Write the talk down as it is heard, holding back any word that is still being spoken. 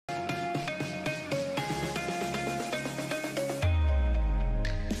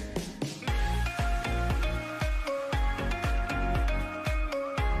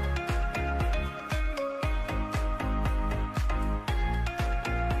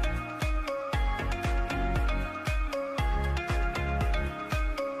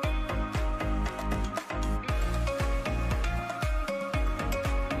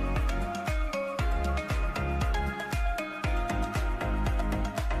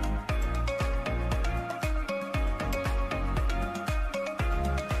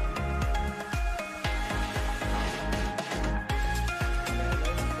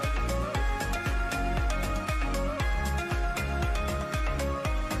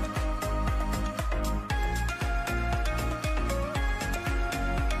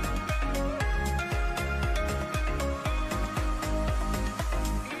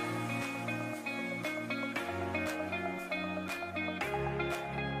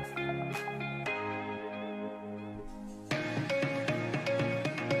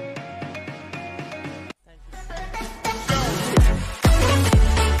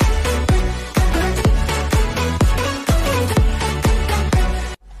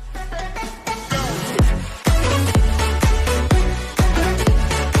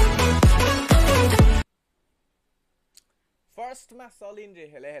मा सलिन रे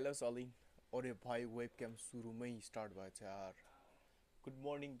hello hello saline अरे भाइ वेबक्याम सुरुमै स्टार्ट भएछ यार good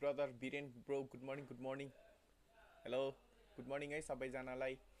morning brother villain bro good morning hello good morning है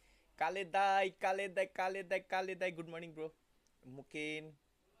सबैजनालाई काले दाई गुड मर्निङ ब्रो मुकेन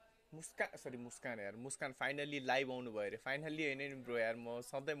मुस्कान यार मुस्कान फाइनल्ली लाइभ आउनु भयो अरे फाइनल्ली होइन नि ब्रो यार म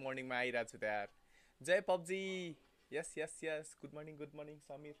सधैँ मर्निङमा आइरहेको छु त यार जय पब्जी यस यस यस गुड मर्निङ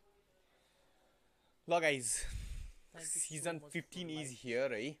समीर ल guys season 15 is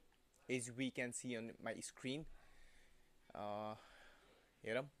here as we can see on my screen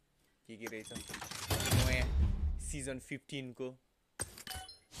हेरौँ के रहेछ नयाँ season 15 को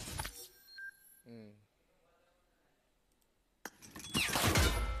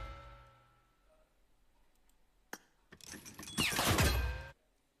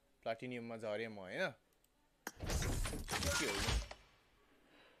प्लाटिनियममा झरेँ म हैन के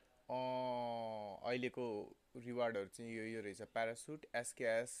हो अहिलेको रिवार्डहरु चाहिँ यो रहेछ प्यारासुट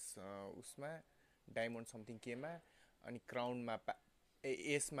एसकेएस उसमा डायमन्ड समथिङ केमा अनि क्राउनमा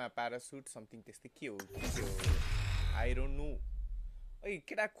एसमा प्यारासुट समथिङ त्यस्तै के हो आई डोन्ट नो ओइ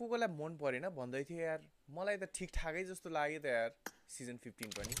केटा कोलाई मन परेन भन्दै थियो यार मलाई त ठीक ठाकै जस्तो लाग्यो त यार सिजन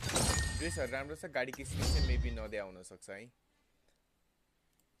 15 पनि ड्रेसहरु राम्रो छ गाडीको स्किन चाहिँ मेबी नदिया हुन सक्छ है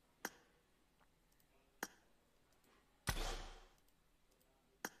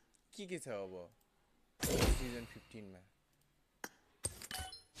के छ अब सिजन 15 मा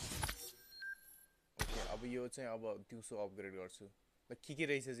ओके अब यो चाहिँ अब दिउँसो अपग्रेड गर्छु ल के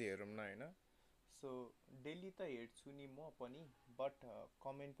रहेछ चाहिँ हेरौँ न हैन सो डेली त हेर्छु नि म पनि बट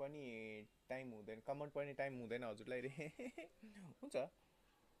कमेन्ट पनि टाइम हुँदैन हजुरलाई रे हुन्छ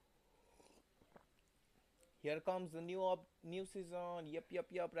Here comes the new season. Yep.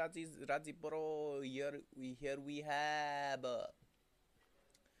 Raji bro. Here we have.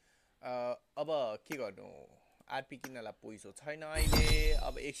 अब के गर्नु आरपी किन्नलाई पैसा छैन अहिले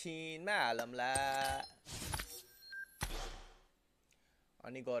अब एकछिनमा हालौँला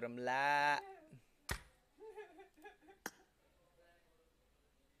अनि गरौँला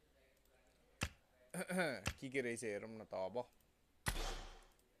के रहेछ हेरौँ न त अब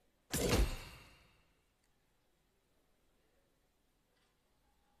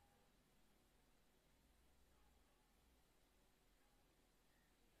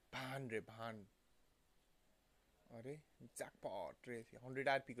भान अरे ज्याकपट रे 100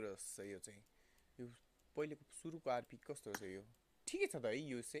 आरपी को रहेछ यो चाहिँ यो पहिलेको सुरुको आरपी कस्तो छ यो ठिकै छ त है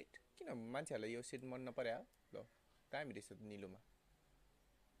यो सेट किन मान्छेहरुलाई यो सेट मन नपर्या ल दामी रहेछ त निलोमा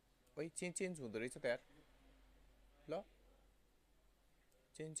ओइ चेन्ज हुँदो रहेछ त यार ल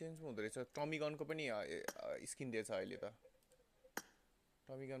चेन्ज हुँदो रहेछ टमी गनको पनि स्किन दिएछ अहिले त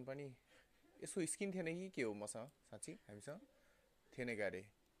टमी गन पनि यसो स्किन थिएन कि के हो मसँग साच्चै हामीसँग थिएन गारे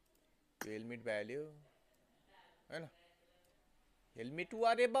यो हेलमेट भ्याल्यो हैन हेलमेट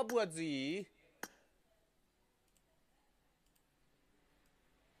वारे बाबुआजी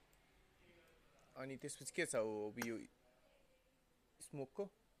अनि त्यसपछि के छ अब यो स्मोकको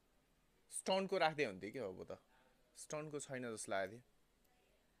स्टोनको राख्दै हुन्थ्यो के अब त स्टोनको छैन जस्तो लाग्यो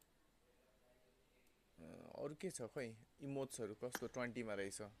अरु के छ खै इमोट्सहरु कस्तो 20 मा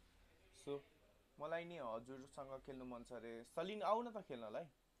रहेछ सो मलाई नि हजुरसँग खेल्नु मन छ रे सलिन आउ न त खेल्नलाई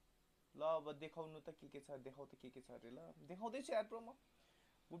ल अब देखाउनु त के छ देखाउ त के छ रे ल देखाउँदै छु यार ब्रो म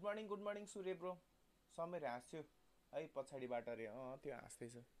गुड मर्निङ सूर्य ब्रो समय हाँस्यो है पछाडीबाट रे त्यो हाँस्दै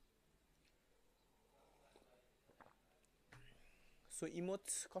छ सो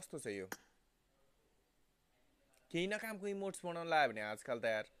इमोट्स कस्तो छ यो केही न कामको इमोट्स बनाउन लाग्यो भने आजकल त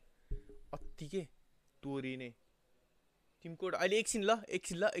यार अत्तिकै तोरिने टिमकोड अहिले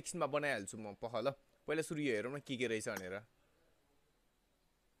एकछिनमा बनाइहाल्छु म पख ल पहिला सुरु यो हेरौँ न के रहेछ भनेर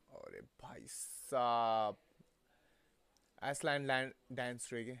अरे भाइ साहब आइसल्यान्ड डान्स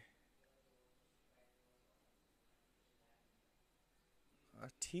रे के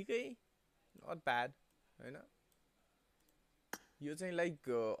ठिकै नट ब्याड हैन यो चाहिँ लाइक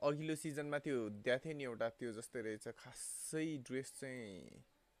अघिल्लो सिजनमा त्यो देथे नि एउटा त्यो जस्तै रहेछ खासै ड्रेस चाहिँ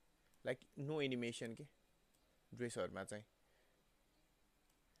लाइक नो एनिमेसन के ड्रेसहरुमा चाहिँ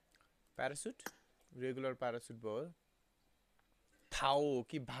प्यारासुट रेगुलर प्यारासुट भयो थाओ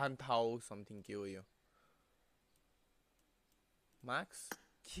कि भान थाओ समथिङ के हो यो मार्क्स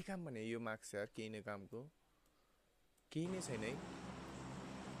के काम भने यो मार्क्स यार केही न कामको केही नै छैन है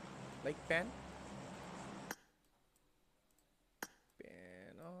लाइक पेन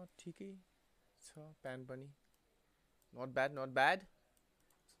ठिकै छ पेन पनि नट ब्याड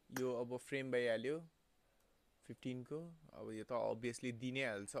यो अब फ्रेम भइहाल्यो 15 को अब यो त obviously दिनै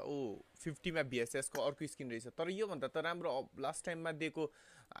हाल्छ ओ 50 मा VSS को अर्को स्किन रहेछ तर यो भन्दा त राम्रो लास्ट टाइममा दिएको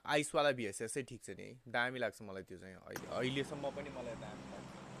आइस वाला VSS चाहिँ ठीक छ नि है दामी लाग्छ मलाई त्यो चाहिँ अहिले सम्म पनि मलाई दामी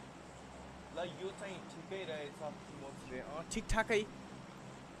लाग्छ ल यो चाहिँ ठिकै रहेछ मोस्टली ठिकठाकै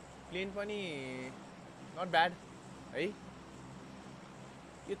प्लेन पनि नट ब्याड है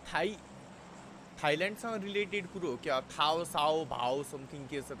यो थाइल्यान्डसँग रिलेटेड कुरो हो क्या थाओ साओ भाओ समथिङ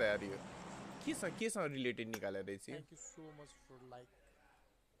के छ त यार यो केसँग रिलेटेड निकालेर रहेछ thank you so much for like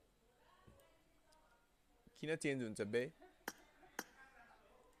किन चेन्ज हुन्छ बे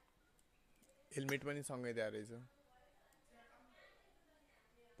हेलमेट पनि सँगै दिएर रहेछ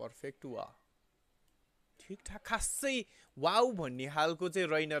पर्फेक्ट वा ठिकठाक खासै वाउ भन्ने हालको चाहिँ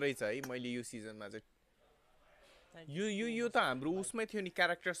रहेन रहेछ है मैले यो सिजनमा चाहिँ यो त हाम्रो उसमै थियो नि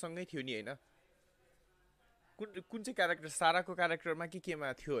क्यारेक्टरसँगै थियो नि हैन कुन चाहिँ क्यारेक्टर साराको क्यारेक्टरमा कि केमा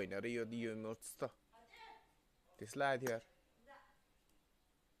थियो हैन र यो नोट्स त त्यसलाई आयो यार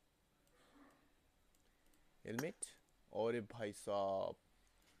हेलमेट अरे भाइ साहब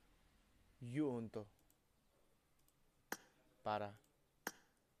यो हो नि त पारा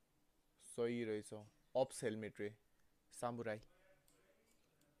सही रहेछ अप्स हेलमेट रे सामुराई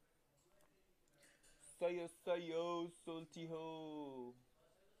सही हो सोल्टी हो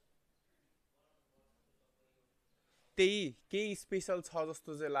त्यही केही स्पेशल छ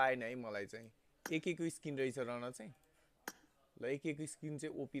जस्तो चाहिँ लागेन है मलाई चाहिँ एक स्किन रहेछ रन चाहिँ ल एक स्किन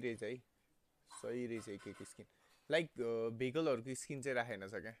चाहिँ ओपी रहेछ है सही रहेछ एक स्किन लाइक भेगलहरूको स्किन चाहिँ राखेन छ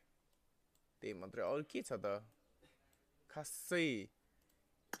क्या त्यही मात्रै अरू के छ त खासै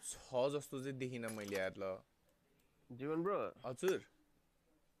छ जस्तो चाहिँ देखिन मैले यार ल जीवन ब्रो हजुर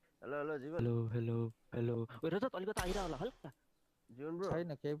हेलो हेलो जीवन हेलो ओ रजत अलिकति आइरा होला हल्का जीवन ब्रो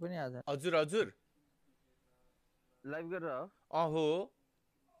छैन केही पनि आज हजुर लाइभ गरेर हो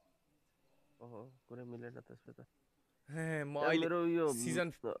ओहो कुरै मिलेन त्यसले त म अहिले मेरो यो सिजन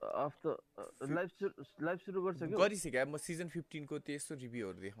अफ द लाइभ सुरु गर्छ के गरिसके म सिजन 15 को त्यस्तो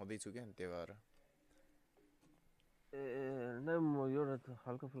रिभ्यूहरु देखाउँदै छु के त्यो भएर नै म एउटा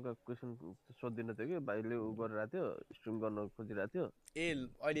हल्का फुल्का क्वेशन सोध्दिन थियो कि भाइले उ गरिरहेको थियो स्ट्रिम गर्न खोजिरहेको थियो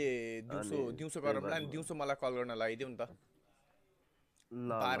अहिले दिउँसो गरौँ ल दिउँसो मलाई कल गर्न लगाइदेऊ नि त ल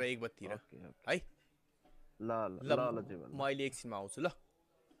 12-1 बजेतिर है ल जीवन म अहिले एकछिनमा आउँछु ल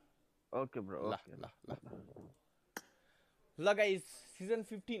ओके ब्रो ल गाइस सिजन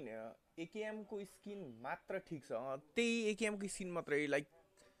 15 एकेएम को स्किन मात्र ठीक छ त्यही एकेएम को स्किन मात्रै लाइक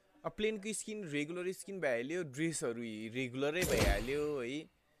प्लेन को स्किन रेगुलर स्किन भइहाल्यो ड्रेसहरु रेगुलरै भइहाल्यो है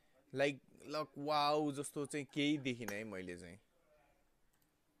लाइक ल वाउ जस्तो चाहिँ केही देखिन है मैले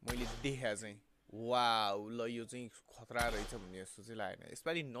देखा चाहिँ वाउ ल यो चाहिँ खतरा रहेछ भन्ने जस्तो चाहिँ लागेन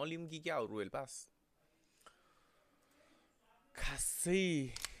यसपालि नलिम कि क्या हो रोयल पास खासै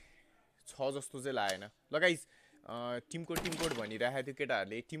छ जस्तो चाहिँ लागेन ल गाइस टिम कोड भनिरहेको थियो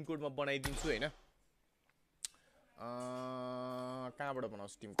केटाहरूले टिम कोडमा बनाइदिन्छु हैन कहाँबाट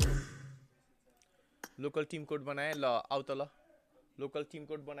बनाउँछु team code local team code बनाए ल आउ त ल लोकल टिम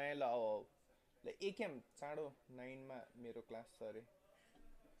कोड बनाए ल ल एकेएम चाँडो 9 मा मेरो क्लास छ अरे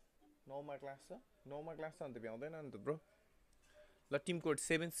 9 मा क्लास छ अन्त भ्याउँदैन नि त ब्रो ल टिम कोड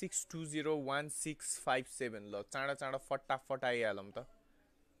 76201657 ल चाँडो फटाफट आइहालौँ त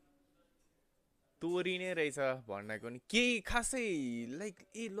तोरी नै रहेछ भनेको नि केही खासै लाइक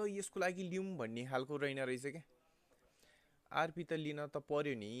ल यसको लागि लिउँ भन्ने खालको रहेन रहेछ क्या आरपी त लिन त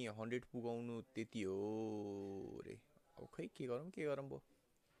पर्यो नि 100 पुगाउनु त्यति हो रे अब खै के गरौँ बो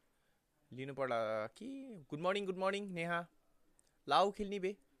लिनु पर्ला कि गुड मर्निङ नेहा लाउ खेल्ने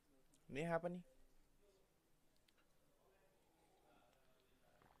बे नेहा पनि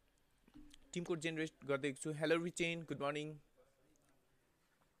टिम कोड जेनेरेट गर्दैछु हेलो रिचेन गुड मर्निङ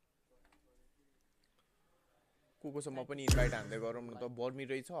कोकोसम्म पनि इन्भाइट हान्दै गरौँ न त बर्मी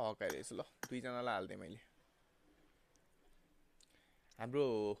रहेछ हकाइ रहेछ ल दुईजनालाई हाल्दै मैले हाम्रो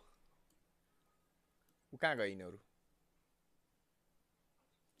कहाँ गए यिनीहरू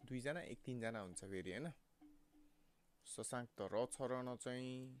दुईजना 1-3 जना हुन्छ फेरि हैन ससाङ्क त रछ रन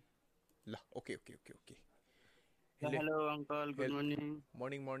चाहिँ ल okay hello uncle good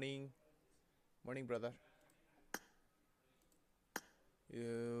morning brother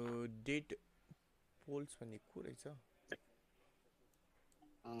yo date poles भन्ने को रहेछ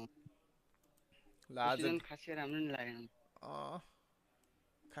ल आज खासै राम्रो नि लागेन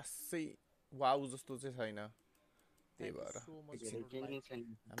खासै वाउ जस्तो चाहिँ छैन त्यही भएर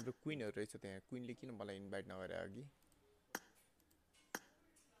हाम्रो क्वीनहरु रहेछ त्यहाँ क्वीनले किन मलाई इन्भाइट नगरे अघि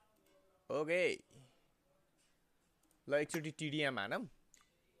ओके ल एकचोटी टिडीएम हानम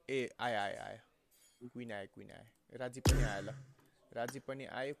आयो क्वीन आयो राजी पनि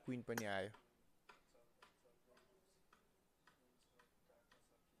आयो क्वीन पनि आयो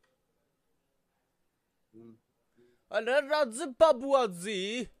अरे राज बाबुआ जी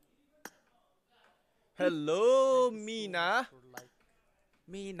हेलो मीना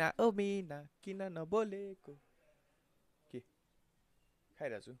मीना ओ मीना किन नबोलेको के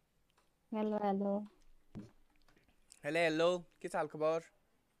खाइराछु हेलो हेलो हेलो हेलो के छ हालखबर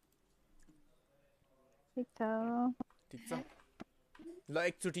ठिक छ ठीक छ ल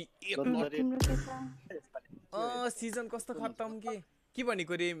एकचोटी तिम्रो के छ सिजन कस्तो खत्तम के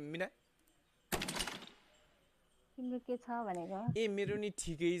भनेको रे मिना तिम्रो के छ भनेको ए मेरो नि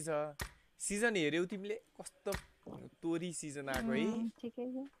ठिकै छ सिजन हेर्यौ तिमीले कस्तो तोरी सिजन आको है ठिकै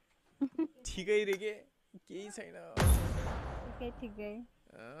छ ठिकै रे के केही छैन ठिकै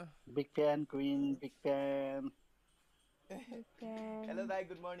big fan queen big fan hello दाइ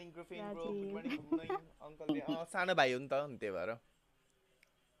good morning ग्रुफिन bro good morning अङ्कलले सानो भाइ हो नि त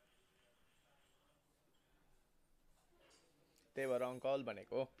त्यही भएर अङ्कल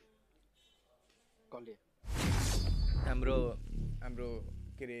भनेको हाम्रो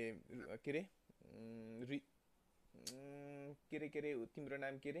के रे तिम्रो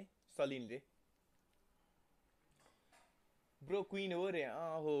नाम के रे सलिन रे ब्रो क्वीन हो रे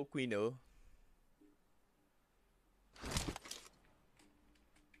हो क्वीन हो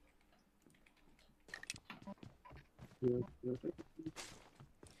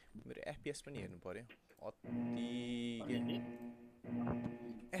मेरो एफपीएस पनि हेर्नु पर्यो अति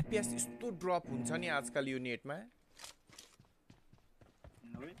एफपीएस यस्तो ड्रप हुन्छ नि आजकल यो नेटमा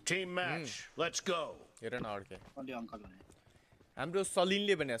टिम म्याच लेट्स गो हेर न अड्के अलि अंकल भने हाम्रो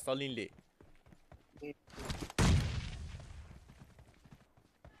सलिनले भने सलिनले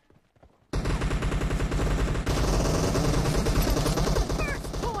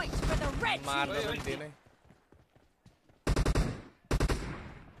मार्न पनि दिएन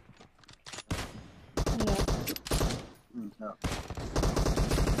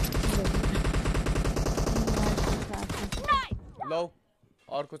लौ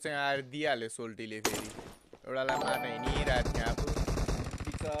अर्को चाहिँ आएर दिइहाल्यो सोल्टीले फेरि एउटालाई मार्न हिँडिरहेको थिएँ आफू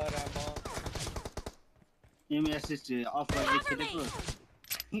बिचरा म एम एसिस्ट अफ गरेर खेलेको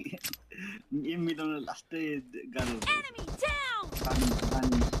एम मिलाउन लास्टै गाह्रो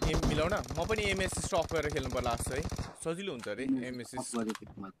एम मिलाउन म पनि एम एसिस्ट अफ गरेर खेल्नु पर्ला जस्तो है सजिलो हुन्छ अरे एम एसिस्ट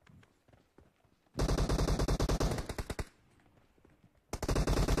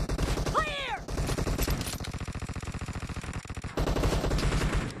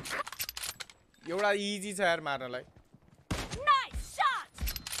एउटा इजी छ यार मार्नलाई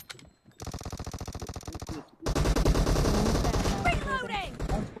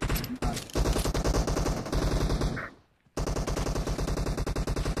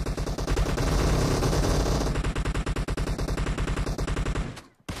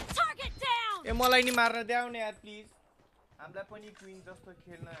ए मलाई नि मार्न देऊ न यार प्लिज हामीलाई पनि क्वीन जस्तो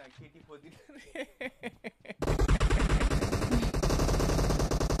खेल्न केटी खोजिदिनु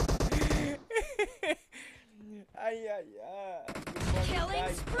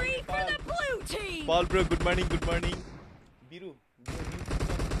Killing spree for the blue team. Paul bro, good morning. Biru,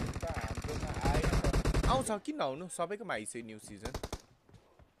 हाम्रोमा आयो आउँछ किन नआउनु सबैकोमा आइसक्यो new season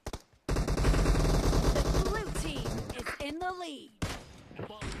The blue team is in the lead.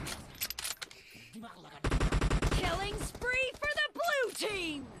 Killing spree for the blue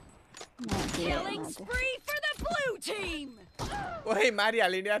team. Killing spree for the blue team. ओए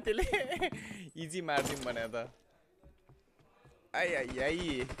मारिहाल्यो नि त्यसले इजी मार्दिम भने त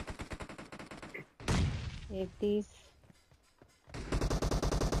आई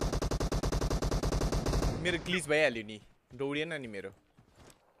मेरो ग्लिच भइहाल्यो नि दौडिएन नि मेरो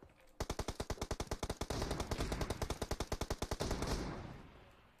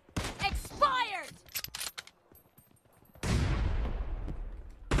Expired.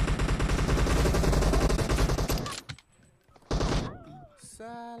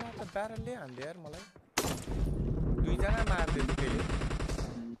 साला त ब्यारलले हान्दै यार मलाई दुईजना मार्दै थियो त्यसले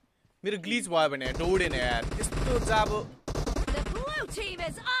मेरो ग्लिच भयो भने दौडेन यार यस्तो जाबो The blue team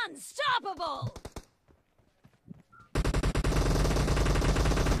is unstoppable.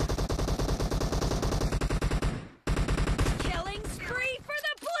 Killing spree for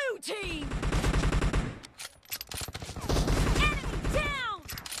the blue team. Enemy down.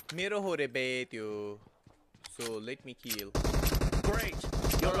 मेरो हो रे बे त्यो so let me kill great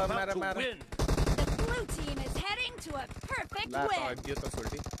you're about to win The blue team is heading to a perfect win. दियो त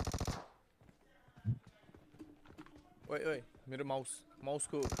सोल्टी ओए मेरो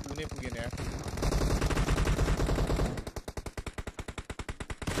माउसको उनी पुगेन यार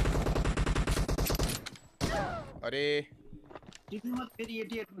अरे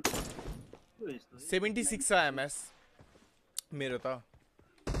 76 छ एमएस मेरो त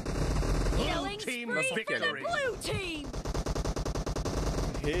Killing team spree for the victory. blue team.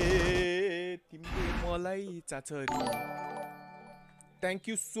 हे तिमीले मलाई चाचरी thank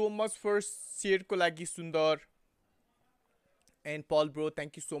you so much for शेयरको लागि सुन्दर एन्ड पल bro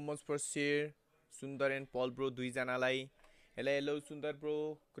thank you so much for share सुन्दर एन्ड पल ब्रो दुईजनालाई हेलो हेलो सुन्दर bro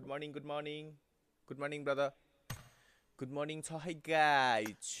good morning brother good morning छ है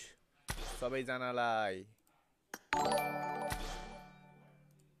गाइज सबैजनालाई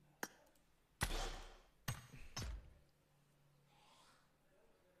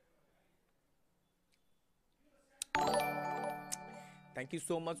thank you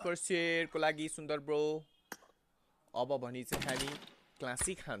so much for शेयरको लागि सुन्दर ब्रो अब भनी चाहिँ हामी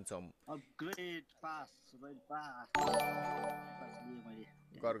क्लासिक खान्छौँ अपग्रेड पास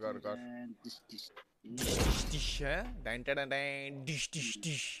गर डिश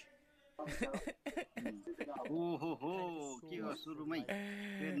डिश ओहो के हो सुरुमै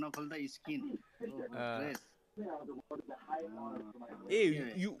पेट नखोल्दा स्किन ए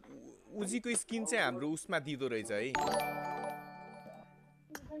उजीको स्किन चाहिँ हाम्रो उसमा दिँदो रहेछ है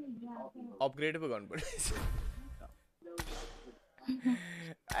अपग्रेड पो गर्नु पर्छ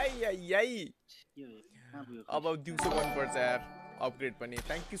अब दिउँसो गर्नुपर्छ यार अपग्रेड पनि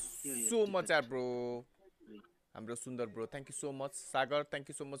थ्याङ्क यू सो मच यार ब्रो हाम्रो सुन्दर bro thank you so much Sagar thank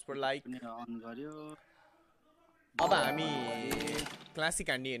you so much for like अब हामी क्लासिक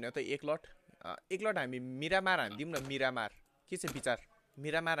हान्ने होइन त एक लट हामी मिरामार हान्दिउँ न मिरामार के छ विचार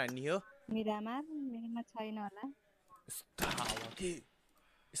मिरामार हान्ने हो मिरामार मेरोमा छैन होला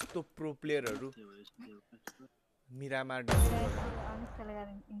यस्तो प्रो प्लेयरहरू मिरामार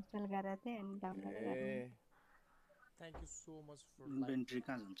इन्स्टल गरेर थिएँ अनि डाउनलोड गरेँ thank you so much for inventory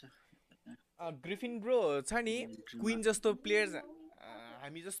कहाँ हुन्छ ग्रिफिन ब्रो छ नि क्वीन जस्तो प्लेयर्स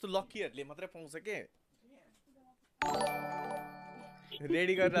हामी जस्तो लकीहरूले मात्रै पाउँछ के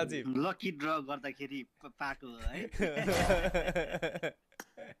रेडी गर राजीव लकी ड्र गर्दाखेरि पाएको है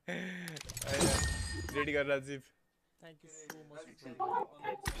रेडी गर Rajiv thank you so much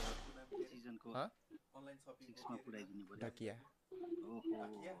सिजनको अनलाइन शपिङमा पुराइदिनु पर्यो ढकिया ओहो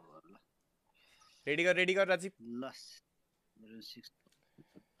रेडी गर राजीव लस 6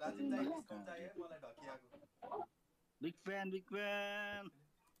 बिग फ्यान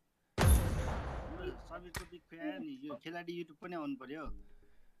सबैको बिग फ्यान यो खेलाडी युट्युब पनि आउनु पर्यो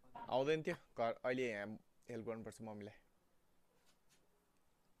आउँदैन थियो घर अहिले हेल्प गर्नुपर्छ मम्मीलाई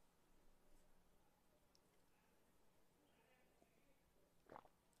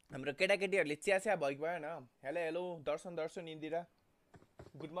हाम्रो केटाकेटीहरूले चिया भएको भएन hello Darshan Indira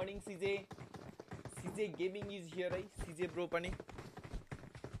good morning सिजे gaming is here है सिजे ब्रो पनि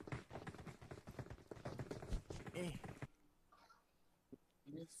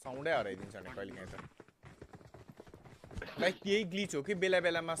साउन्डै हराइदिन्छ नि कहिले काहीँ त लाइक यही ग्लिच हो कि बेला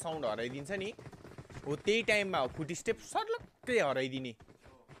बेलामा साउन्ड हराइदिन्छ नि हो त्यही टाइममा हो फुट स्टेप सर्लक्कै हराइदिने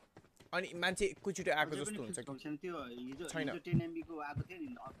अनि मान्छे एकैचोटि आएको जस्तो हुन्छ छैन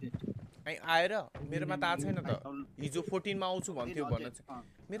आएर मेरोमा त आएको छैन त हिजो 14 मा आउँछु भन्थ्यो भन्न चाहिँ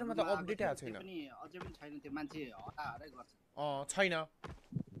मेरोमा त अपडेटै आएको छैन छैन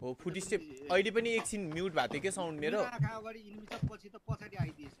हो फुट स्टेप अहिले पनि एकछिन म्युट भएको थियो के साउन्ड मेरो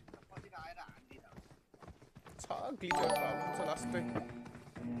छ ग्लिचर प्रब्लम छ लास्टै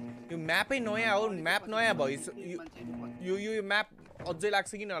यो म्यापै नयाँ हो म्याप नयाँ भइस यो म्याप अझै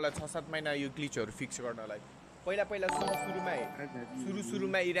लाग्छ कि नला 6-7 महिना यो ग्लिचहरू फिक्स गर्नलाई पहिला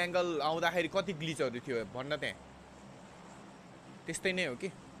सुरुमा इराङ्गल आउँदाखेरि कति ग्लिचहरू थियो भन्न त्यहाँ त्यस्तै नै हो कि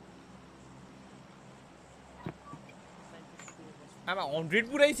आमा 100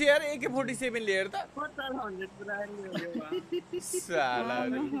 पुरै छ यार AK47 लिएर त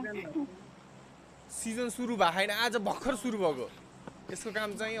सिजन सुरु भएको छैन आज भर्खर सुरु भएको यसको काम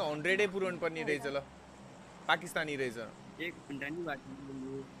चाहिँ 100 पुराउनु पर्ने रहेछ ल पाकिस्तानी रहेछ 1 घण्टा नि भएको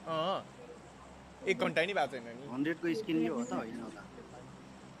अँ 1 घण्टा नि भएको छैन नि 100 को स्किन यो हो त होइन होला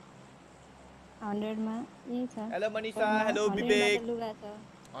 100 मा यही छ हेलो मनिषा हेलो विवेक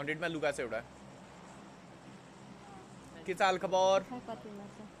 100 मा लुगा छ एउटा के चाल खबर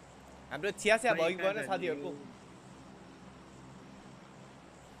हाम्रो चिया भएको भएन साथीहरुको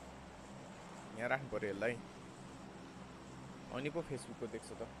यहाँ राख्नु पर्यो यसलाई अनि पो फेसबुकको देख्छ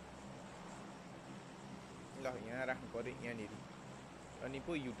त ल यहाँ राख्नु पर्यो यहाँनिर अनि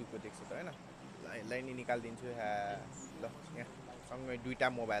पो युट्युबको देख्छ त हैन ल यसलाई नि निकाल्दिन्छु ल यहाँ सँगै दुईटा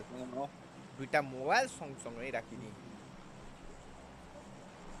मोबाइल सँगसँगै राखिदिने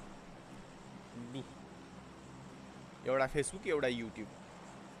एउटा फेसबुक एउटा युट्युब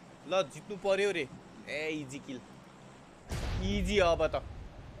ल जित्नु पर्यो रे ए इजी किल इजी अब त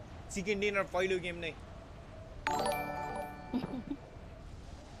चिकन डिनर पहिलो गेम नै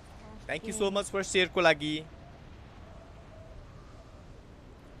thank you so much for शेयरको लागि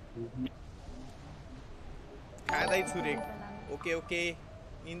खाँदैछु रे ओके ओके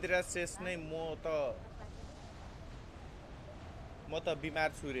इन्दिरा शेष नै म त बिमार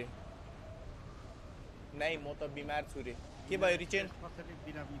छु रे नै म त बिमार छु रे के भयो रिचेन कसरी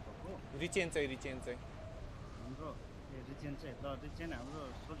बिरामी भएको रिचेन चाहिँ हाम्रो रिचेन चाहिँ ल रिचेन हाम्रो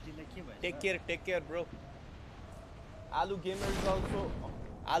सोल्जीले के भयो टेक केयर ब्रो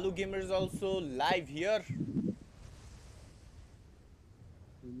आलु गेमर्स also live here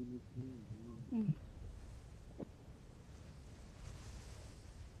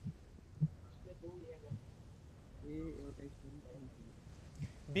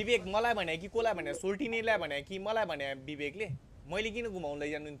विवेक मलाई भने कि कोलाई भने सोल्टिनीलाई भने कि मलाई भने विवेकले मैले किन घुमाउन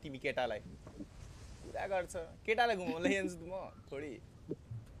लैजानु तिमी केटालाई कुरा गर्छ केटालाई घुमाउन लैजान्छु म थोडी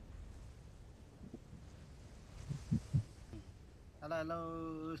हेलो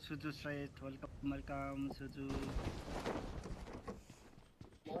सुजु श्रेष्ठ वेलकम सुजु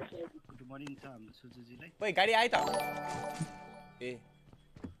गुड मर्निङ छ हाम्रो सुजुजीलाई ओइ गाडी आइ त ए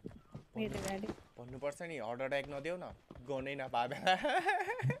मेरो गाडी भन्नुपर्छ नि हार्ट अट्याक नदेऊ न गर्नै नपाए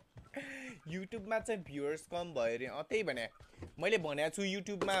युट्युबमा चाहिँ भ्युअर्स कम भयो अरे त्यही भने मैले भनेको छु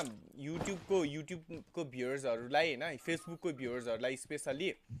युट्युबको भ्युअर्सहरूलाई होइन फेसबुकको भ्युअर्सहरूलाई स्पेसली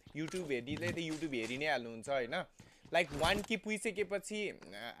युट्युब हेरिले त युट्युब हेरि नै हाल्नुहुन्छ होइन लाइक 1K पुगिसकेपछि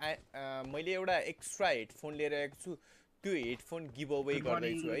मैले एउटा एक्स्ट्रा हेडफोन लिएर आएको छु त्यो हेडफोन गिभ अवे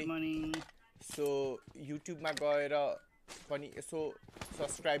गर्दैछु है सो युट्युबमा गएर पनि यसो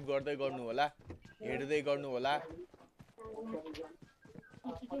सब्सक्राइब गर्दै गर्नु होला हेर्दै गर्नु होला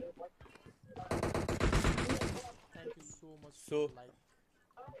सो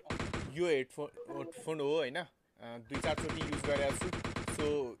यो हेडफोन हो हैन 2-4 चोटी युज गरेको छु सो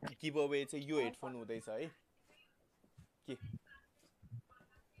गिभ अवे चाहिँ यो हेडफोन हुँदैछ है के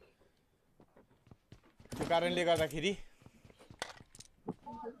त्यो कारणले गर्दाखेरि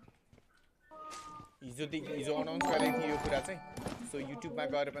हिजो अनाउन्स गरेको थियो यो कुरा चाहिँ सो युट्युबमा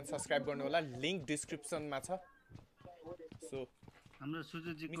गएर पनि सब्सक्राइब गर्नु होला लिंक डिस्क्रिप्सनमा छ सो हाम्रो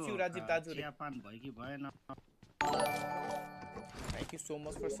सुजुजीको राजीव दाजु चियापान भयो कि भएन thank you so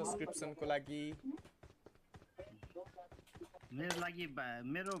much for सब्सक्रिप्सनको लागि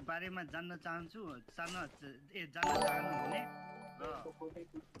मेरो बारेमा जान्न चाहन्छु चाहनुहुने र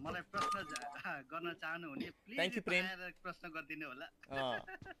मलाई प्रश्न गर्न चाहनुहुने प्लिज प्रश्न गरिदिनु होला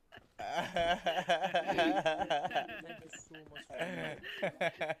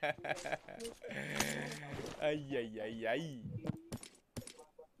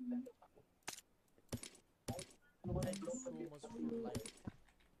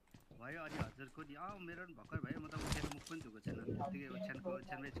भयो अनि हजुरको नि मेरो पनि भर्खर भयो म त उठेर मुख पनि धुएको छैन त्यतिकै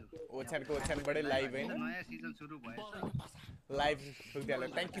ओछ्यानमै छु ओछ्यानबाटै लाइभ हैन नयाँ सिजन सुरु भएछ live पुग्दैला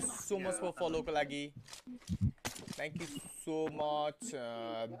thank you so much for फलोको लागि thank you so much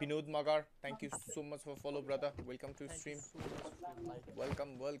Vinod Magar thank you so much for follow brother welcome to stream welcome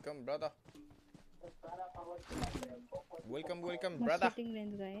brother welcome brother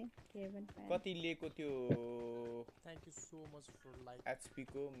कति लिएको त्यो thank you so much for like HP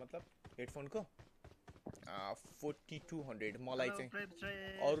को मतलब headphone को 4200 मलाई चाहिँ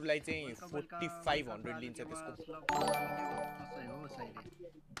अरूलाई चाहिँ 4500 लिन्छ त्यसको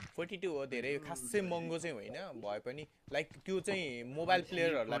 42 हो धेरै खासै महँगो चाहिँ होइन भए पनि लाइक त्यो चाहिँ मोबाइल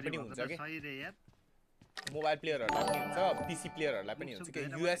प्लेयरहरुलाई पनि हुन्छ के मोबाइल प्लेयरहरुलाई पनि हुन्छ पीसी प्लेयरहरुलाई पनि हुन्छ के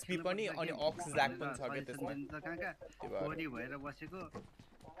यूएसबी पनि अनि ऑक्स जैक पनि छ के त्यसमा कोडी भएर बसेको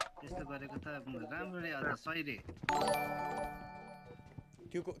त्यस्तो गरेको त राम्रो रे अझ सही रे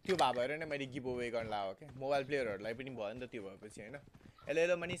त्यो भा भएर नै मैले गिभ अवे गर्न लाग्यो के मोबाइल प्लेयरहरुलाई पनि भयो नि त त्यो भएपछि हैन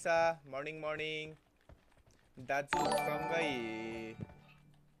हेलो मनिषा मर्निङ दाजु सँगै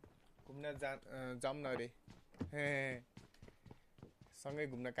घुम्न जाम न रे सँगै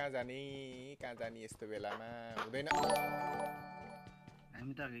घुम्न कहाँ जाने यस्तो बेलामा हुँदैन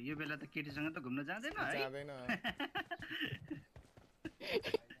हामी त यो बेला त केटीसँग त घुम्न जाँदैन है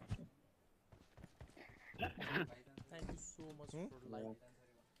Thank you so much for liking.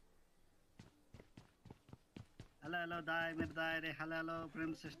 Hello Dai, Mitra Dai, hello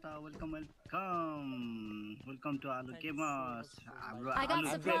Prem Sister, welcome to Alu Gamers. I got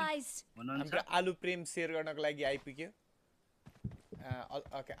surprised. हाम्रो आलु प्रेम शेयर गर्नको लागि आइपुग्यो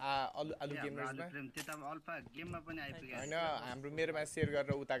ओके आलु गेमर्समा प्रेम त्यो त अल्फा गेममा पनि आइपुग्यो हैन हाम्रो मेरोमा शेयर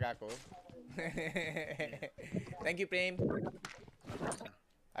गरेर उता गएको हो थ्यांक यू प्रेम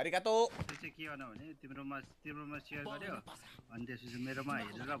अरिगातो त्यो चाहिँ के गर्नु भने तिम्रोमा शेयर गर्यो अनि त्यसपछि मेरोमा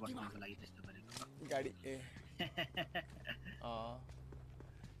हेरेर बस्नको लागि त्यस्तो गरेको गाडी ए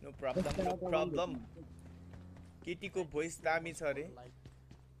नो प्रब्लम केटीको भोइस दामी छ रे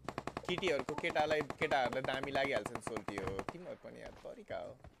केटीहरुको केटाहरुलाई दामी लागिहाल्छ नि सोल्टी हो तिमीहरु पनि यार तरिका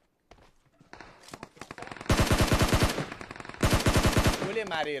हो कोले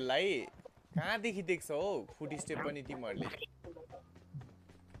मारे यसलाई कहाँदेखि देख्छौ हौ फुट स्टेप पनि तिमीहरुले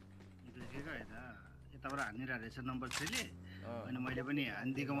देखेको हैन यताबाट हानिरा रहेछ नम्बर 3 ले अनि मैले पनि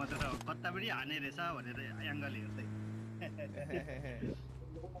हान्दिको मात्र कताबाट हाने रहेछ भनेर एंगल हेर्दै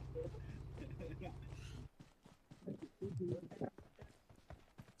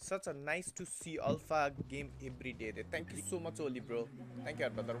Such a nice to see alpha game every day. Thank you so much, Oli bro. Thank you,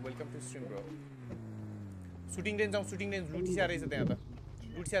 brother. Welcome to stream, bro. Shooting range, लुटिसिया रहेछ त्यहाँ त.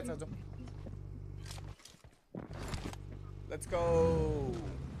 लुटिसिया छ जो. Let's go.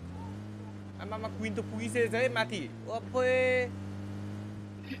 आमामा क्वीन त पुगिसकेछ है माथि. ओपे.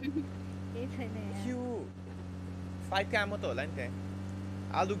 ए छैन यार. क्यू. 5 का आमो त होला नि त्यहाँ.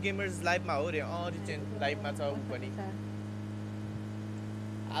 आलु गेमर्स लाइभ मा हो रे. रिचेन लाइभ मा छ उ पनि.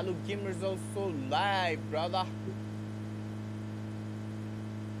 Alu Gamers also live, brother.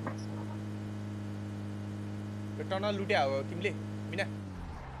 The tunnel looted out, Kimle. Mina.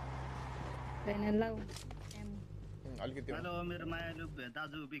 I'll get you. Hello, Mirmailu,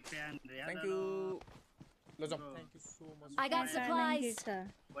 Dazu, big fan. Thank you. Thank you so much. I got supplies.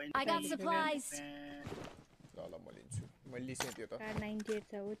 I got supplies. Lala Malinchu. Malinchu. Car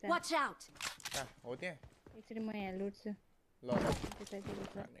 98 Watch out. Ah, what yeah? Actually, my loot. Lala.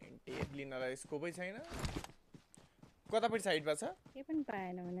 98 लिनलाई स्कोपै छैन कतापट्टि साइडमा छ के पनि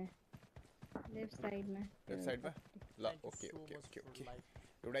पाएन भने left साइडमा ल ओके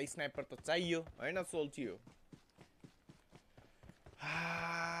एउटा स्नाइपर त चाहियो हैन सोल्ची हो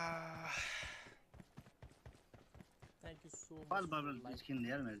thank you so much bubble skin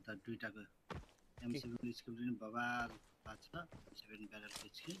यार मेरो त दुईटाको M7 स्किन पनि बबाल पाछ 7 ब्यारल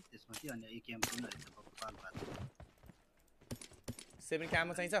स्किन त्यसपछि अनि AKM पनि रहेछ बबाल पाछ 7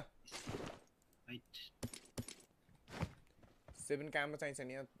 क्यामो चाहिन्छ 7 क्यामो चाहिन्छ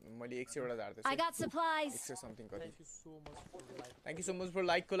नि मैले 100 वटा झार्दै छु I got supplies 100 समथिङ गरि thank you so much for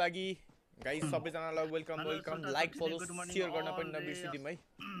like को लागि गाइस सबैजनालाई वेलकम लाइक फलो शेयर गर्न पनि नबिर्सिदिम है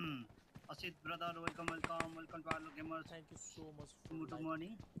असित ब्रदर वेलकम टु आलु gamers thank you so much good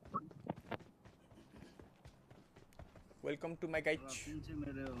morning welcome to my guys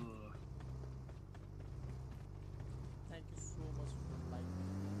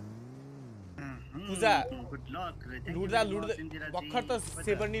पूजा लुट्दा भर्खर त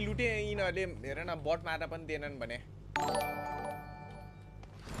सेबर्नी लुटे यिनीहरूले हेर न बट मार्न पनि दिएनन् भने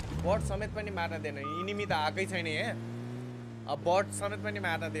बट समेत पनि मार्न दिएन इनिमी त आएकै छैन यहाँ अब बट समेत पनि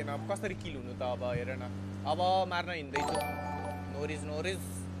मार्न दिएन अब कसरी किल हुनु त अब हेर न अब मार्न हिँड्दैछु नोरिज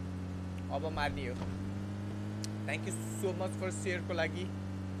अब मार्ने हो thank you so much for शेयरको लागि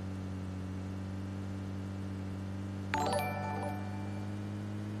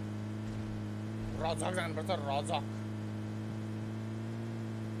रजक जानुपर्छ रजक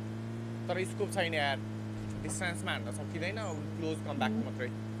तर स्कोप छैन यार डिस्टेन्समा हान्न सकिँदैन क्लोज कम ब्याक मात्रै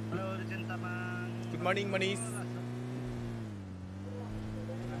हेलो रिजेन तामाङ गुड मर्निङ मनीष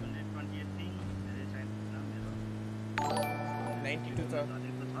 92 छ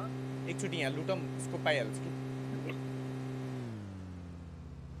एकचोटि यहाँ लुटम स्कोप पाइहाल्छ कि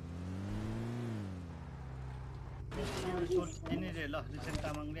दिनेरे ल रिजेन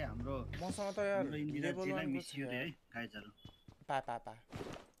तामाङले हाम्रो मसँग त यार लेभल 1 मिस यु रे गाइजहरु पा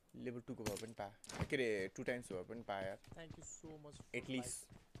लेभल 2 को भए पनि पा के रे 2 टाइम्स भए पनि पा यार thank you so much at least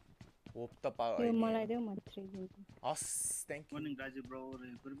hope त पा त्यो मलाई देऊ म 3 दिन्छु हस thank you morning guys bro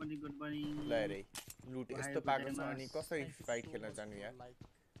good morning ल रे लुट यस्तो पाएको छ अनि कसरी फाइट खेल्न जानु यार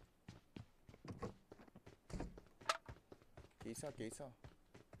के छ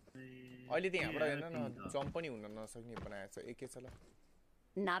अहिले त यहाँबाट हेर्न न जम्प पनि हुन नसक्ने बनाएको छ एके छ ल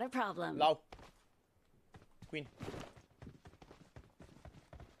Not a problem. लाउ क्वीन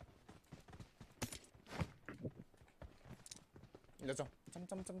ल जाऊ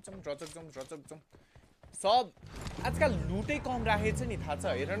चम रजक जम सब आजकल लुटै कम राखेछ नि थाहा छ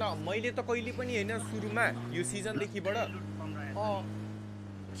हेर न मैले त कहिले पनि हैन सुरुमा यो सिजन देखिबाट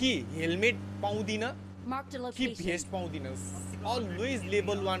कि हेलमेट पाउँदिन कि भेस्ट पाउँदिन अलवेज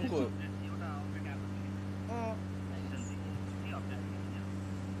लेभल 1 को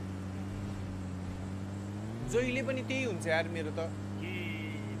जहिले पनि त्यही हुन्छ यार मेरो त के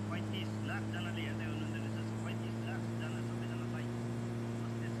 35 लाख जनाले हेर्दै हुनुहुन्छ रहेछ 35 लाख जना सबैजनालाई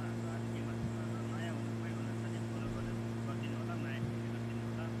अस्ति साथ के भन्छ नयाँ हुनु भइरहेको छ नि फलो गरिदिनु होला नयाँ गरिदिनु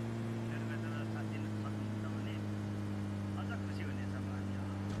होला शेयर गरेर साथ दिन सक्नुहुन्छ भने अझ खुसी हुनेछ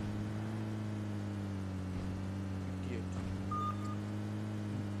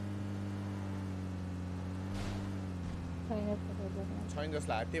हामी छैन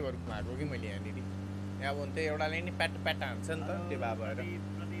जस्तो लाग्यो त्यही भएर घुमाएको कि मैले यहाँनिर यहाँ भने त एउटाले नि प्याट प्याट हान्छ नि त त्यो भए भएर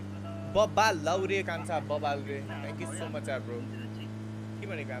बबाल लौरे कान्छा बबाल रे thank you so much bro के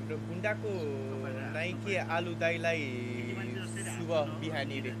भनेको हाम्रो गुन्डाको नाइके आलु दाईलाई शुभ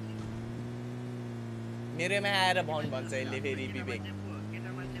बिहानी रे मेरोमा आएर भन्छ यसले फेरि विवेक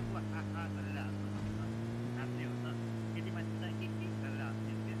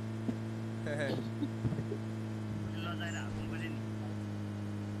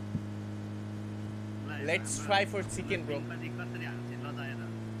Let's try for chicken, bro.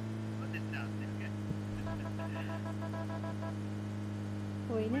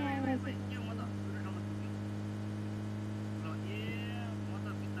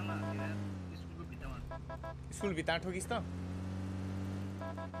 School भित्र ठोकिस् त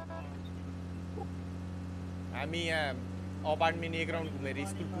हामी यहाँ अपार्टमेन्ट एक राउन्ड घुमेर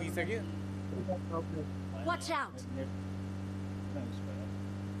स्कुल पुगिसक्यो Watch out!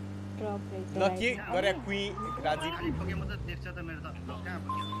 ल के गरे कुई राजीव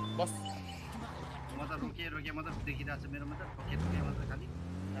बस म त रोके मतलब देखिरहेछ मेरो मतलब ठोके मतलब खाली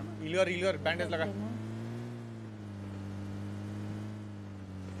इलियर ब्यान्डेज लगा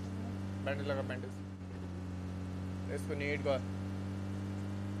ब्यान्डेज यसको नेट गर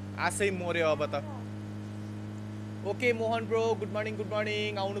आशै मर्यो अब त okay Mohan bro good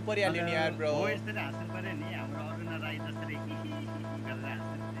morning आउनु परिहाल्यो नि यार ब्रो हो यस्तै हाँस्नु पर्यो नि हाम्रो अरुणा राई जसरी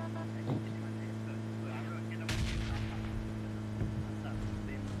गरेर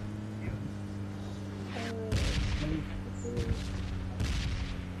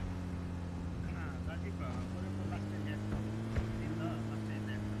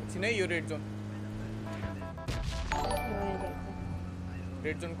नै यो रेड जोन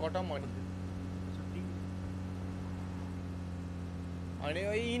कटम अनि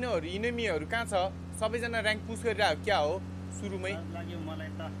यिनीहरू इनेमीहरू कहाँ छ सबैजना र्याङ्क पुश गरिरहेको क्या हो सुरुमै लाग्यो मलाई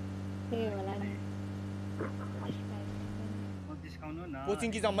त डिस्काउन्ट न कोचिङ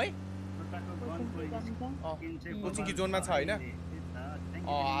कि जम्मै कोचिङ कि जोनमा छ हैन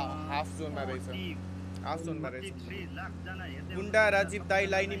हाफ जोनमा रहेछ गुन्डा राजीव दाई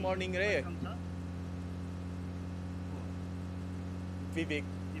लाइनी मर्निङ रे विवेक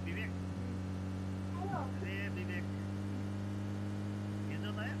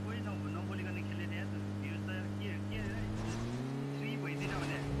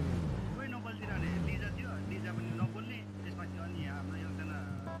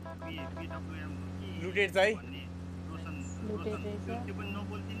लुटेड चाहिँ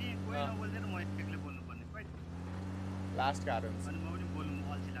लास्ट कारण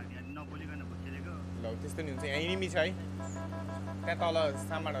ल त्यस्तो नि हुन्छ यहाँ इनिमी छ है त्यहाँ तल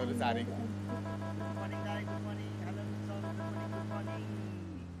सामानहरू झारे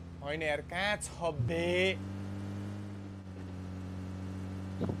होइन यार कहाँ छ बे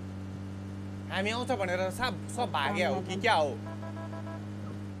हामी आउँछ भनेर सब भाग्या हो कि क्या हो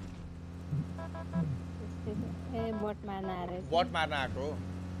बट मार्न आएको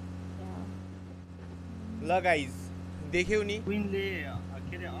ल गाइज देख्यौ नि क्वीनले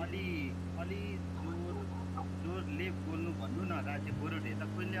के रे अलि जोरले बोल्नु भन्नु न राज्य बोरोले त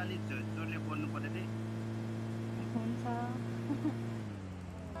क्वीनले अलि जोरले बोल्नु पर्यो रे हुन्छ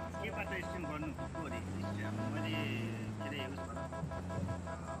के बाटो स्ट्रिम गर्नु पो रे मैले के रे युज गर्नु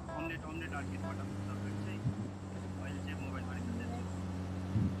अमलेट आर्किटबाट सबै चाहिँ अहिले चाहिँ मोबाइलबाट खेल्दैछु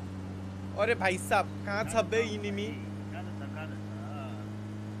अरे भाइ साहब कहाँ छ बे इनिमी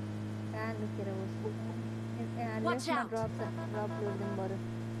Watch out!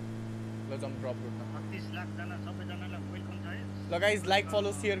 ल जम ड्रप रोड 30 लाख जना सबैजनालाई वेलकम छ है ल गाइज लाइक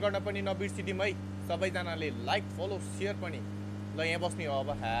फलो शेयर गर्न पनि नबिर्सिदिउँ है सबैजनाले लाइक फलो शेयर पनि ल यहाँ बस्ने हो अब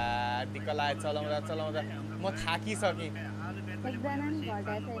दिक्क लाग्यो चलाउँदा म थाकिसकेँ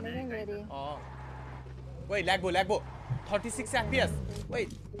ओइ ल्याग्बो 36 fps ओइ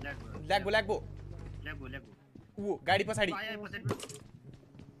ल्याग्बो ऊ गाडी पछाडि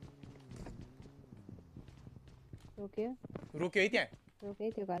रोक्यो है त्यहाँ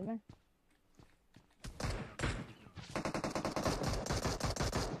त्यो घरमा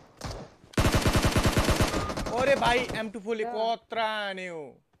अरे भाइ M24 ले कत्रा आन्यो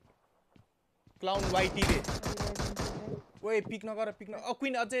क्लाउन वाइटी रे ओए पिक नगर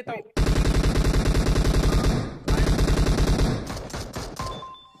क्वीन अझै यता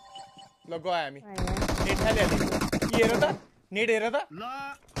ल गयो हामी नेट हालिहाल्यो हेर त नेट हेर त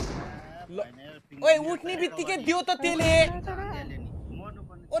ओए उठ्ने बित्तिकै दियो त त्यसले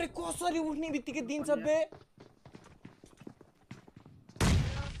अरे कसरी उठ्ने बित्तिकै दिन्छ बे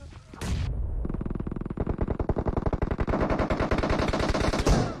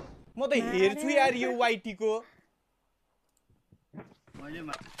म त हेर्छु यार यो वाइटी को मैले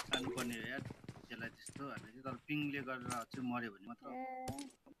मार्नु पर्ने हो यार त्यसलाई त्यस्तो भने तर पिङले गरेर चाहिँ मर्यो भने मात्र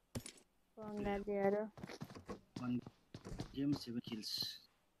बङ्गालीहरु गेम 7 किल्स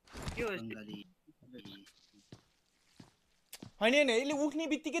के हो बङ्गाली हैन हैन यसले उठ्ने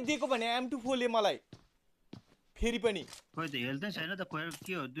बित्तिकै दिएको भने M24 ले मलाई फेरि पनि खोइ त हेल्थ नै छैन त खोइ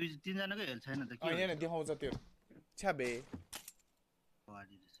के हो 2 3 जनाको हेल्थ छैन त के हो हैन देखाउँछ त्यो छ्याबे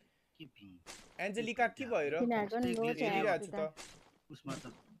के पिङ एन्जेलिका के भयो र हेरिरहेको छु त उसमा त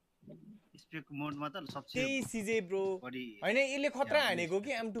स्पेक मोडमा त सबसे त्यही सीजे ब्रो हैन यसले खतरा हानेको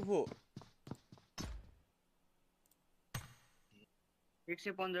कि M24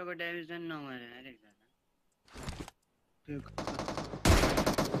 115 को ड्यामेज पनि नमारे यार एकजना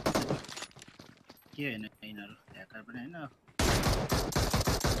के हैन यिनीहरु ह्याकर पनि हैन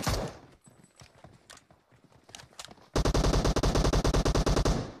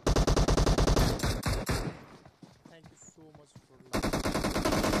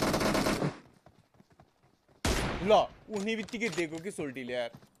ल उनी बित्तिकै दिएको कि सोल्टीले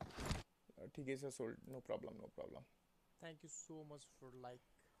यार ठिकै छ salt no problem thank you so much for like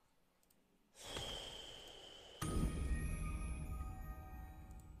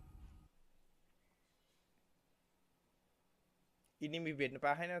enemy भेट्न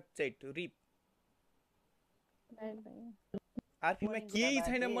पाएन चैट रिप आरपी मा केही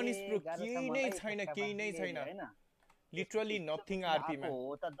छैन मनिष ब्रो केही नै छैन लिटरली नथिङ आरपी मा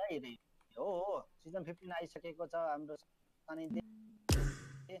हो त दाइ रे हो सिजन 15 आइसकेको छ हाम्रो अनि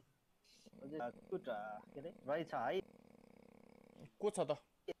गुड के रे रहेछ है को छ त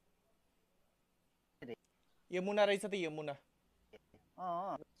यमुना रहेछ त यमुना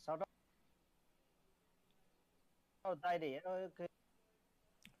सट दाइ रे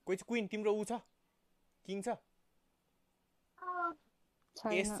कोही छ क्वीन तिम्रो उ छ किङ छ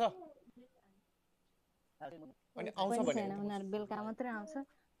एस छ अनि आउँछ भने उनीहरु बेलुका मात्रै आउँछ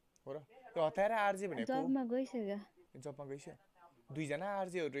हो र त्यो हताएर आरजे भनेको जबमा गइसक्यो दुई जना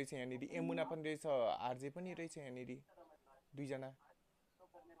आरजेहरु रहेछ यहाँनिर यमुना पनि रहेछ आरजे पनि रहेछ यहाँनिर दुई जना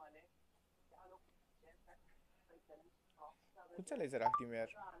कुन चाहिँ रहेछ राख्दिम यार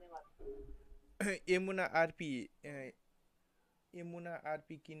यमुना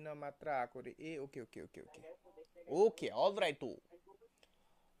आरपी किन्न मात्र आको रे ए ओके ऑल राइट तो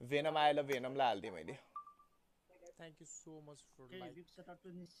वेनम आएल वेनमलाई हाल्दिए मैले thank you so much for like big setup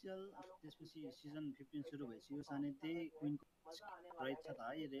initial त्यसपछि सिजन 15 सुरु भइसक्यो सानै त्यही क्वीनको रहेछ त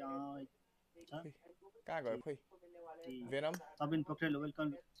है रे कहाँ गयो खोइ venom Sabin Pokharel welcome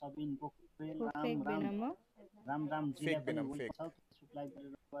Sabin Pokharel Ram fake venom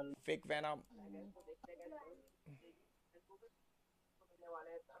fake venom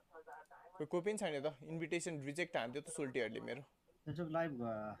कोही पनि छैन त इन्भिटेसन रिजेक्ट हान्थ्यो त सोल्टीहरुले मेरो फेसबुक लाइभ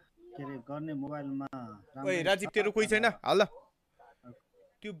के रे गर्ने मोबाइलमा ओइ राजीव तेरो कोही छैन हाल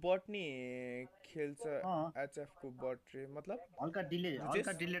त्यो बट नि खेल्छ एचएफ को बट रे मतलब हल्का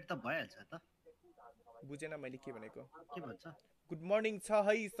डिलेट त भइहाल्छ त बुझेन मैले के भनेको के भन्छ गुड मर्निङ छ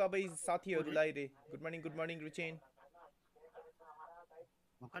है सबै साथीहरुलाई रे गुड मर्निङ रुचेन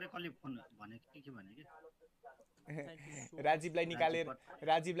भर्खरै कसले फोन भने के भने के राजीवलाई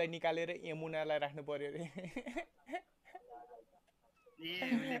निकालेर यमुनालाई राख्नु पर्यो रे ए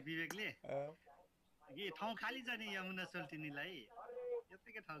उले विवेकले के ठाउँ खाली छ नि यमुना सोल्टिनीलाई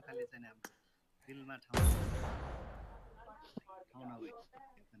यतिकै ठाउँ खाली छैन हाम्रो दिलमा ठाउँ नभए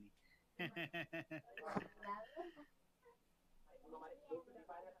पनि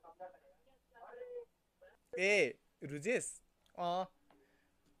ए रुजेश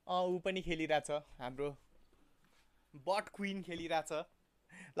ऊ पनि खेलिरहेछ हाम्रो बट क्वीन खेलिरहेछ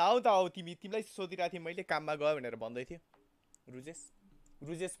लाउ त आऊ तिमीलाई सोधिरहेको थिएँ मैले काममा गयो भनेर भन्दै थियो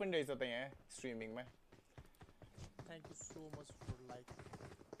रुजेश पनि रहेछ त यहाँ स्ट्रिमिङमा thank you so much for like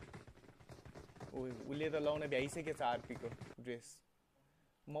उसले त लाउन भ्याइसकेको छ आरपी को ड्रेस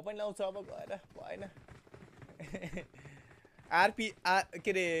म पनि लाउँछु अब गएर भएन आरपी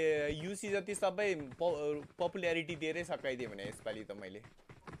के रे युसी जति सबै पपुल्यारिटी दिएरै सकाइदिएँ भने यसपालि त मैले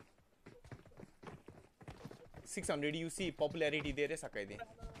 600 युसी पपुल्यारिटी दिएरै सकाइदिएँ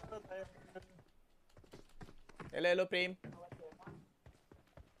हेलो प्रेम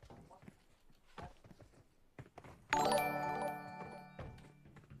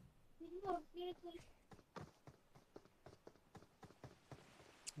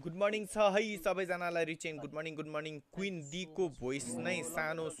गुड मर्निङ छ है सबैजनालाई रिचेन गुड मर्निङ क्वीन डी को भोइस नै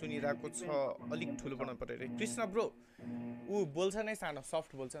सानो सुनिरहेको छ अलिक ठुलो बनाउनु पर्यो रे कृष्ण ब्रो ऊ बोल्छ नै सानो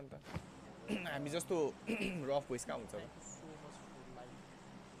सफ्ट बोल्छ नि त हामी जस्तो रफ भोइस कहाँ हुन्छ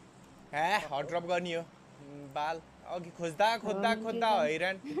हे हट ड्रप गर्ने हो बाल अघि खोज्दा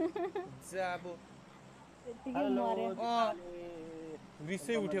हैरान जाबो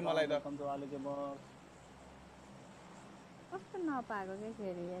रिसै उठ्यो मलाई त वेलकम टु आलु के बक्स कस्तो नपाएको के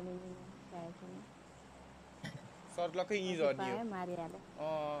फेरि एनिमी पाएको नि सर्लकै इ पछि झर्नी हो पायो मारिहाल्यो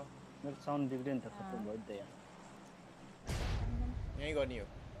मेरो साउन्ड बिग्रियो नि त खत्तम भयो नि त यहाँ यही गर्ने हो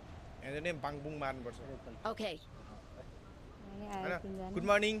यहाँ नै बाङबुङ मार्नुपर्छ Okay. हैन good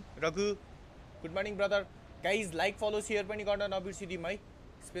morning Raghu good morning brother guys like follow share पनि गर्न नबिर्सिदिउँ है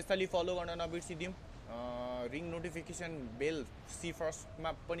स्पेसली फलो गर्न नबिर्सिदिउँ रिङ नोटिफिकेसन बेल सी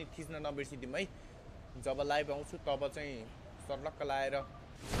फर्स्टमा पनि थिच्न नबिर्सिदिउँ है जब लाइभ आउँछु तब चाहिँ सर्लक्क लाएर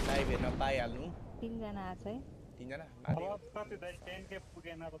लाइभ हेर्न पाइहाल्नु 3 जना आछ है 3 जना कति दाइ 10 के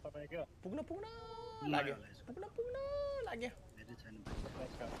पुगेन अब तपाईको पुग्न लाग्यो पुग्न लाग्यो धेरै छैन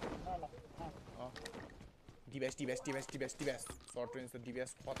डिभ्यास सर्ट रेन्ज त डिभ्यास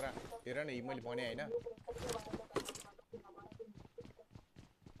खतरा हेर न मैले भने हैन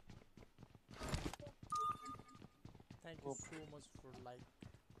Thank you so much for like.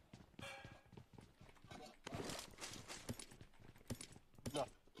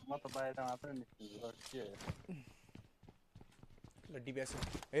 म त बाहिर मात्र निस्कियो के ल डिभ्यास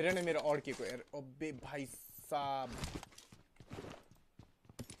हेर न मेरो अड्केको हेर अबे भाइ साहब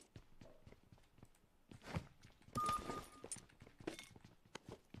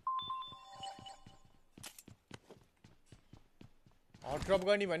हट ड्रप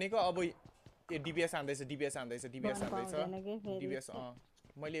गर्ने भनेको अब ए डिभ्यास आउँदैछ डिभ्यास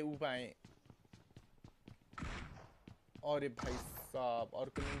मैले उ पाएँ अरे भाइ साहब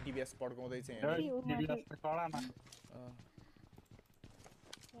अर्को पनि डिभ्यास पड्काउँदैछ यहाँ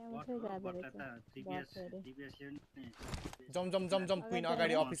जम क्वीन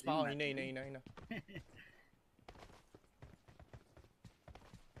अगाडि अफिसमा हिँड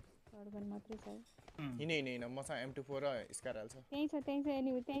हिँड मसँग M24 र स्कार हाल्छ त्यही छ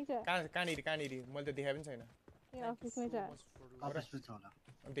एनिमी त्यही छ कहाँनिर मैले त देखाए पनि छैन ए अफिसमै छ होला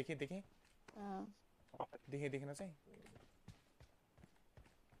देखेँ देखेन चाहिँ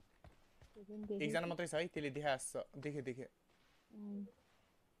एकजना मात्रै छ है त्यसले देखाछ देखे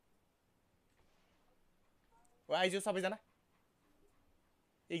ओ आइजो सबैजना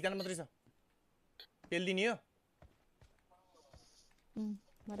एकजना मात्रै छ पेल्दिनी हो म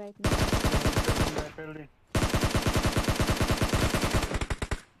राइट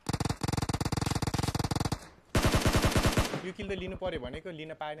यो किल त लिनु पर्यो भनेको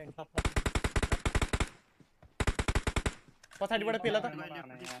लिन पाएन नि पछाडिबाट पेला त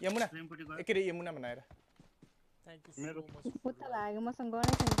यमुना के रे यमुना बनाएर पुत्ता लाग्यो मसँग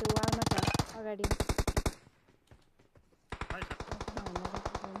गनै छैन त्यो वालमा छ अगाडि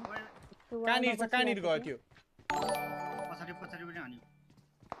कहाँनिर गयो त्यो पछाडि पनि हान्यो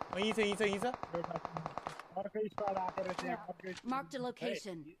यही छ अर्कै स्क्वाड आएको रहेछ Mark the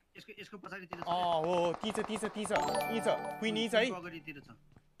location. यसको पछाडितिर छ हो ती छ क्वीन छ है अगाडितिर छ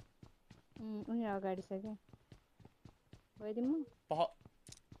उनी अगाडि छ के गइदिम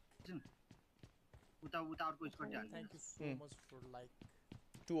उता अर्को squad हान्यो Thank you so much for like.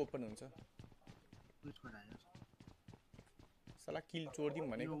 2 open हुन्छ स्क्वाड आयो साला किल चोर्दिम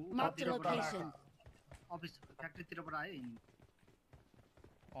भनेको Mark the location. अफिस फ्याक्ट्रीतिरबाट आयो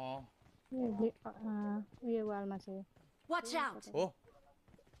यो वालमा छ Watch out. हो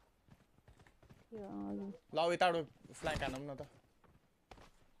ल यताबाट फ्ल्याङ्क हानौँ न त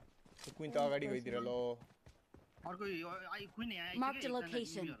क्वीन त अगाडि गइदिएर ल अर्को क्वीन आयो Mark the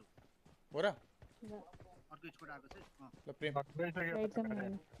location. हो र अर्को स्क्वाड आएको छ ल प्रेम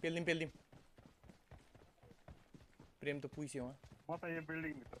पेल्दिम प्रेम त पुइस्यो वहाँ म त यो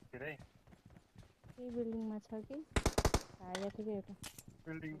बिल्डिङ भित्र छु रे यो बिल्डिङमा छ कि आया थियो के यो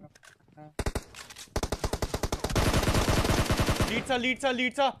बिल्डिङमा लीड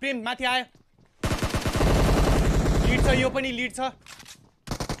छ प्रेम माथि आयो लीड छ यो पनि लीड छ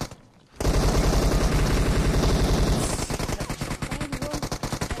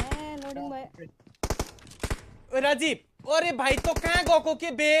लोडिङ भयो राजीव अरे भाइ त कहाँ गएको के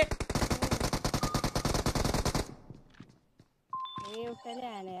बे एउटाले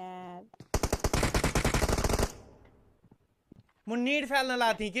हाने यार म नेट फाल्न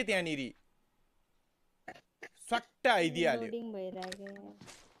लाएको थिएँ के त्यहाँनिर सट्टा आइदिहाल्यो लोडिङ भइराख्यो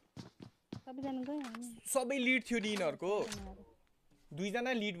सबैजना गयो सबै लिड थियो नि यिनीहरूको 2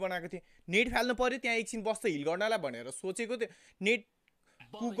 जना लिड बनाएको थिए नेट फाल्नु पर्यो त्यहाँ एकछिन बस्छ हिल गर्नलाई भनेर सोचेको थियो नेट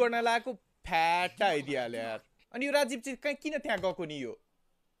कुक गर्न लागेको फ्याट्टा आइदिहाल्यो यार अनि यो राजीव चाहिँ किन त्यहाँ गएको नि यो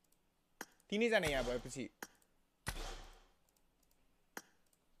 3 जना यहाँ भएपछि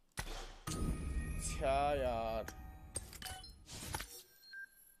छ्या यार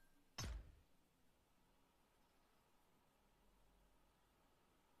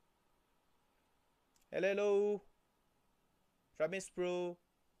hello Ramesh bro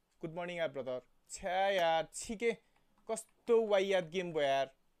good morning यार ब्रदर छ्या यार छिके कस्तो वाइयात गेम भयो यार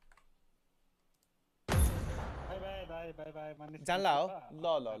बाई मानिस जानला हो ल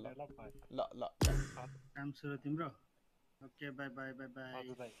ल ल ल ल काम सुरु तिम्रो okay by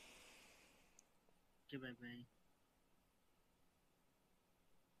okay by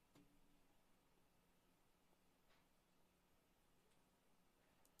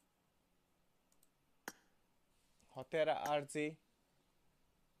हतेरा RJ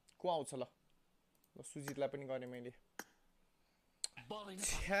को आउँछ ल सुजितलाई पनि गर्ने मैले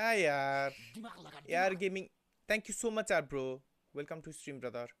छ्या यार gaming thank you so much यार bro welcome to stream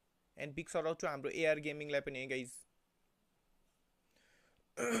brother and big shot out to हाम्रो एआर गेमिङलाई पनि गाइज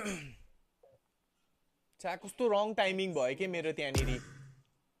छ्या कस्तो रङ टाइमिङ भयो के मेरो त्यहाँनिर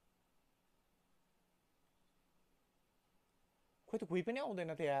खोइ त कोही पनि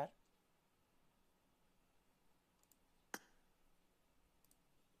आउँदैन त यार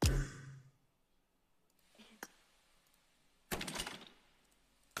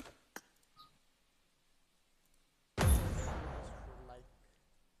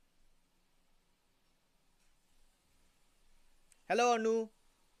Hello Anu.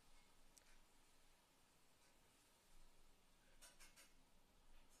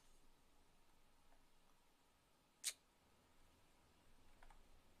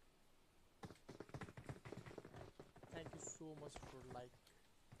 Thank you so much for like.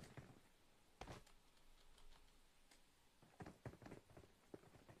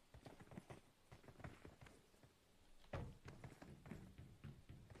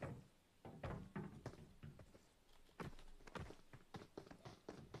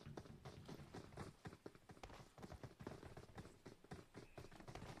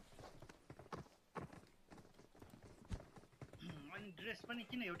 Dress पनि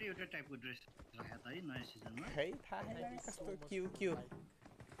किन एउटै टाइपको ड्रेस लगायो त है नयाँ सिजनमा खै थाहा छैन कस्तो क्यु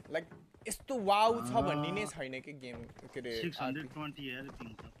लाइक यस्तो वाउ छ भन्ने नै छैन के गेम के रे 620 यार पिङ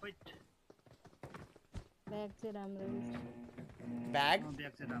त पैट ब्याग चाहिँ राम्रो ब्याग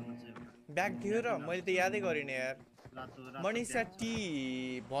चाहिँ राम्रो छ ब्याग थियो र मैले त यादै गरिनँ यार मनिषा टी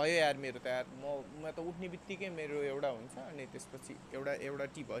भयो यार मेरो त यार म त उठ्ने बित्तिकै मेरो एउटा हुन्छ अनि त्यसपछि एउटा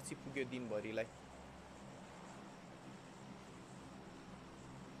टी भएपछि पुग्यो दिनभरिलाई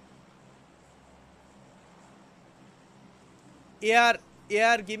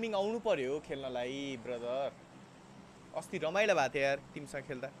एआर गेमिङ आउनु पर्यो खेल्नलाई ब्रदर अस्ति रमाइलो भएको थियो यार तिमीसँग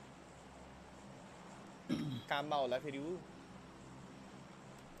खेल्दा काममा होला फेरि ऊ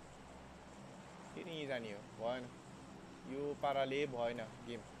फेरि यहीँ जाने हो भएन यो पाराले भएन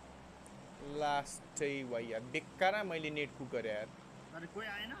गेम लास्टै भयो यार बेकारा मैले नेट कुक गरेँ यार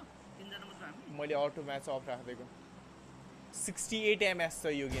मैले अटो म्याच अफ राखिदिएको 68 MS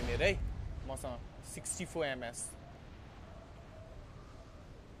छ यो गेम हेर है मसँग 64 MS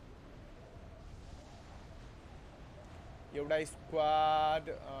एउटा स्क्वाड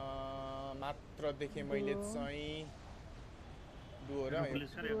मात्र देखेँ मैले चाहिँ डुओ र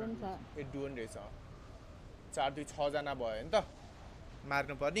ए डुओन रहेछ 4-2-6 जना भयो नि त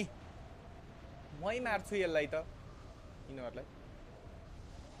मार्नु पर्ने मै मार्छु यसलाई त यिनीहरूलाई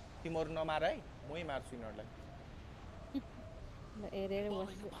तिमीहरू नमार है मै मार्छु यिनीहरूलाई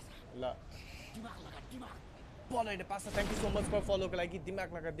ल बलैले pass thank you so much for फलोको लागि दिमाग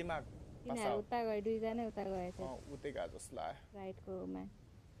लगा दिमाग उता गए दुईजना उता गएछ उतै गए जस्तो लाग्यो राइटकोमा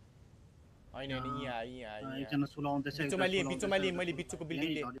हैन नि यहाँ बिचमा लिए मैले बिचको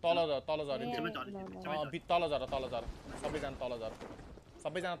बिल्डिङले तल झरे तल झर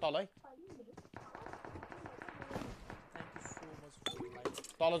सबैजना तल है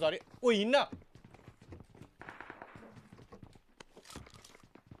तल झरे ओ हिन्न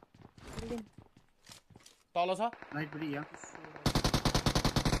तल छ राइटपट्टि यहाँ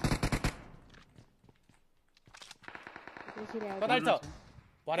कता छ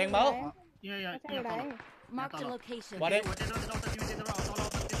भरेङमा हो Mark the location.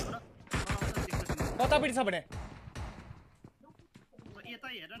 कतापट्टि छ भने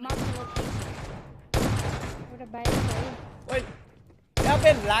ओइ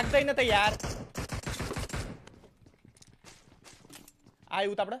याबे लाग्दैन त यार आइ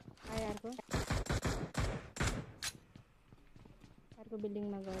उताबाट आइ अर्को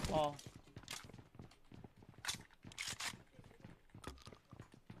बिल्डिङमा गयो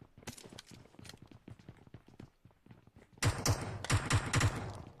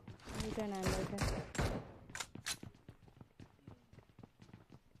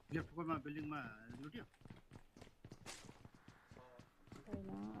लेफ्ट कोरमा बिल्डिङमा लुट्यो हैन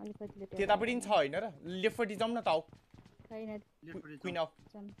अलिकति लेट त्यतापट्टि छ हैन र लेफ्टपट्टि जाउँ न त आउ छैन क्वीन आउ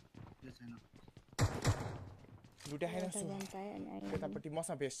छैन लुटे हैन सु यतापट्टि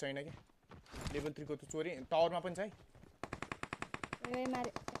मसँग भेस्ट छैन के लेभल 3 को त चोरी टावरमा पनि छ है ए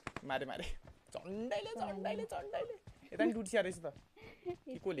मारे चण्डाइले यता नि टुटिया रहेछ त के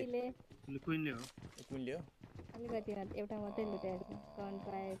कोले कुइनले हो अलिकति एउटा मात्रै लुटेको कन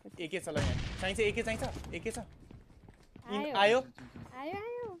पाएको एके छ ल यहाँ चाहिन्छ एके छ आयो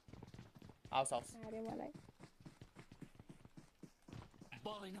आउस अरे मलाई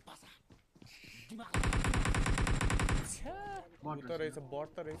बलैन पासा दिमाग बढ्त रहेछ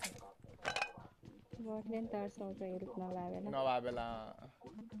बढ्ने तर्साउँछ हेल्थ नलाबेला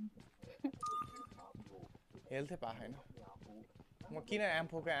हेल्थै पाएन म किन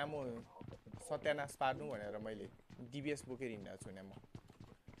एम्फोको एमो सत्यानाश पार्नु भनेर मैले डिबिएस बोकेर हिँडेको छु नि म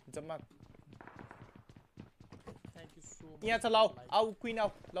जम्मा यहाँ छ लाउ आउ क्वीन आउ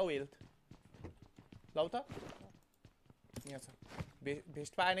लाउ हेल्थ लाउ त यहाँ छ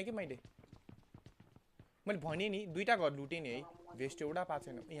भेस्ट पाएन कि मैले भने नि दुईटा घर लुटे नि है भेस्ट एउटा पाएको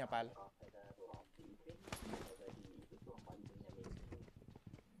छैन यहाँ पाएन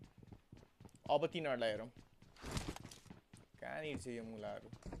अब तिनीहरूलाई हेरौँ कहाँनिर छ यो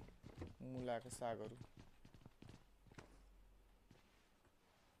मुलाको सागहरू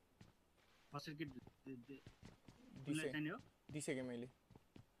दिइसकेँ मैले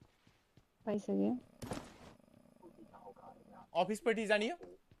पाइसक्यो अफिसपट्टि जाने हो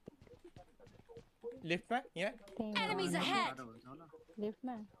लेफ्टमा यहाँ Enemies ahead.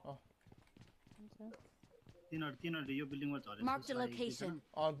 लेफ्टमा तिनीहरु यो बिल्डिङमा झरेछ Mark the location.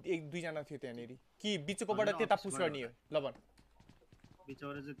 एक दुईजना थियो त्यहाँनिर कि बिचकोबाट त्यता पुश गर्ने हो ल भन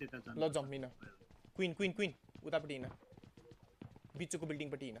बिचबाट चाहिँ त्यता जानु ल जम्प हिँड क्वीन उतापट्टि हिँड बिचको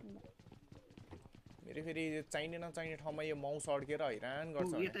बिल्डिङपट्टि हिँड मेरो फेरि चाहिने नचाहिने ठाउँमा यो माउस अड्केर हैरान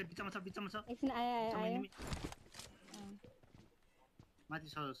गर्छ यता बिचमा छ एकछिन आयो माथि छ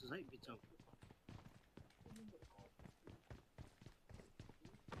जस्तो छ है बिचमा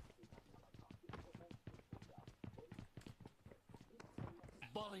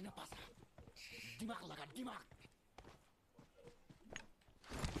बलैन पासा दिमाग लगा दिमाग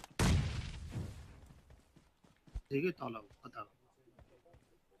देखि तल कता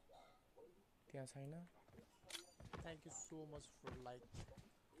त्यहाँ छैन Thank you so much for like.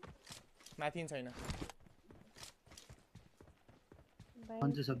 माथि छैन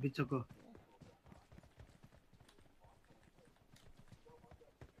पञ्च सब बिचको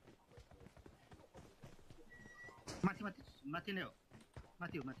माथि नै हो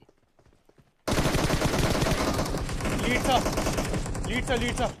माथि लीड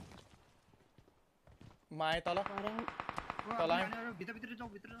छ माए तल भित्र जाऊ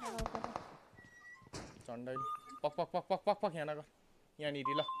चण्डाइ पक यहाँ नगर यहाँनिर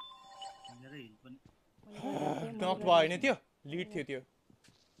ल नक भयो नि त्यो लीड थियो त्यो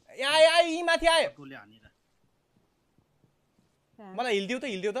यी माथि आयो मलाई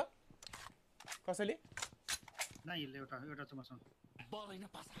हिल्दियो त कसैले ना हिल्ले एउटा छ मसँग बलैन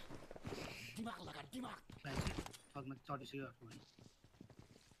पासा दिमाग लगा दिमाग पगमा चढिसक्यो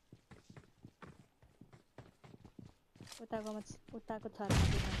उताको छ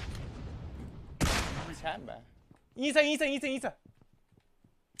छ्याम्बा यी छ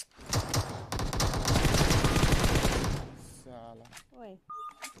साला ओइ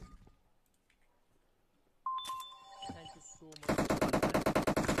Thank you so much.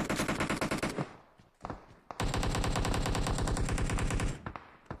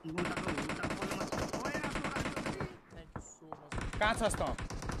 Thank you so much. कहाँ छस् त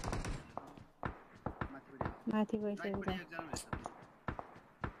माथि गइसक्यो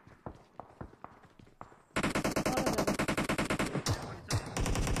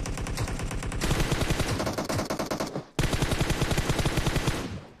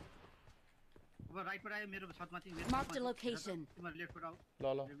राइट पर आयो मेरो छतमाथि Mark the location. तिम्रो लेफ्ट पर आऊ ल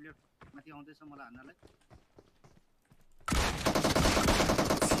लेफ्ट माथि आउँदैछ मलाई हान्नलाई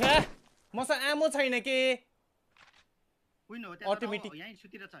छ्या मसँग आमो छैन के कुइन हो Automatic. यही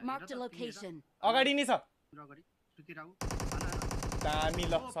सुतिर छ Mark the location. अगाडि नै छ अगाडि सुतिर आऊ दामी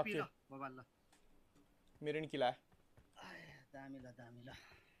ल सक्यो बबाल ल मेरो नि किला दामी ल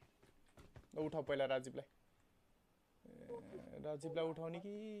उठाउ पहिला राजीवलाई उठाउने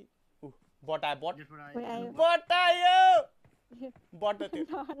कि बटायो बट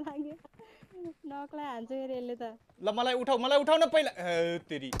त्यो लाग्यो नकलाई हान्छ यसले त ल मलाई उठाउ न पहिला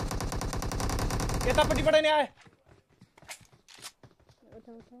तेरी यतापट्टिबाट नि आए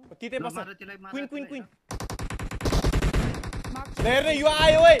तितै बस क्वीन हेर यो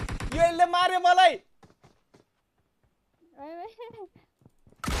आयो ओइ यो यसले मार्यो मलाई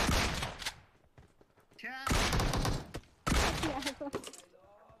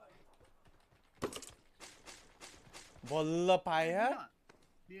बल्ल पाए यार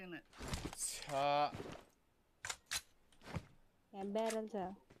लिएन छा यहाँ ब्यारल छ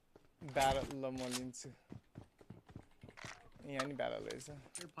ब्यारल ल म लिन्छु यहाँ नि ब्यारल रहेछ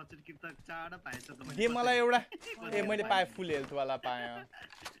ए फचर कि त चाडा पाएछ त दे मलाई एउटा ए मैले पाएँ फुल हेल्थ वाला पाएँ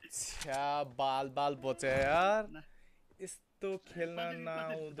छ्या बाल बचे यार यस्तो खेल्न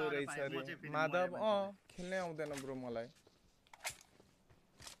नआउँदो रहेछ रे माधव खेल्नै आउँदैन ब्रो मलाई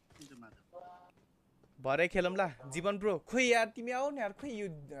भरे खेलौँला जीवन ब्रो खोइ यार तिमी आऊ न यार खोइ यो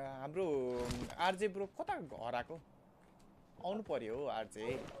हाम्रो आरजे ब्रो कता घर आको आउनु पर्यो हो आरजे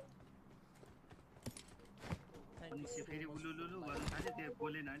निसे फेरि उलुलुलु गर्नु थाल्यो त्यो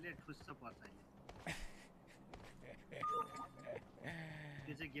बोलेन अहिले ठुस्स पर्छ अहिले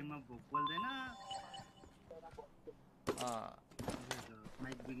त्यो चाहिँ गेममा बोल्दैन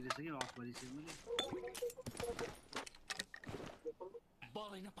माइक बिग्रिसक्यो अफ गरिसक्यो मैले बल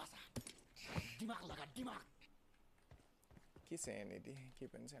होइन पासा दिमाग लगा दिमाग के छ यहाँनिर के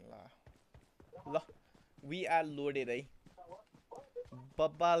पनि छैन ल वी आर लोडेड है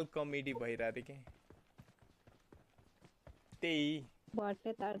बब्बाल कमेडी भइरहेको के त्यही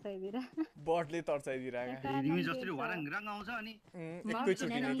बटले तर्साइदिरा बटले तर्साइदिरहेको रिमी जसरी वारङ आउँछ अनि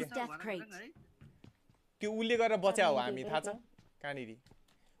एकैचोटि त्यो उसले गरेर बच्या हो हामी थाहा छ कहाँनिर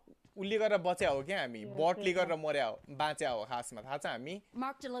उसले गरेर बच्या हो क्या हामी बटले गरेर मर्या हो बाँच्या हो खासमा थाहा छ हामी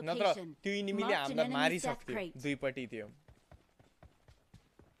नत्र त्यो इनिमीले हामीलाई मारिसक्थ्यो दुईपट्टि थियो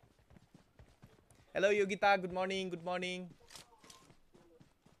hello Yogita good morning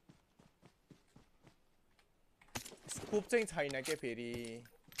scope चाहिँ छैन के फेरि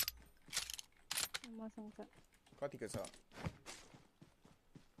कतिको छ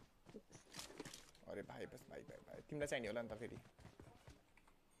अरे भाइ बस भाइ तिमीलाई चाहिने होला नि त फेरि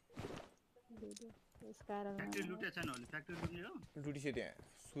फ्याक्ट्री लुटे छैन होला फ्याक्ट्री लुट्ने हो लुटिसक्यो त्यहाँ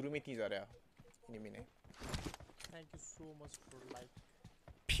सुरुमै ती झर्या इनिमी नै thank you so much for like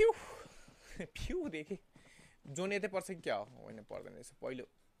few देखे जोन यतै पर्छ कि क्या हो होइन पर्दैन रहेछ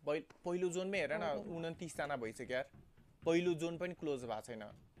पहिलो जोनमै हेर न 29 जना भइसक्यो यार पहिलो जोन पनि क्लोज भएको छैन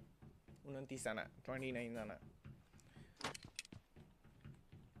 29 जना 29 जना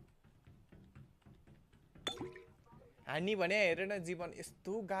हानी भने हेर न जीवन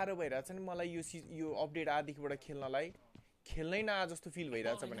यस्तो गाह्रो भइरहेछ नि मलाई यो अपडेट आदिबाट खेल्नलाई खेल्नै नआ जस्तो फिल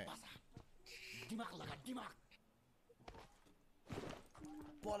भइरहेछ भने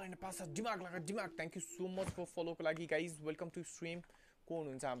बल हैन पासा दिमाग लगा दिमाग thank you so much for फलोको लागि गाइज वेलकम टु स्ट्रिम को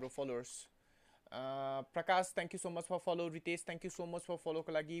हुनुहुन्छ हाम्रो followers Prakash thank you so much for follow Ritesh thank you so much for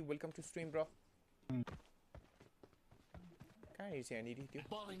फलोको लागि वेलकम टु स्ट्रिम ब्रो कहाँ हेर्छ यहाँनिर त्यो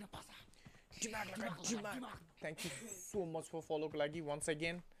दिमाग लगा दिमाग thank you so much for फलोको लागि वन्स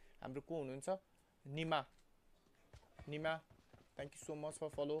अगेन हाम्रो को हुनुहुन्छ Nima thank you so much for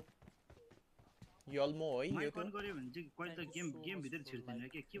follow Yolmo है यो त गर्यो भने चाहिँ कोही त गेम भित्र छिर्दैन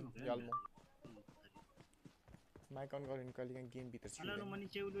के भयो यल्मो माइक अन गर्यो भने कहिले काहीँ गेम भित्र छिर्दैन हेलो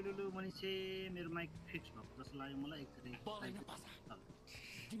मनिषे उलुलुलु मनिषे मेरो माइक फिक्स भएको जस्तो लाग्यो मलाई एकचोटि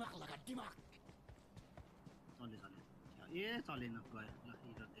दिमाग लगा दिमाग चले ए चलेन गयो ल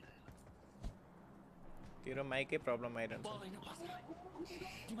इरर देखायो तेरो माइकै प्रब्लम आइरहन्छ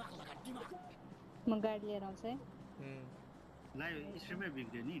दिमाग लगा दिमाग म गाडी लिएर आउँछु है लाइभ स्ट्रिममै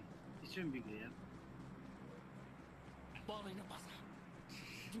बिग्रियो नि स्ट्रिम बिग्रियो यार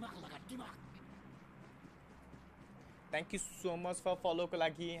दिमाग लगा दिमाग thank you so much for फलोको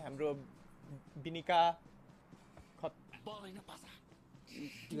लागि हाम्रो बिनिका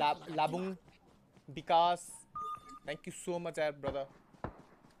लाबुङ विकास थ्याङ्क यू सो मच यार ब्रदर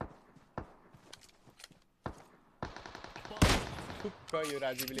ठुक्क यो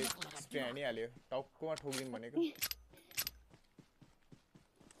राजीवले स्प्रे हानिहाल्यो टाउकोमा ठोकिदिनु भनेको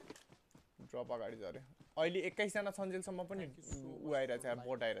ड्रप अगाडि झऱ्यो अहिले 21 जना सन्जेलसम्म पनि उ आइरहेछ यार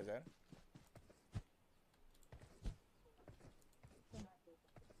बोट आइरहेछ यार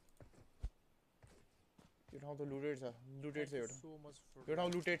यो ठाउँ त लुटेड छ एउटा यो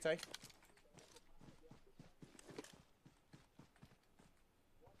ठाउँ लुटेड छ है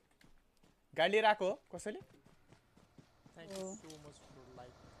गाडी लिएर आएको हो कसैले thank you so much for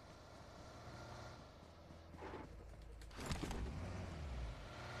like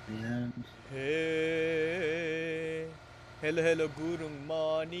Hello Gurung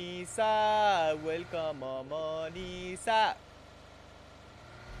Manisha, welcome Manisha.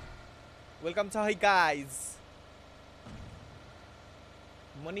 Welcome to hi guys.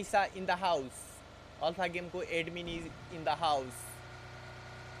 Manisha in the house. Alpha game ko admin is in the house.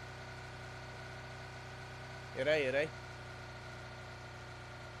 Herai.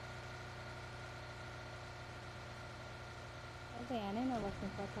 यहाँ नै नबस्नु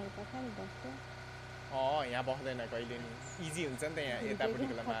पछाडि बस्छ यहाँ बस्दैन कहिले नि इजी हुन्छ नि त यहाँ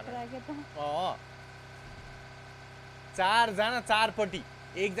यतापट्टिकोलाई मार्न चारजना चारपट्टि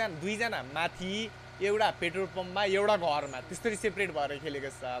एकजना दुईजना माथि एउटा पेट्रोल पम्पमा एउटा घरमा त्यसरी सेपरेट भएर खेलेको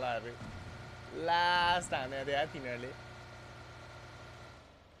सालाहरू लास्ट हानेर यार तिनीहरूले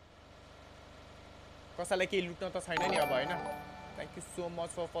कसैलाई केही लुट्न त छैन नि अब होइन thank you so much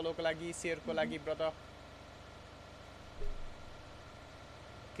for फलोको लागि सेयरको लागि ब्रदर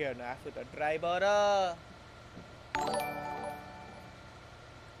के गर्नु आफू त ड्राइभर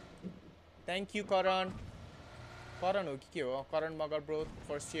थ्याङ्क यू करण हो कि के हो करण मगर ब्रो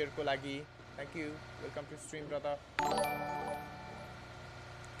फर सेयरको लागि thank you welcome to stream brother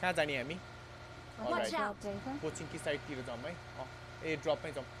कहाँ जाने हामी कोचिङ कि साइडतिर जाउँ है ए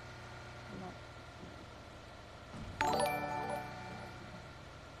ड्रपमै जाउँ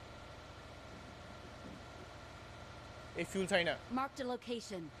ए फ्युल छैन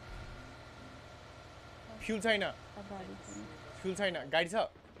फ्युल छैन गाडी छ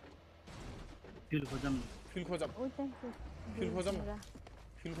फ्युल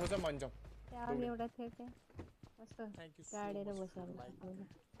खोजौँ अनि जाउँ एउटा थियो के कस्तो गाडेर बसेर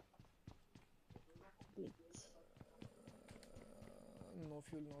नो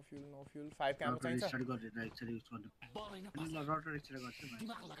फ्युल 5 काम चाहिन्छ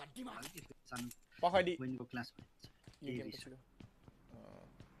पखडी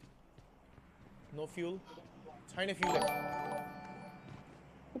नो फ्युल छैन फ्युल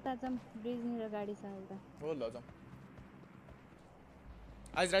उता जाम ब्रिज नि गाडी छ उता हो ल जाम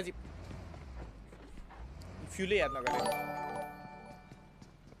आज राजी फ्युलै याद नगरे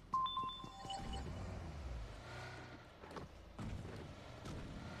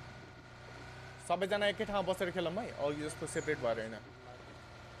सबैजना एकै ठाउँमा बसेर खेलौँ है अघि जस्तो सेपरेट भएर होइन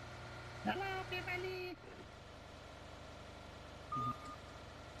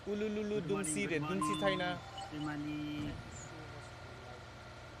उलुलुलु दुम्सी छैन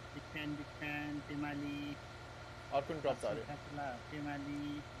अर्को ड्रप छ अरे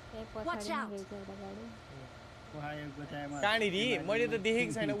कहाँनिर मैले त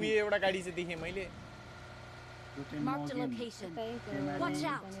देखेको छैन उयो एउटा गाडी चाहिँ देखेँ मैले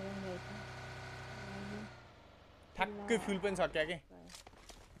ठ्याक्कै फ्युल पनि छ क्या के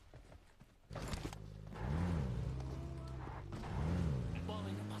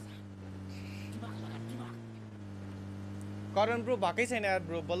करण ब्रो भएकै छैन यार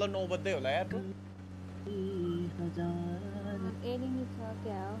ब्रो बल्ल 9 बज्दै होला यार ब्रो एनिमी छ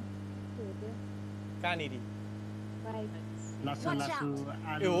क्या हो कहाँनिर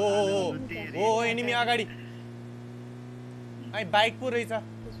ओ एनिमी अगाडि आई बाइक पो रहेछ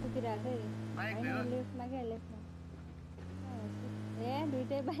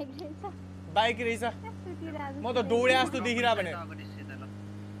बाइक रहेछ म त दौडे जस्तो देखिरा भने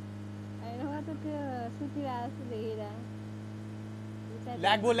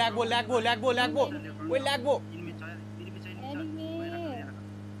ल्याग्बो ओइ ल्याग्बो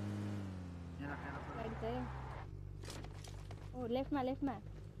ओ लेफ्टमा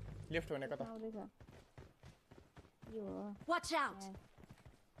लेफ्ट भने कता यो वाच आउट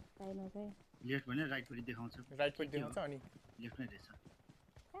लेफ्ट भने राइट पट्टि देखाउँछ अनि लेफ्ट नै रहेछ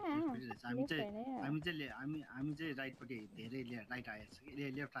हामी चाहिँ राइट पट्टि धेरै राइट आएछ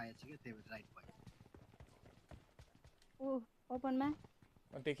कि लेफ्ट आएछ कि त्यही भएर राइट भयो ओ ओपनमा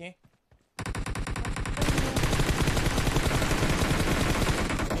देखेँ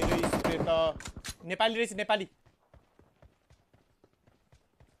मेरो नेपाली रहेछ नेपाली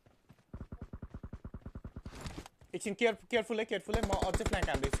एकछिन केयरफुल है म अझै फ्ल्याङ्क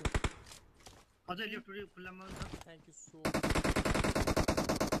हान्दैछु अझै लेफ्ट खुल्लामा हुन्छ थ्याङ्क यू सो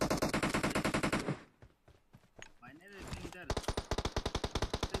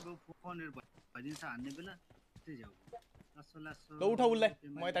भइदिन्छ हान्ने बेला त्यही जाऊ ल उठा उसलाई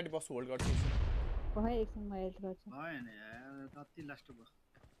म यतापट्टि बस्छु होल्ड गर्छु एकछिन म हेल्प गर्छु भएन कति लास्ट भयो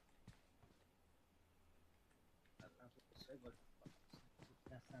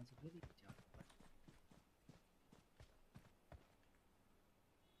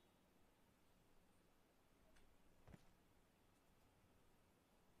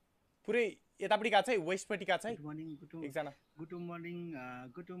पुरै यतापट्टि गएको छ है वेस्टपट्टि गएको छ है एकजना गुड मर्निङ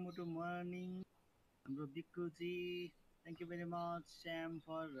हाम्रो बिक्कुजी thank you very much Shyam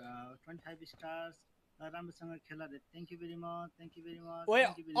for 25 stars राम्रोसँग खेला रे थ्याङ्क यू भेरी मच ओए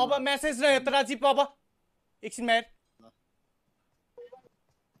अब मेसेज र यत्रा चिप अब एकछिन मेयर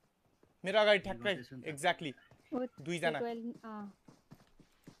मेरो अगाडि ठ्याक्कै एक्ज्याक्टली दुईजना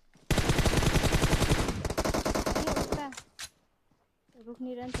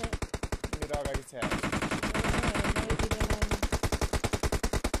रुक्निरन छ मेरो अगाडि छ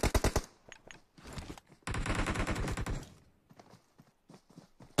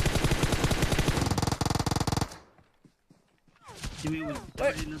तिमी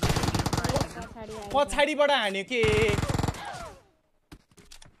पछाडिबाट हान्यो के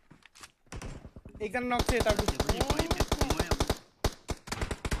एकजना नक्छ यताको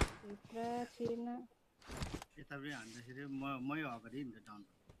यताबाट हान्दाखेरि मै अगाडि नि त डाउन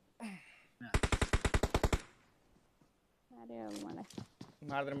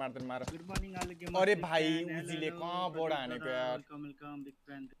मार्दैन मार गुड मर्निङ आले गेम अरे भाइ उजीले कहाँबाट हानेको यार वेलकम बिग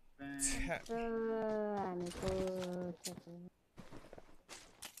फ्यान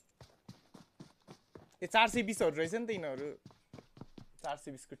ए 420 हरू रहेछ नि त यिनीहरू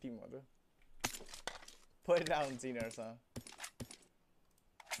 420 को टिमहरू परिरहेको हुन्छ यिनीहरूसँग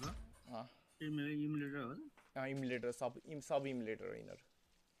इमुलेटर हो इमुलेटर सब इमुलेटर हो यिनीहरू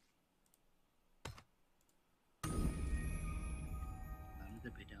हामी त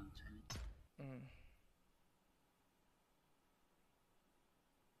भेटा हुन्छ नि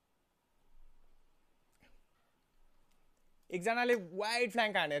एकजनाले वाइड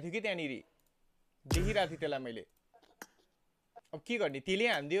फ्ल्याङ्क हानेको थियो कि त्यहाँनिर देखिरहेको थिएँ त्यसलाई मैले अब के गर्ने त्यसले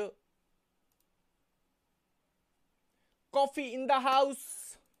हान्दियो कफी इन द हाउस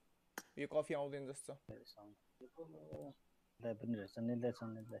यो कफी आउँदैन जस्तो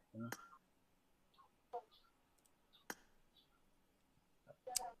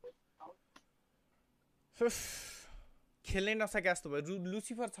खेल्नै नसके जस्तो भयो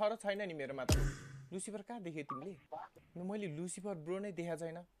लुसिफर छ र छैन नि मेरोमा त लुसिफर कहाँ देख्यो तिमीले मैले लुसिफर ब्रो नै देखा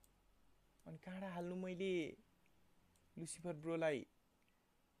छैन अनि कहाँ हाल्नु मैले लुसिफर ब्रोलाई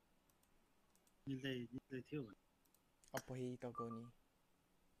मिल्दै थियो अपै त गनी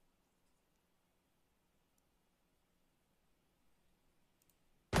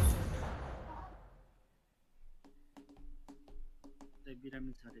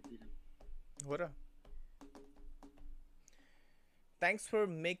बिरामी छ रे बिरामी हो र thanks for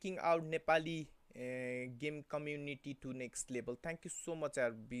making our Nepali game community to next level thank you so much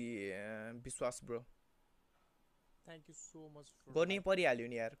यार विश्वास bro thank you so much गर्नै परिहाल्यो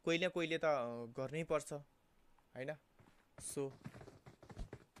नि यार कहिले कहिले त गर्नै पर्छ हैन सो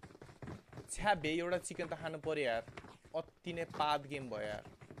छ्या बे एउटा चिकन त खानु पर्यो यार अति नै पाद गेम भयो यार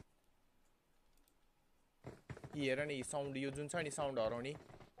हेर नि साउन्ड यो जुन छ नि साउन्ड हराउने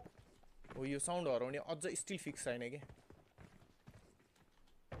हो यो साउन्ड हराउने अझ स्टिल फिक्स छैन के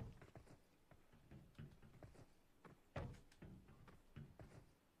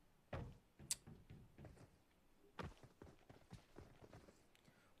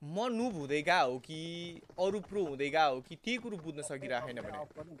म नुब हुँदै गएको हो कि अरू प्रो हुँदै गएको हो कि त्यही कुरो बुझ्न सकिरहेन भने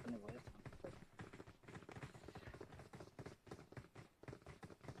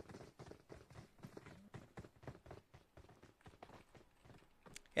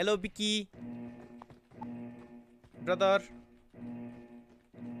हेलो बिकी ब्रदर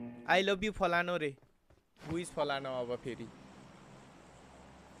आई लभ यु फलानो रे हु इज फलानो अब फेरि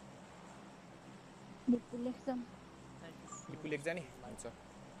लिपु लेख जाने हुन्छ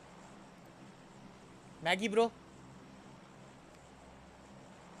म्यागी ब्रो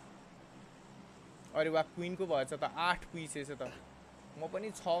अरे वा क्विनको भएछ त 8 पुगिसकेछ त म पनि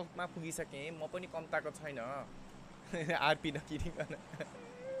 6 मा पुगिसकेँ म पनि कम्ताको छैन आरपी नकिनिकन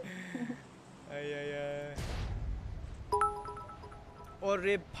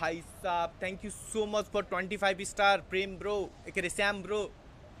अरे भाई साहब thank you so much for 25 star प्रेम ब्रो एक Sam bro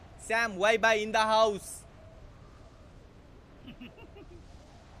Sam Y bye in the house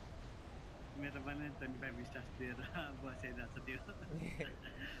मेरो पनि 25 स्टार दिएर बसिरहेछ त्यो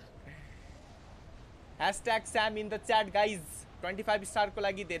hashtag Sam in the chat guys 25 star को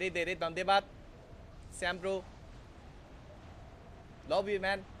लागि धेरै धेरै धन्यवाद Sam bro love you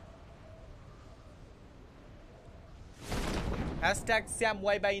man Hashtag Sam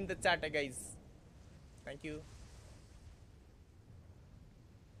YY in the chat guys. Thank you.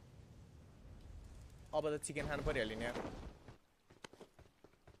 अब त चिकन खानु परिहाल्यो नि यार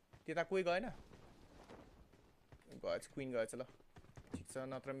त्यता कोही गएन गएछ क्वीन गएछ ल ठिक छ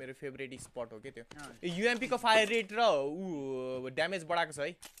नत्र मेरो फेभरेट स्पट हो के त्यो यूएमपी को फायर रेट र ड्यामेज बढाएको छ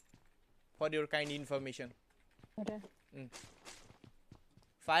है for your kind information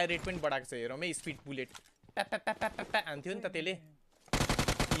fire rate पनि बढाएको छ हेरौँ है स्पिड बुलेट हान्थ्यो नि त त्यसले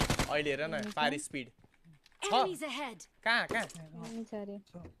अहिले हेर न फायर स्पिड कहाँ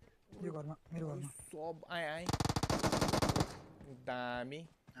यो घरमा मेरो घरमा सब आए दामी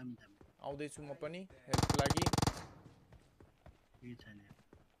आउँदैछु म पनि हेल्पको लागि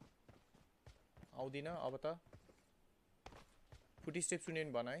आउँदिन अब त फुटी स्टेप सुन्यो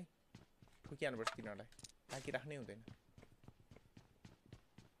नि भन है ठुकिहाल्नुपर्छ तिनीहरूलाई ताकि राख्नै हुँदैन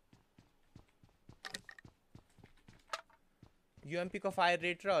यूएमपी को फायर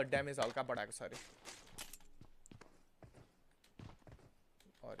रेट र ड्यामेज हल्का बढाएको छ अरे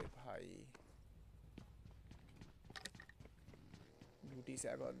भाइ लुटी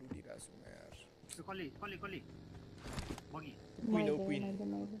स्याग लुटी रासु म यार कली बगी क्वीन हो क्वीन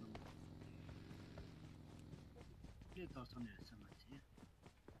के तर्सन हेर्छ मान्छे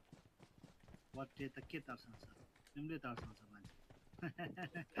बट्टे त के तर्सन छ तिमीले तर्सन छ मान्छे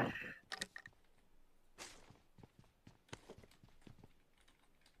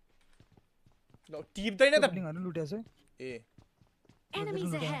ल टिप्दैन त बिल्डिङहरु लुटेछ ए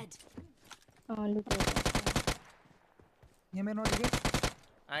Enemies ahead. लुटे यहाँ मेरो नजिकै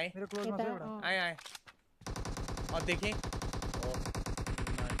आए मेरो क्लोजमा छ एउटा आए देखेँ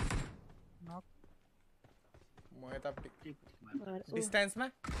नक म यता डिस्टेन्समा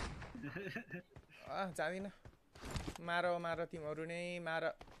जाँदिन मार तिमीहरू नै मार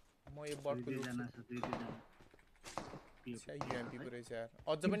म यो बटको यूएमपी पो रहेछ यार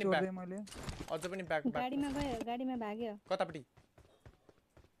अझ पनि ब्याक गाडीमा भाग्यो कतापट्टि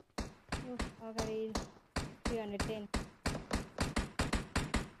अगाडि 310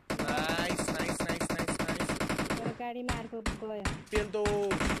 नाइस गाडीमा अर्को गयो पेल दो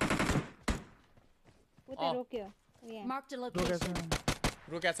उता रोक्यो यहाँ Marked a location.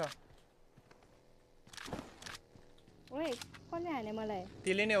 रोक्या छ ओए कसले हाने मलाई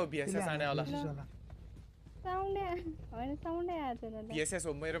त्यसले नै हो बीएसएस हाने होला साउन्डै हैन साउन्डै आएको छैन बीएसएस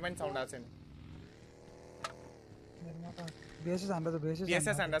हो मेरो पनि साउन्ड आएको छैन बीएसएस हान्दा त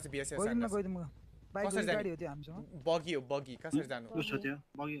बीएसएस हान्दा छ बीएसएस हान्दा बाइक गाडी हो त्यो हामीसँग बगी कसरी जानु को छ त्यो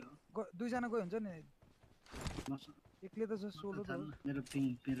बगी दुई जना गयो हुन्छ नि एकले त सोलो त मेरो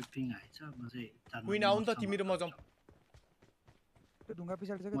पिङ आइछ म चाहिँ क्वीन आउन त तिमी र म जाऊ त्यो ढुङ्गा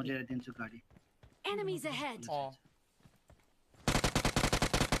पछाडी छ म ल्याएर दिन्छु गाडी Enemies ahead.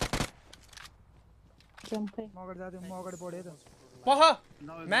 म अगाडि जाँदै म अगाडि बढेँ त पह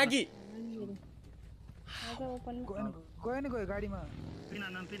म्यागी गयो नि गयो गाडीमा पिन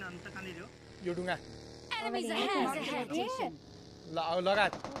त कहाँनिर हो यो ढुङ्गा Enemies ahead. लगा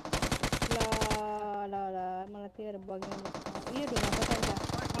ल मलाई तेरो बग्यो यो ढुङ्गा पछाडि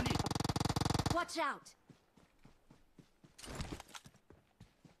Watch out.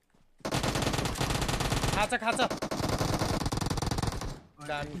 खाछ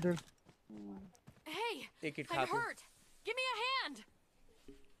दामी Hey, एक hit I'm खाथ्यो hurt. Give me a hand.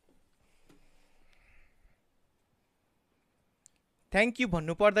 Thank you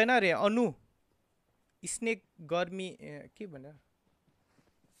भन्नु पर्दैन रे अनु स्नेक गर्मी के भन्यो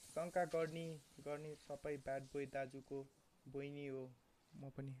शङ्का गर्ने सबै ब्याड बोय दाजुको बहिनी हो म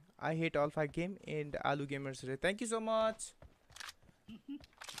पनि I hate alpha game and आलु गेमर्स रे thank you so much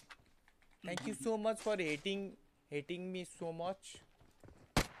thank you so much for hating me so much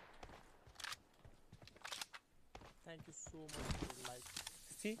Thank you so much for like.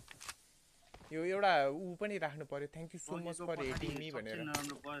 C यो एउटा ऊ पनि राख्नु पर्यो thank you so much for hating me भनेर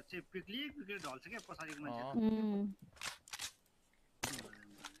Pickle ढल्छ क्या पछाडिको मान्छे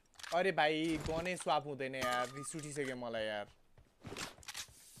अरे भाइ गनै स्वाप हुँदैन यार रिस उठिसक्यो मलाई यार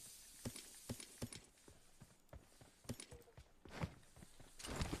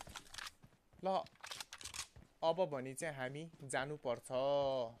ल अब भने चाहिँ हामी जानुपर्छ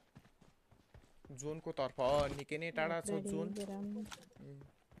जोनको तर्फ निकै नै टाढा छ जोन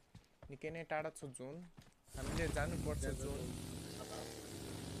निकै नै टाढा छ जोन हामीले जानुपर्छ जोन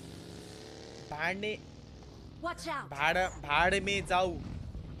भाडमे जाऊ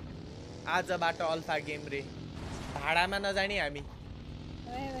आजबाट अल्फा गेम रे भाडामा नजाने हामी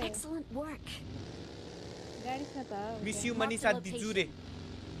Excellent work. गाडी छ त मिस यू मनिषा दिजु रे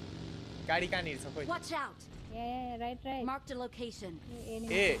गाडी कहाँनिर छ खोइ Watch out. Right Marked a location.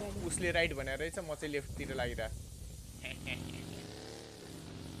 ए उसले राइट भनेर रहेछ म चाहिँ लेफ्टतिर लागिरा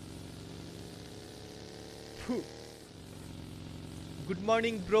good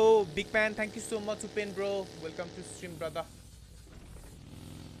morning bro big fan thank you so much Upen bro welcome to stream brother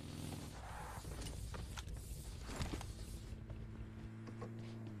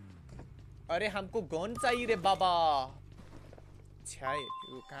अरे हमको गन चाहिए रे बाबा छ्याइ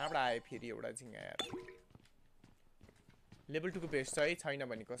यो कहाँबाट आयो फेरि एउटा झिङ्गा यार लेभल 2 को बेस्ट छ है छैन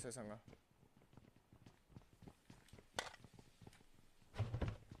भने कसैसँग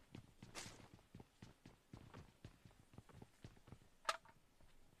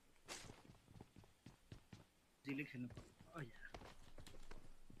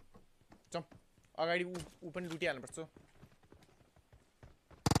चम अगाडि ऊ पनि लुटिहाल्नुपर्छ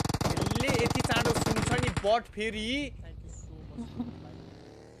ले यति चाँडो सुन्छ नि बट फेरि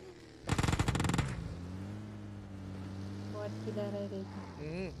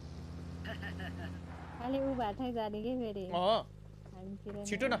खाली ऊ भाथै जाने के फेरि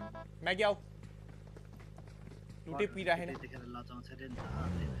छिटो न म्यागी आऊ लुटे पिराखेन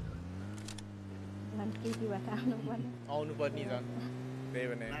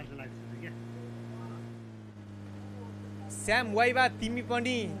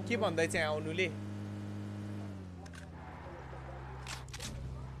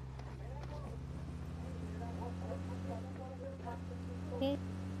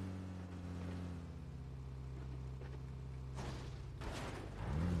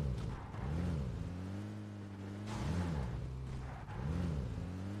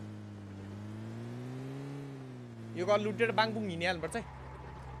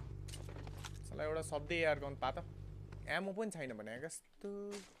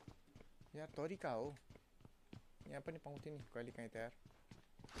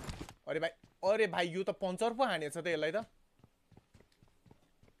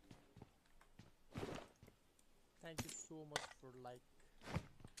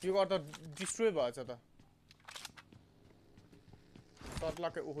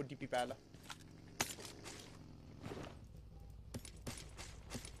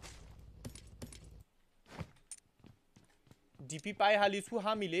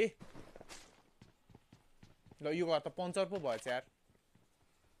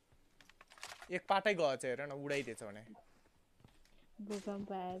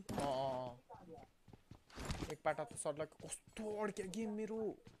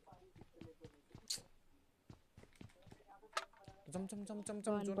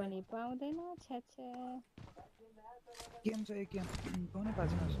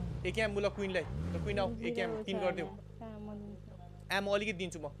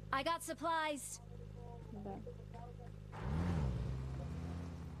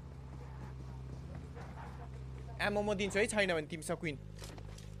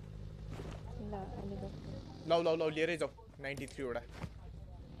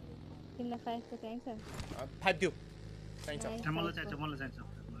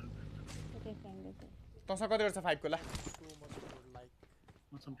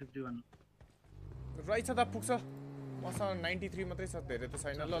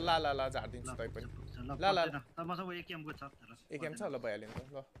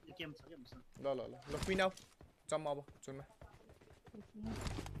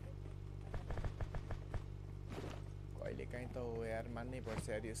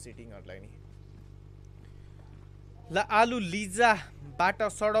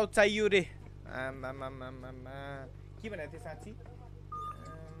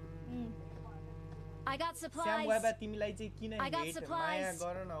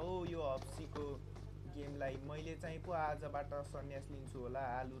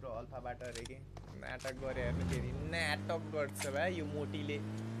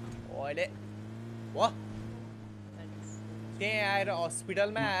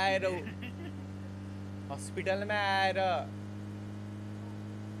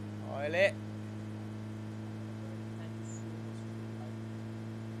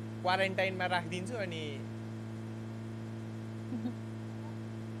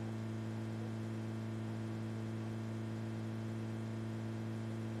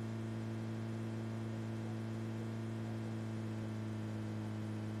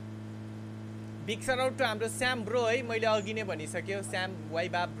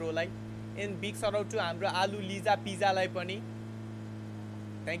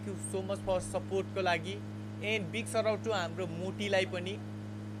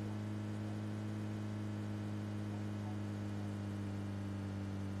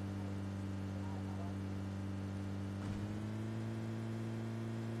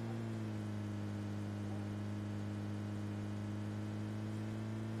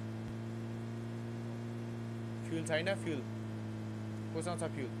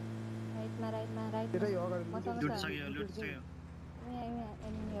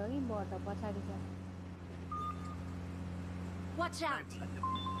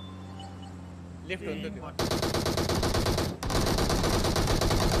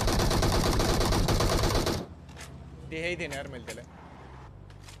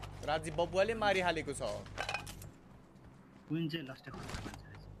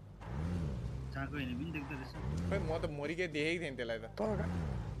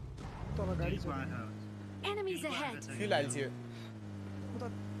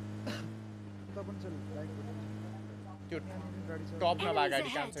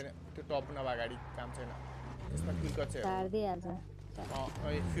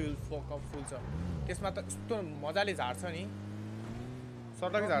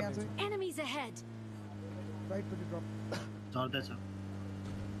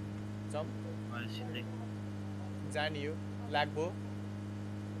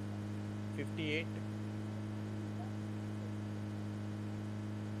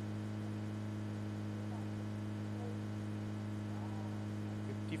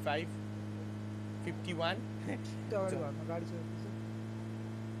 55 51 त्यो अगाडि घरमा गाडी छ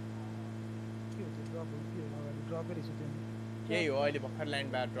के हो त्यो ड्रप हो के हो अगाडि ड्रपै रहेछ त्यो यही हो अहिले भर्खर ल्यान्ड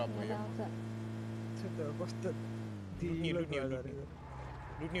बार ड्रप भयो त्यो कस्तो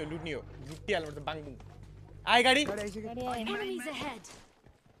लुट्ने हो लुटिहाल्नु त बाङबुङ आए गाडी Enemies ahead.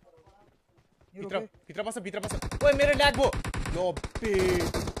 भित्र बस ओए मेरो ल्याग भयो लो बे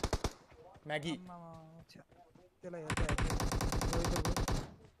म्यागी त्यसलाई हेर्दै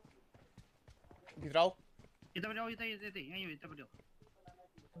भित्र आऊ यतापट्टि आऊ यतै यहीँ हो यतापट्टि हो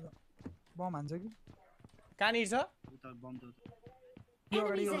बम हान्छ कि कहाँनिर छ उता बम त यो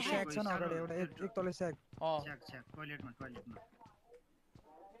अगाडि एउटा स्याक छ न अगाडि एउटा एक तले स्याक स्याक टोयलेटमा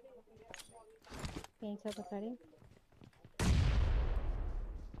त्यही छ पछाडि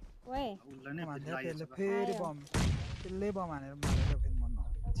ओए त्यसले फेरि बम त्यसले बम हानेर मारेर फेरि मन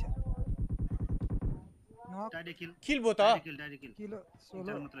किल भयो त किलो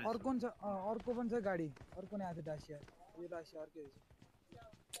सोलो अर्को पनि छ गाडी अर्को नै आथे डासिया यो डासिया अर्कै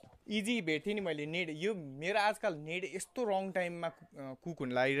छ इजी भेट्थेँ नि मैले नेट यो मेरो आजकल नेट यस्तो रङ टाइममा कुक हुन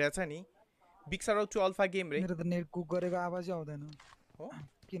लागिरहेछ नि बिग सराउ टु अल्फा गेम रे मेरो त नेट कुक गरेको आवाजै आउँदैन हो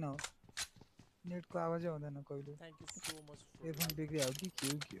किन हो नेटको आवाजै आउँदैन कहिले thank you so much earphone बिग्रियो कि के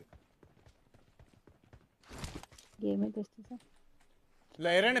हो गेमै त्यस्तो छ ल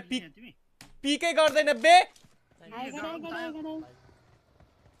हेर न पिकै गर्दैन बे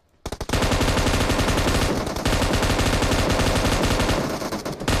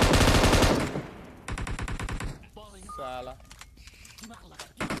साला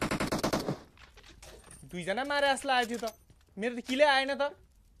दुईजना मारे जस्तो लाग्यो त मेरो त किलै आएन त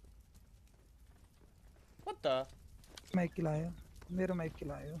what the माइक किलायो मेरो माइक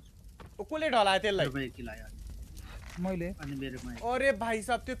किलायो ओ कसले ढलायो त्यसलाई माइक किलायो मैले अनि मेरो माइक अरे भाइ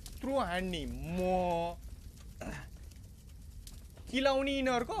साहब त्यत्रो हान्नी म किलाउने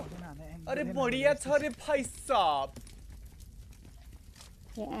यिनीहरुको अरे बढिया छ रे भाइ साहब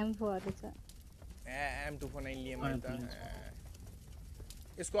ए M4 छ M249 लिए मैले त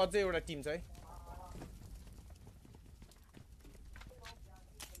यसको अझै एउटा टिम छ है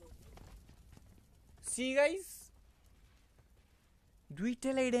सी गाइस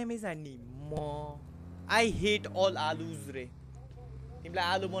दुईटैलाई ड्यामेज हान्नी म आई हेट अल आलुज रे तिमीलाई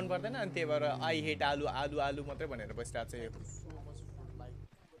आलु मन पर्दैन अनि त्यही भएर आई हेट आलु आलु आलु मात्रै भनेर बसिरहेको छ यो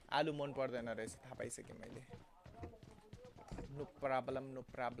आलु मन पर्दैन रहेछ थाहा पाइसकेँ मैले नो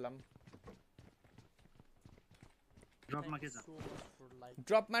प्रब्लम ड्रपमा के छ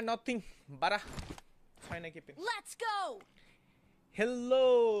ड्रपमा नथिङ बारा छैन के पनि Let's go. Hello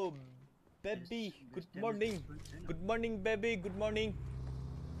baby good morning baby good morning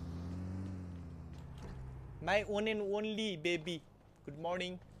my own and only baby good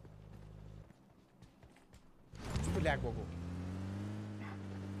morning कस्तो ल्याग भएको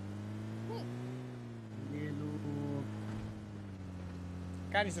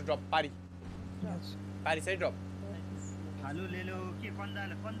कहाँनिर छ ड्रप पारी चाहिँ ड्रप आलु ले लो के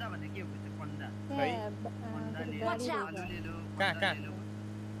कंदा भने के हो त्यो कंदा कंदा ले आलु ले लो कहाँ त्यो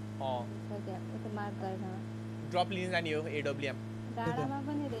मार्क गर्न ड्रप लिन जाने हो एडब्ल्युएम डाँडामा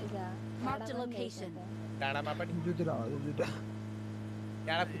पनि रहेछ Marked a location. डाँडामा पनि जुत्ता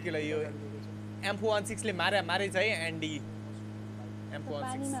डाँडा पुगेला यो M416 ले मारे छ है एन्डी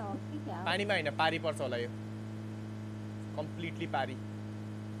M416 पानीमा हैन पारी पर्छ होला यो कम्प्लिटली पारी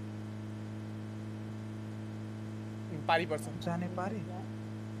पर्छ जाने पारी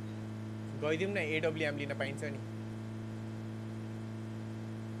गइदिउँ न एडब्ल्युएम लिन पाइन्छ नि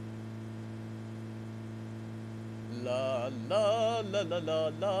ला ला ला ला ला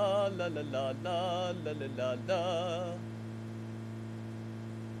ला ला ला ला ला ला ला ला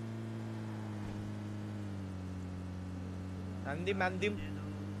मान्दिम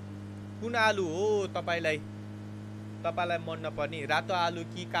कुन आलु हो तपाईलाई मन नपर्ने रातो आलु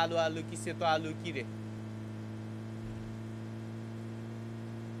कि कालो आलु कि सेतो आलु कि रे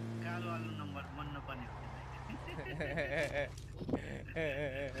कालो आलु नम्बर मन नपर्ने हो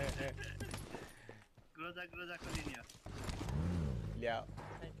ग्रोजा खोलिनी हो लिया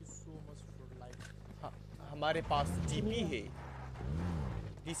thank you so much for like हमारे पास डीपी है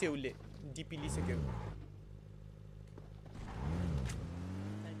दिसे उले डीपी लिसक्यो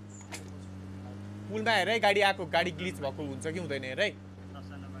पुलमा हेर है गाडी आको गाडी ग्लिच भएको हुन्छ कि हुँदैन हेर है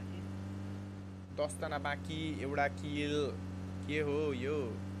 10 जना बाँकी एउटा किल के हो यो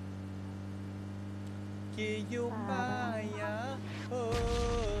के यो माया हो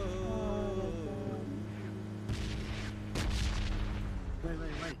भाइ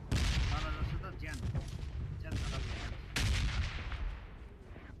माला जस्तो त ज्यान खराब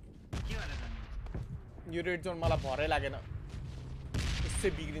के गरेर यो रेड जोन मलाई भरै लागेन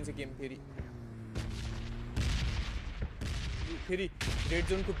झुसै बिग्रिन्छ गेम फेरि रेड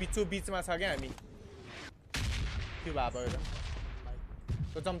जोनको बिचमा छ क्या हामी के भए भयो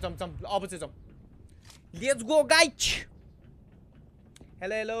र जम अब चाहिँ जम let's go guys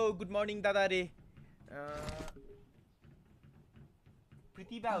hello good morning दादा रे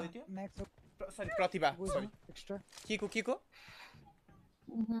प्रतिभा हो त्यो सरी प्रतिभा सरी एक्स्ट्रा के को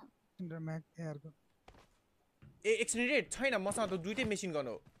म्याक एयरको ए एक्सटेन्डेड छैन मसँग त दुईटै मेसिन गन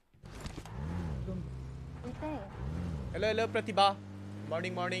हो हेलो प्रतिभा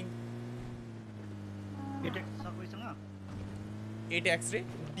मर्निङ 8x रे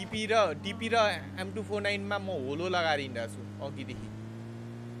डीपी र M249 मा म होलो लगाएर हिँड्छु अघिदेखि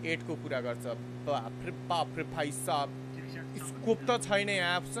 8 को कुरा गर्छ बाप रे भाइ साहब स्कोप त छैन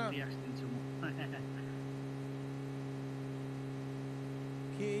यहाँ आप्छ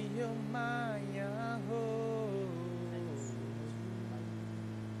के यो माया हो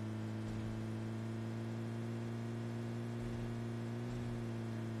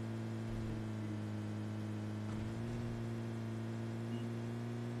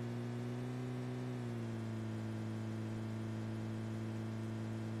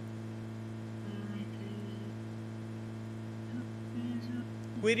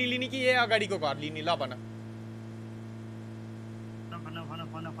क्वेरी लिने कि ए अगाडिको घर लिने ल भन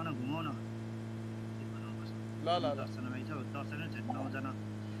ल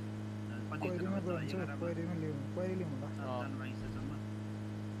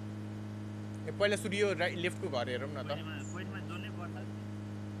पहिला सुरु यो लेफ्टको घर हेरौँ न त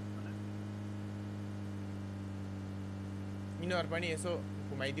यिनीहरू पनि यसो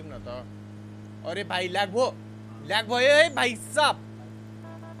घुमाइदिउँ न त अरे भाइ ल्याग भयो है भाइ साहब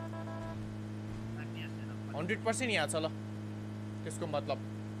 100% यहाँ छ ल त्यसको मतलब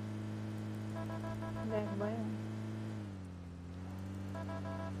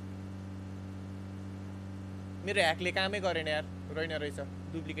मेरो ह्याकले कामै गरेन यार रहेन रहेछ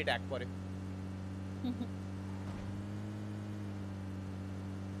डुप्लिकेट ह्याक पर्यो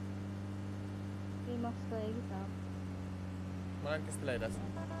मलाई त्यस्तो लागिरहेछ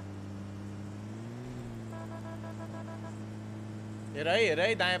हेर है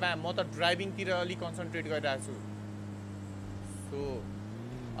दायाँ बायाँ म त ड्राइभिङतिर अलिक कन्सन्ट्रेट गरिरहेको छु सो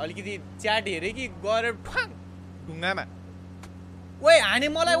अलिकति च्याट हेरेँ कि गएर ठ्वाङ ढुङ्गामा ओए हाने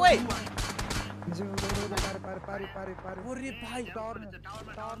मलाई ओए अरे भाइ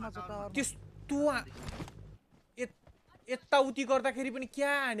त्यस्तो यताउति गर्दाखेरि पनि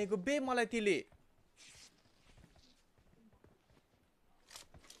क्या हानेको बे मलाई त्यसले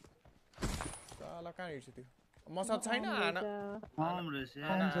साला कहाँ हिँड्छ त्यो मसँग छैन आना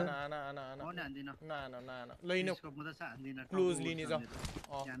लैन क्लोज लिने छ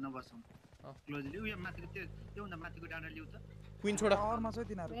क्वीन छोड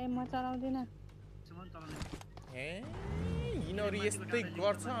यिनीहरू यस्तै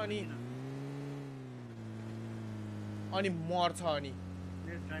गर्छ अनि मर्छ अनि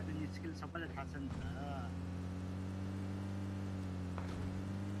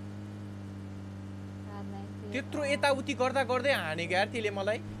त्यत्रो यताउति गर्दै हानेको यार त्यसले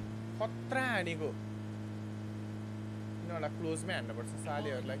मलाई खतरा हानेको यिनीहरूलाई क्लोजमै हान्नुपर्छ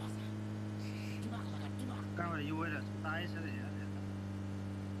सालेहरूलाई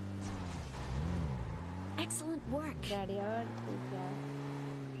Excellent work. Daddy,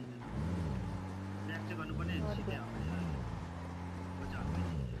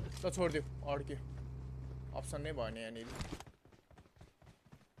 ल छोडिदियो अड्क्यो अप्सन नै भएन यहाँनिर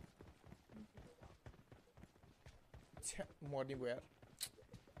मर्ने भयो यार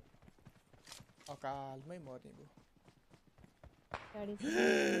अकालमै मर्ने भयो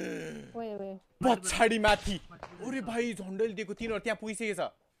पछाडि माथि अरे भाइ झन्डैले दिएको तिनीहरू त्यहाँ पुगिसकेको छ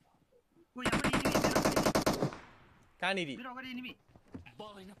कहाँनिर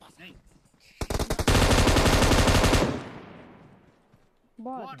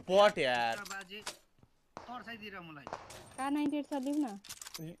बट यार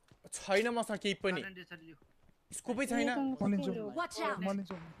छैन मसँग केही पनि स्कोपै छैन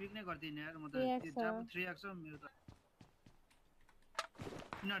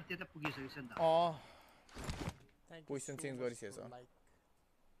पोजिसन चेन्ज गरिसकेछ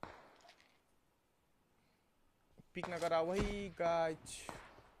पिक नगर वही गाइज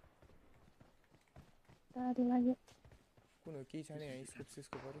कुन हो केही छैन यहाँ स्कोप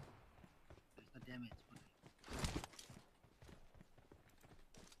सिस्कोपहरू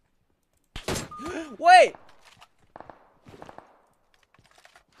ओए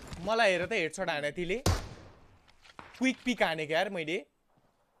मलाई हेर त हेडसट हाने तिले क्विक पिक हानेको यार मैले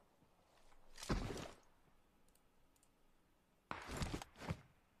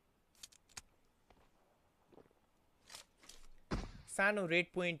सानो रेड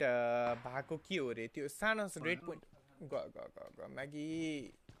पोइन्ट भएको के हो रे त्यो सानो रेड पोइन्ट ग म्यागी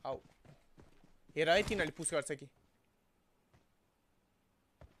आउ हेर है तिनीहरूले पुस गर्छ कि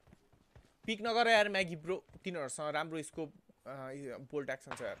पिक नगर यार म्यागी ब्रो तिनीहरूसँग राम्रो स्कोप बोल्ट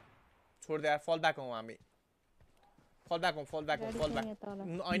एक्सन छ यार छोड दे यार फल ब्याक हौ हामी फल ब्याक हैन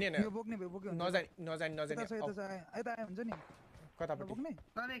नजानी यता हुन्छ नि कतापट्टि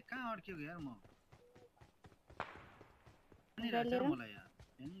अरे कहाँ अड्क्यो यार म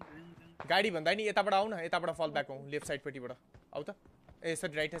गाडी भन्दा नि यताबाट आउ न यताबाट फल ब्याक हौ लेफ्ट साइड पट्टिबाट आउ त ए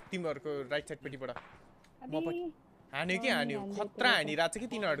सरी राइट तिमीहरुको राइट साइड पट्टिबाट म हान्यो कि हान्यो खतरा हानिराछ कि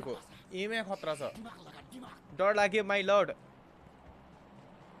तिनीहरुको एमै खतरा छ डर लाग्यो my lord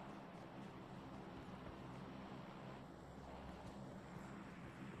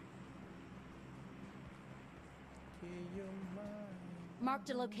Marked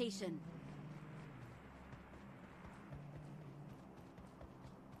a location.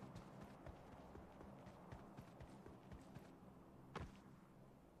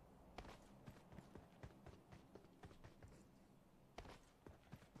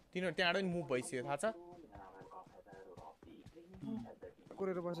 तिनीहरु त्यहाँबाट नि मुभ भइसक्यो थाहा छ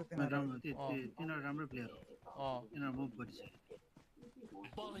कोरेर बस्छ तिनीहरु राम्रो प्लेयर हो तिनीहरु मुभ गरिसक्यो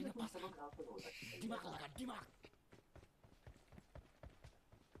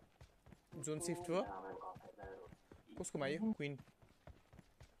जोन शिफ्ट हो कसको मायो क्वीन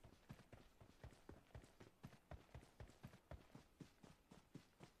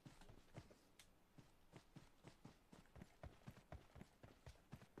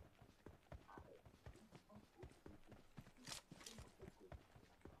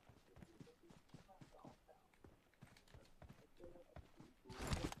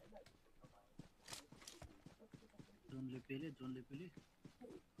जोनले पेले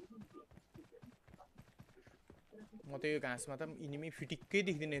म त यो घाँसमा त इनिमी फिटिक्कै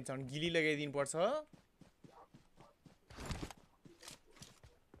देख्दिन झन् गिली लगाइदिनु पर्छ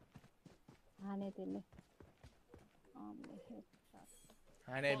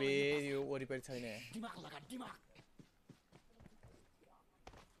हाने बे यो वरिपरि छैन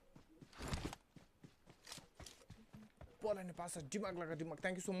पलाउने पास दिमाग लगा दिमाग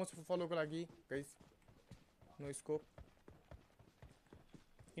thank you so much for फलोको लागि गाइस नो स्कोप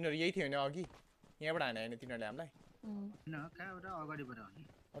यिनीहरु यही थियो नि अघि यहाँबाट हाने हैन तिनीहरुले हामीलाई न कहाँबाट अगाडिबाट हो नि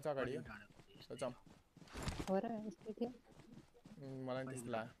अच्छा अगाडि हो जम हो र यस्तै थियो मलाई त्यस्तो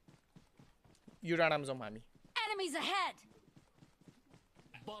लाग्यो यो डाँडामा जाउँ हामी Enemies ahead.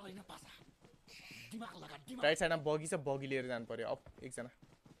 राइट साइडमा बगी छ बगी लिएर जानु पर्यो अब एकजना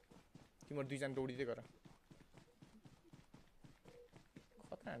तिम्रो दुईजना दौडिदै गर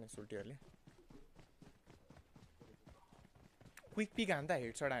कता हाने सुल्टीहरुले क्विक पिक हान्दा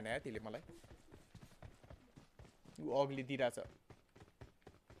हेडशट हाने त्यसले मलाई उ ugly दिइराछ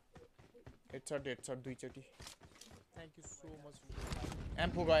हेडशट दुईचोटी thank you so much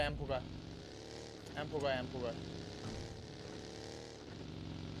ampho गयो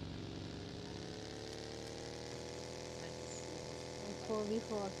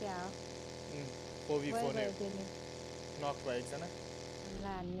 4v4 क्या 4v4 नक भयो एकजना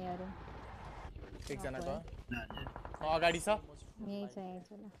लान्नेहरु एकजना गयो अगाडि छ यही छ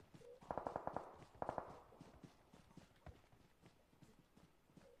ल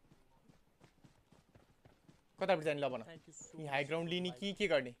कताबाट जाने ल भन यी हाई ग्राउन्ड लिने कि के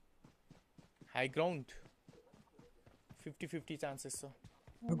गर्ने हाई ग्राउन्ड 50-50 चान्सेस छ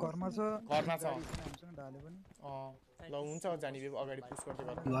घरमा छ हामीसँग ढाले पनि ल हुन्छ जानी बे अगाडि पुश गर्दै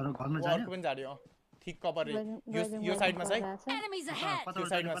गर घरमा जाने अर्को पनि जाड्यो ठीक कभर यो साइडमा छ है Enemies ahead.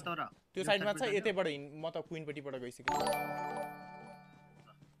 त्यो साइडमा छ यतैबाट म त क्वीन पट्टिबाट गइसके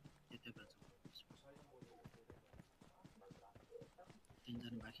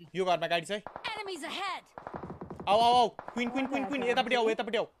यो घरमा गाडी छ है Enemies ahead. आउ क्वीन यतापट्टि आउ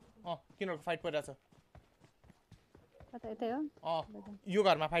तिनीहरुको फाइट परिरहेछ कता यतै हो यो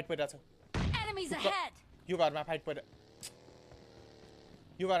घरमा फाइट परिरहेछ Enemies ahead. यो घरमा फाइट परिरहेछ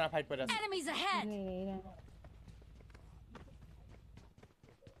Enemies ahead.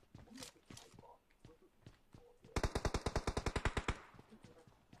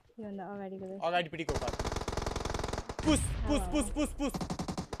 अगाडिपट्टिको घर पुस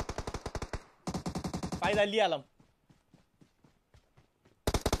फाइदा लिहालम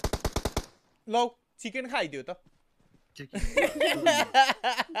लौ चिकन खाइदियो त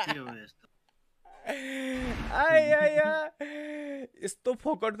यस्तो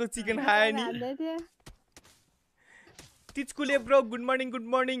फोकटको चिकन खायो नि टिचकुले ब्रो गुड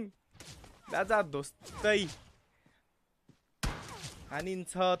मर्निङ राजा दोस्तै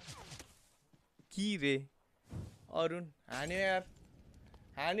हानिन्छ कि रे अरुण हान्यो यार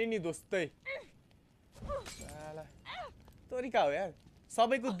हाने नि दोस्तै साला तरिका हो यार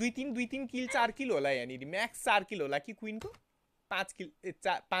सबैको 2-3 किल 4 किल होला यहाँनिर म्याक्स 4 किल होला कि क्वीनको 5 किल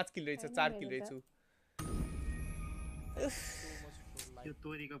 5 किल रहेछ 4 किल रहेछ यो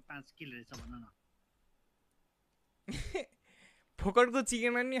तोरीको 5 किल रहेछ भन्न न फोकटको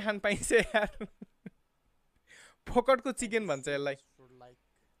चिकनमा नि खान पाइन्छ यार फोकटको चिकन भन्छ यसलाई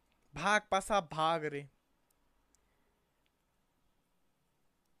भाग पासा भाग रे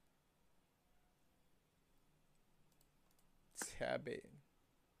छ्याबे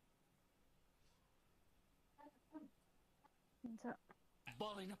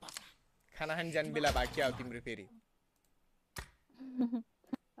खाना खान जाने बेला भाग क्या हो तिम्रो फेरि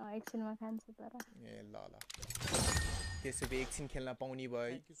एकछिनमा खान्छु तर ए ल ल त्यसो भए एकछिन खेल्न पाउने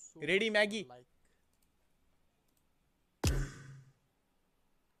भए ready Maggi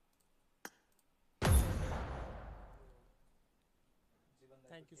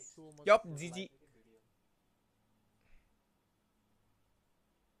Thank you so much. Yup, GG.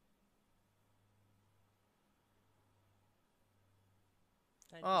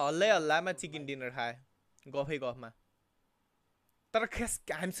 हल्लै हल्लामा chicken dinner खाए गफै गफमा तर खास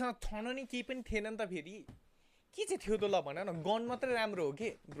हामीसँग थन नि केही पनि थिएन नि त फेरि के चाहिँ थियो त ल भन न गन मात्रै राम्रो हो के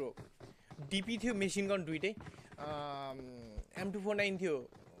ब्रो डिपी थियो मेसिन गन दुइटै M249 थियो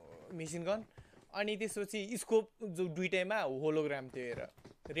मेसिन गन अनि त्यसपछि स्कोप जो दुइटैमा होलोग्राम थियो हेर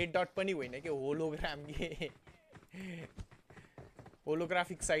रेड डट पनि होइन के होलोग्राम के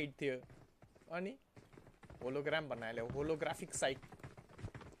होलोग्राफिक साइट थियो अनि होलोग्राम भन्नाले होलोग्राफिक साइट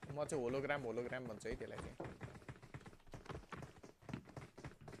म चाहिँ होलोग्राम भन्छु है त्यसलाई चाहिँ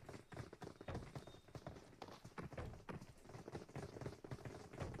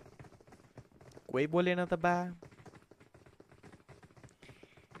कोही बोलेन त बा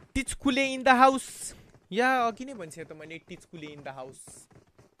टिचकुले इन द हाउस या अघि नै भन्छ त मैले Tichkule in the house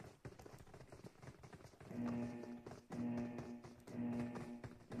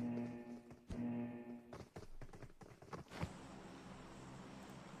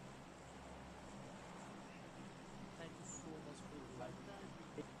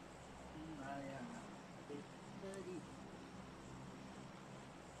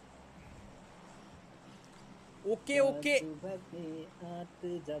okay okay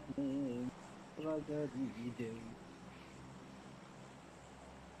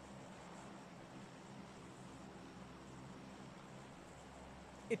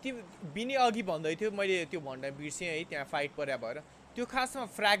यति बिनी अघि भन्दै थियो मैले त्यो भन्न बिर्सेँ है त्यहाँ फाइट पर्या भएर त्यो खासमा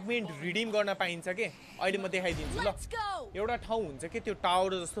फ्र्यागमेन्ट रिडिम गर्न पाइन्छ के अहिले म देखाइदिन्छु ल एउटा ठाउँ हुन्छ के त्यो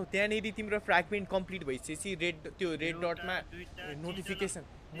टावर जस्तो त्यहाँनिर तिम्रो फ्र्यागमेन्ट कम्प्लिट भइसकेपछि त्यो रेड डटमा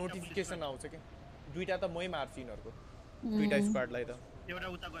नोटिफिकेसन आउँछ के दुईटा त मै मार्छु यिनीहरूको दुईटा स्क्वाडलाई त एउटा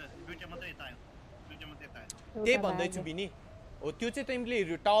उता गयो दुईटा मात्रै यता आयो त्यही भन्दैछु बिनी हो त्यो चाहिँ तिमीले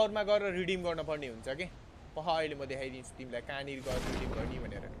टावरमा गएर रिडिम गर्न पर्ने हुन्छ के अहिले म देखाइदिन्छु तिमीलाई कहाँनिर गएर रिडिम गर्ने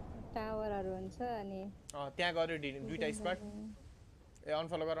भनेर टावरहरू हुन्छ अनि त्यहाँ गएर रिडिम दुईटा स्क्वाड ए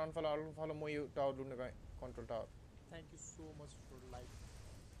अनफलो गर अनफलो म यो टावर लुट्न गएँ control tower thank you so much for like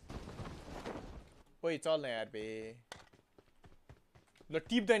ओइ चल न यार बे ल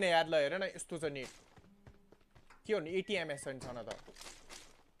टिप्दैन यार ल हेर न यस्तो छ नेट के हो नि 80 ms छ न त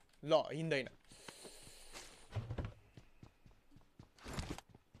ल हिँड्दैन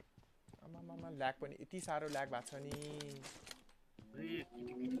आमामामा ल्याग पनि यति साह्रो ल्याग भएको छ नि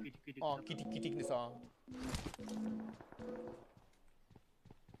किटिक नै छ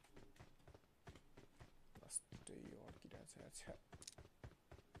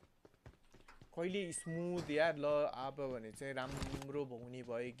कहिले स्मुथ यार ल अब भने चाहिँ राम्रो हुने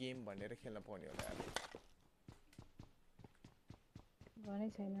भयो गेम भनेर खेल्न पाउने होला यार गनै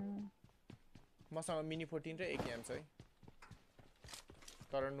छैन मसँग मिनी 14 र एक गेम छ है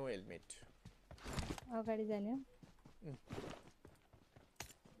तर नो हेलमेट अगाडि जाने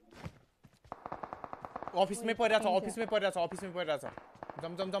अफिसमै परिरहेछ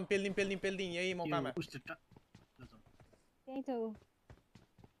जम पेल्दिम यही मौकामा त्यही छ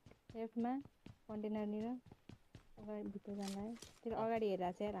लेफ्टमा कन्टेनरनिर अगाडि भित्र जानलाई त्यो अगाडि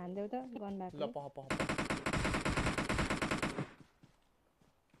हेरेर चाहिँ हान्देऊ त गन भएको ल पह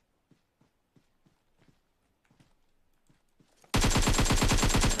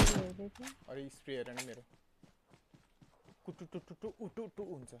अरे स्प्रे हेर न मेरो कुटु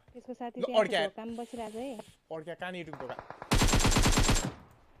हुन्छ त्यसको साथी त्यहाँ काम बसिरहेछ है अड्क्या कहाँनिर ढोका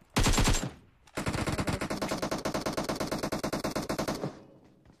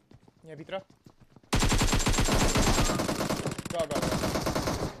यहाँ भित्र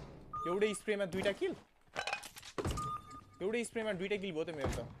एउटै स्प्रेमा दुईटा किल भयो त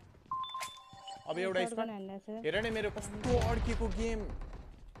मेरो त अब एउटा स्क्वाड हेर न मेरो कस्तो अड्केको गेम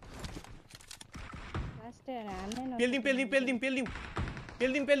फास्ट हान्नै न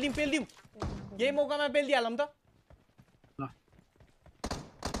पेल्दिम यही मौकामा पेल्दिहालौँ त ल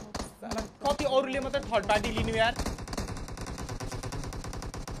साला कति अरूले मात्रै थर्ड पार्टी लिनु यार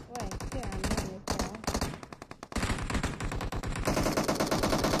ओए के हान्नै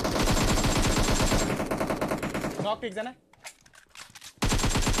नक एकजना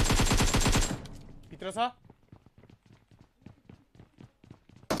भित्र छ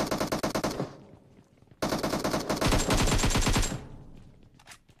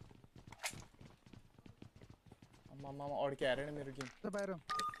मामा अड्के आएर नि मेरो गेम त बाहिर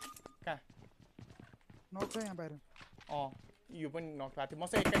कहाँ नक छ यहाँ बाहिर यो पनि नक भएको थियो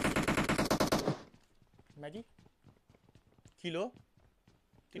मसँग एक्काइस म्यागी किल हो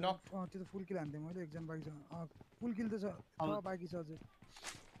त्यो नक त्यो त फुल किल हान्थे मैले एकजना बाँकी छ फुल किल त छ बाँकी छ अझै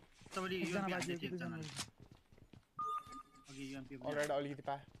तपाईले यो एकजना बाँकी छ दुईजना अघि एमपी अगाडि अलिकति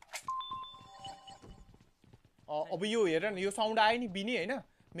पाए अब यो हेर न यो साउन्ड आयो नि बिनी हैन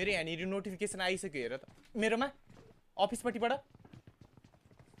मेरो यहाँनिर नोटिफिकेसन आइसक्यो हेर त मेरोमा अफिसपट्टिबाट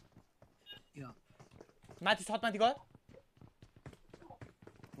माथि छतमाथि गयो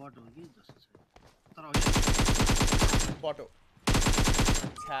बट हो कि जस्तो छ तर बटो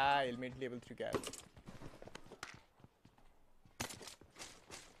छा हेलमेट लेभल 3 क्या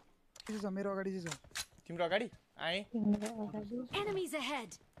के छ मेरो अगाडि छ तिम्रो अगाडि आए Enemies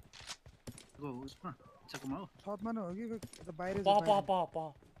ahead. गो उसमा चकमा हो छतमा न हो कि बाहिर प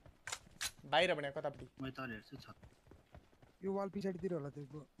बाहिर भने कतापट्टि म त हेर्छु छत यो वाल पछाडीतिर होला त्यो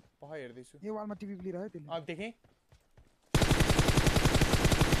हेर्दैछु यो वालमा टिभी प्लिरह्यो त्यसले देखेँ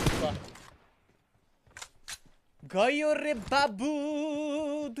गयो रे बाबु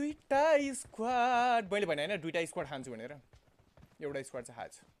दुईटा स्क्वाड मैले भने हैन दुईटा स्क्वाड खान्छु भनेर एउटा स्क्वाड चाहिँ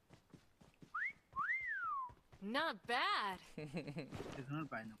खान्छ Not bad. देख्न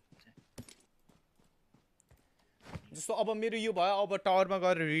पाएन जस्तो अब मेरो यो भयो अब टावरमा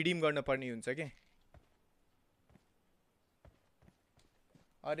गएर रिडिम गर्न पर्ने हुन्छ के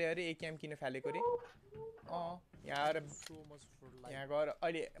अरे एक क्याम किन फालेको रे यहाँ गएर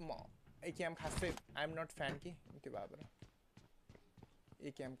अहिले म एक क्याम खासै आई एम नट फ्यान कि त्यो भएर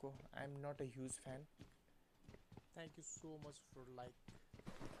एक क्यामको I am not a huge fan thank you so much for like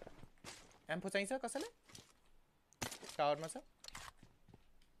ampho चाहिन्छ कसैलाई टावरमा छ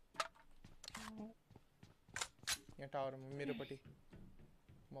यहाँ टावरमा मेरोपट्टि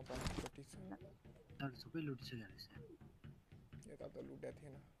म पट्टि छ तर सबै लुटिसक्यो रहेछ यता त लुट्या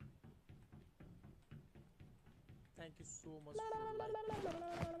थिएन thank you so much for like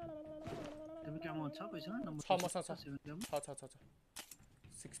तिमी क्यामो छ पैसा नम्बर 6 मसँग छ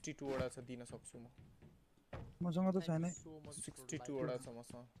 62 वटा छ दिन सक्छु म मसँग त छैन 62 वटा छ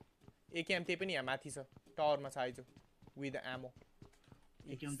मसँग एकेएम त्यही पनि यहाँ माथि छ टावरमा छ आइजो विथ एमो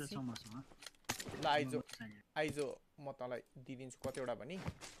एकेएम त छ मसँग ल आइजो म तँलाई दिदिन्छु कतिवटा भनी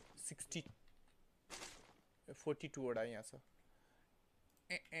 42 वटा यहाँ छ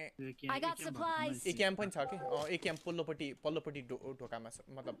I got supplies. एकेएम पनि छ के एकेएम पल्लोपट्टि ढोकामा छ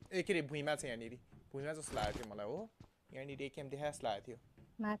मतलब एकेरे भुइँमा छ यहाँनिर भुइँमा जस्तो लागेको थियो मलाई हो यहाँनिर एकेएम देखास लागेको थियो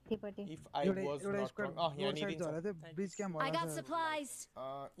माथिपट्टि इफ आई वाज नट रङ यहाँनिर ब्रिज क्याम्प होला I got supplies.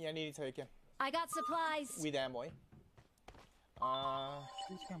 यहाँनिर छ AKM I got supplies. With एमो है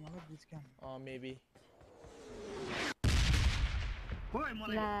ब्रिज क्याम्प होला ब्रिज क्याम्प मेबी ओइ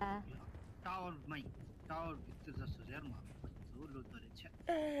मलाई टावर भित्र जस्तो यार म लोड गरेछ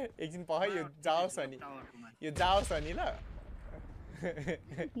एकदिन पह यो जाओस् अनि ल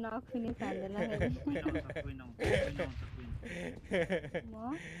नक फिनिस हान्दैन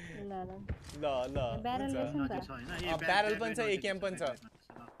ल ब्यारल पनि छ एकेएम पनि छ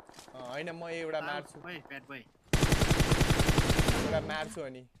हैन म एउटा मार्छु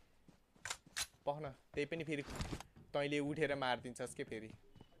अनि पहन त्यही पनि फेरि तैँले उठेर मार्दिन्छस् के फेरि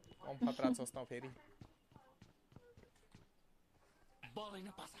कम खतरा छस् न फेरि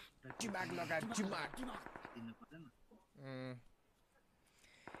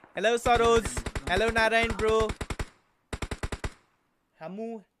hello Saroj hello Narayan bro हमु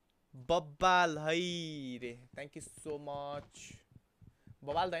बब्बाल है रे थ्याङ्क यू सो मच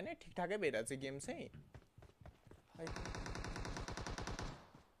बब्बाल त हैन ठिकठाकै भइरहेछ गेम चाहिँ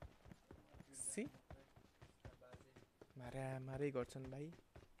सी मारै गर्छन् भाइ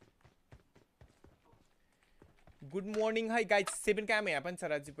गुड मर्निङ है गाइज 7 काम यहाँ पनि छ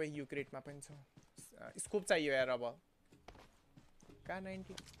राजु भाइ यो क्रेटमा पनि छ स्कोप चाहियो यार अब का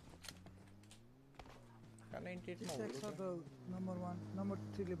 98 मा हो नम्बर 1 नम्बर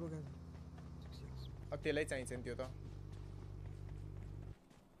 3 ले बोकेछ त्यसलाई चाहिन्छ नि त्यो त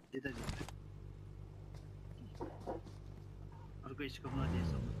अर्को स्कोप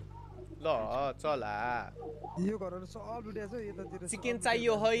नदिएछ ल चला यो घरहरु सब लुटेछ यतातिर चिकन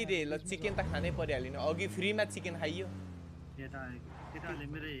चाहियो है रे ल चिकन त खानै पर्यो नि अघि फ्रीमा चिकन खाइयो केटाले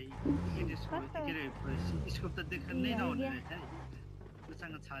मेरो स्कोप त देख्नै नहुने रहेछ है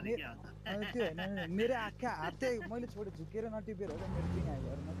उसँग छाले के हात त्यो हैन मेरो आँखा हातै मैले छोडे झुकेर नटिपेर हो मेरो पिङ आयो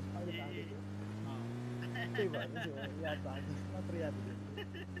घर म अहिले भागेको त्यही भएर याद भाग्यो मात्र याद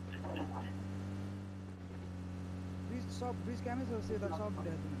ब्रिज क्यामै छ सेता सब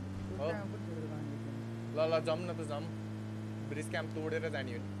लुटेछ क्याम पनि छोडेर भागेको ल जाम न त जाम ब्रिज क्याम्प तोडेर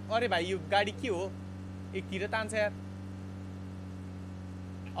जाने हो अरे भाइ यो गाडी के हो एकतिर तान्छ यार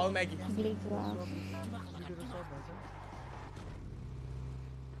आउ म्यागी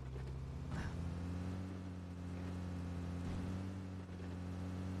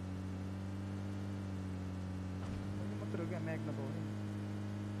मात्र क्या म्याग नपाउने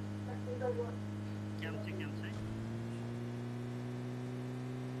क्याम चाहिँ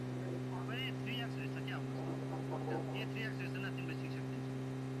अरे 3x रहेछ क्या ए 3x रहेछ न तिम्रो 6x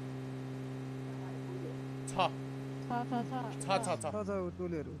छ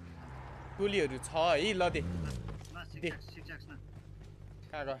टोलीहरु छ है ल दे 6x न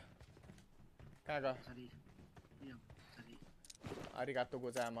कहाँ arigato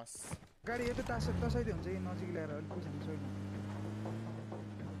gozaimasu गाडी यता तसाइदै हुन्छ कि नजिक ल्याएर अलि पुछ्नु छैन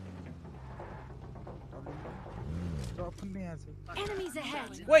ड्रप पनि यहाँ छ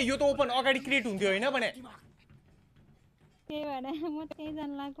ओइ यो त ओपन अगाडि क्रिएट हुन्थ्यो हैन भने त्यही भएर म त्यही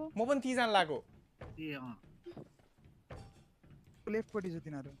जान लाग्यो म पनि त्यही जान लाग्यो ए लेफ्ट पट्टि छ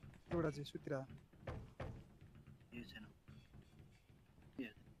तिनीहरु एउटा चाहिँ सुतिरा यो छैन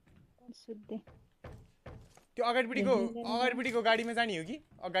सुत्दै त्यो अगाडिपट्टिको गाडीमा जाने हो कि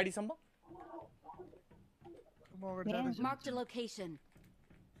अगाडिसम्म Marked a location.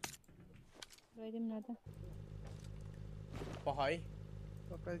 गइदिम न त पहाइ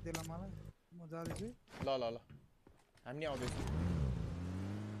सरप्राइज देला मलाई म जाँदै छु ल हामी आउँदै छौ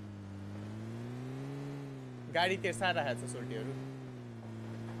गाडी तेर्सा राखेछ सोल्टीहरु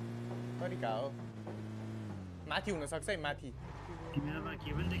तरिका हो माथि हुन सक्छ है माथि तिमीहरुमा के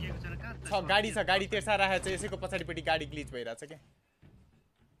पनि देखेको छैन कहाँ छ गाडी तेर्सा राखेछ यसैको पछाडीपट्टि गाडी ग्लिच भइराछ के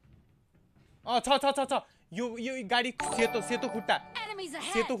छ यो गाडी सेतो खुट्टा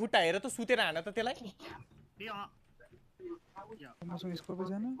हेर त सुतेर हान त त्यसलाई मसँग स्कोप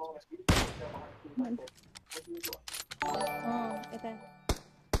छैन यता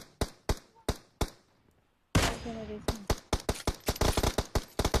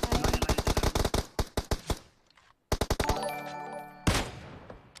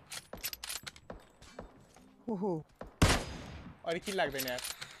ओहो अरे किन लाग्दैन यार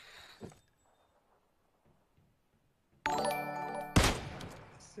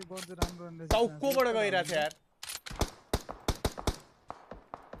से गर्दै राम्रो रहेछ टाउकोबाट गइरा छ यार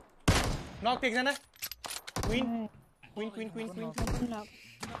नक एकजना क्वीन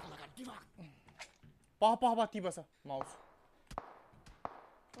पह ती बस माउस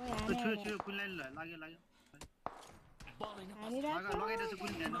छु कुनलाई लाग्यो लगाइरहेछ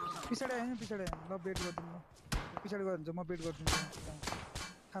कुन ध्यान नबस पिछाडे हैन ल बेट गर्दिनु पिछाडे गयो भने म बेट गर्दिन्छु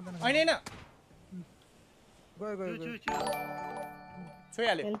खाँदैन हैन गयो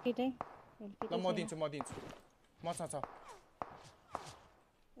छोइहाले एलकिटै ल म दिन्छु मसँग छ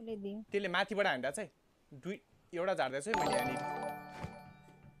ले दियो त्यसले माथिबाट हान्दा चाहिँ एउटा झार्दैछ है मैले यहाँनिर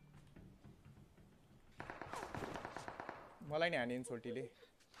मलाई नि हाने सोल्टीले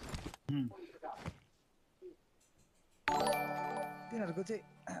तिनीहरुको चाहिँ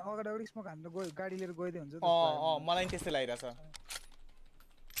अगाडि स्मोक हान्न गयो गाडी लिएर गइदै हुन्छ मलाई नि त्यस्तै लागिरहेछ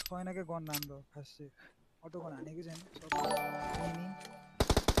छैनकै गन राम्रो खास चाहिँ अटो गन हानेकै छैन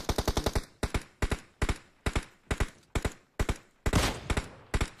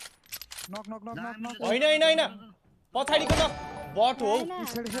नक हैन पछाडीको नक बट हो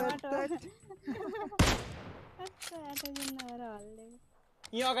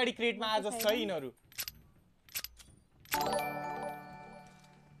यहाँ अगाडि क्रेटमा आज छ यिनीहरु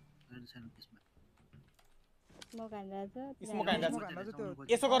स्मोक हान्दा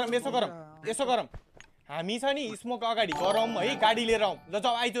यसो गरम हामी छ नि स्मोक अगाडि गरौँ है गाडी लिएर आउँ ल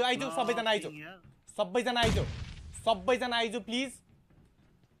जाऊ आइजो सबैजना आइजो प्लिज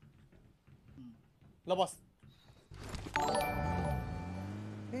ल बस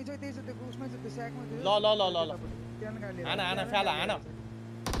त्यही छ त्यो उसमै छ त्यो स्याकमा ल हाना फ्याला हाना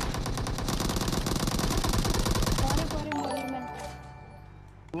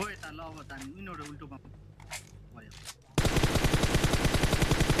ओए त ल अब तानी उनीहरु उल्टो भयो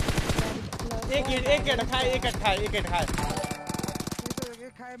एक खाए एक खाए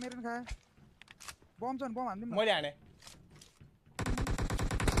मेरो नि खाए बम हान्दिम मैले हाने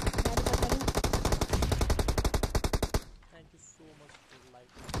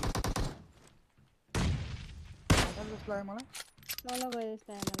लाग्यो मलाई तल गयो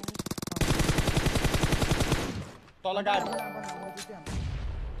जस्तो लाग्यो मलाई तल गाडी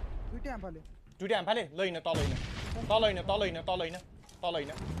दुईटै आम्फाले दुईटै आम्फाले ल हैन तल हैन तल हैन तल हैन तल हैन तल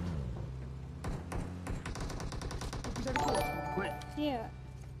हैन के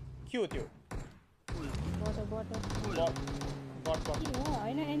के हो त्यो बट बट के हो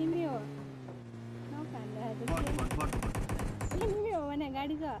हैन एनिमी हो नखान्दा एनिमी हो भने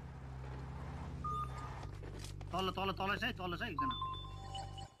गाडी छ तल छ एकजना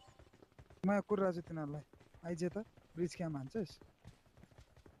म कुर्रा छु तिनीहरुलाई आइजे त ब्रिज क्याम हान्छस्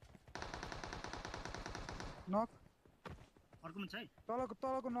नक अर्को पनि छ है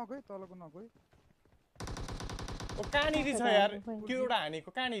तलको नक है तलको नक है ओ कहाँनिर छ यार त्यो एउटा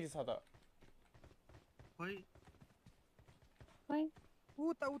हानेको कहाँनिर छ त खोइ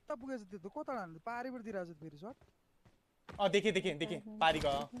उता पुगेछ त्यो त कता हान्नु पारीबाट दिइराछ फेरि शट देखे पारी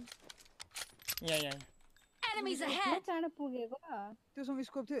गयो यहाँ Enemies ahead. चाँडो पुगेको त्योसँग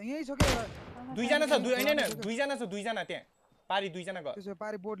स्कोप थियो यही छ के एउटा दुईजना छ दुईजना त्यहाँ पारी दुईजना गयो त्यसो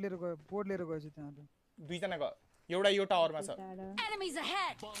पारी बोर्ड लिएर गएछ त्यहाँ दुईजना गयो एउटा यो टावरमा छ Enemies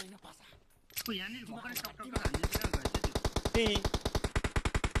ahead. को यहाँनिर भर्खरै टक हान्दिन्छ गएछ त्यही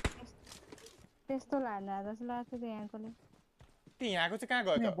त्यस्तो लान्दा जस्तो लाग्छ त्यो यहाँकोले त्यही यहाँको चाहिँ कहाँ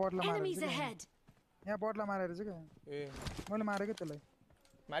गयो त Enemies ahead. यहाँ बटला मारेर चाहिँ क्या ए मैले मारेको त्यसलाई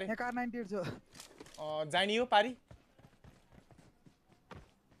मारे यहाँ कार 98 छ जानी हो पारी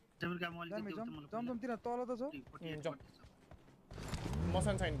जमजम तिर तल त छ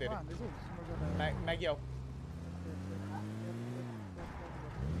मसन छैन धेरै म्यागी आऊ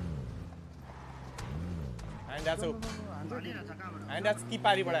हान्दा छ ती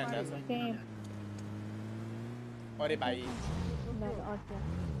पारीबाट हान्दा छ अरे भाइ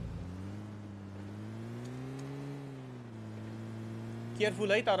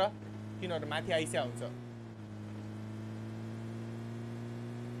केयरफुल है तर तिनीहरु माथि आइस्या हुन्छ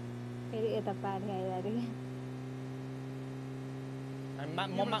फेरि यता पारी आइराख्यो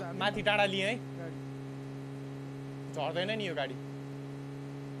माथि डाँडा लिए है झर्दैन नि यो गाडी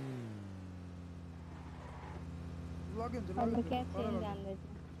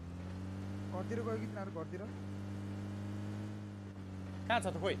घरतिर गयो कि तिनीहरू घरतिर कहाँ छ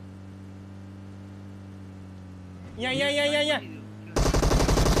त खोइ यहाँ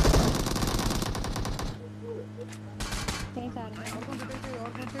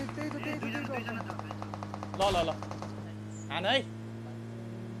ल हान है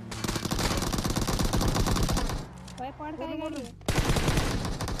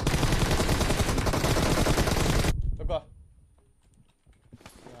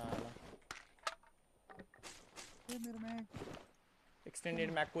एक्सटेन्डेड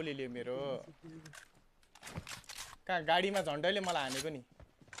म्याक कोले लियो मेरो कहाँ गाडीमा झन्डैले मलाई हानेको नि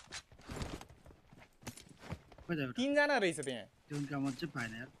तीनजना रहेछ त्यहाँ त्यो काम चाहिँ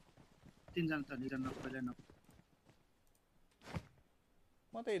पाएन यार तीनजना त निरन पहिला न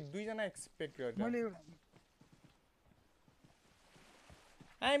म त दुईजना एक्सपेक्ट गर्छु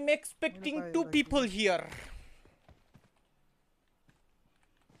I am expecting 2 people here.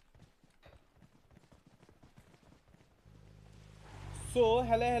 So,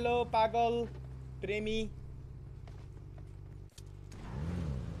 hello, pagal, premi.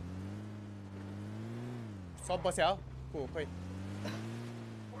 सब बस्या हो खोइ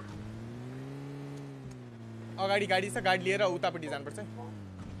अगाडि गाडी छ गाडी लिएर उतापट्टि जानुपर्छ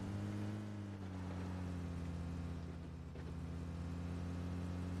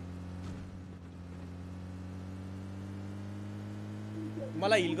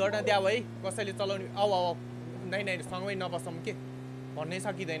मलाई हिल गर्न द्याऊ है कसैले चलाउने आऊ नै सँगै नबसौँ के भन्नै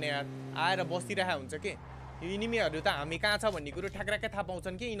सकिँदैन यार आएर बसिरहेको हुन्छ के यो इनिमीहरू त हामी कहाँ छ भन्ने कुरो ठ्याक्राक्कै थाहा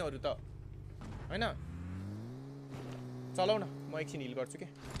पाउँछन् के यिनीहरू त हैन चलाउ न म एकछिन हिल गर्छु के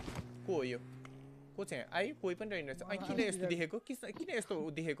को हो यो को चाहिँ आइ कोही पनि रहेन रहेछ किन यस्तो देखेको किन यस्तो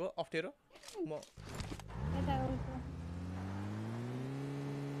देखेको अप्ठ्यारो म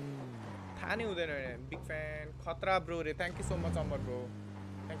थाहा नै हुँदैन बिग फ्यान खतरा ब्रो रे thank you so much Amar bro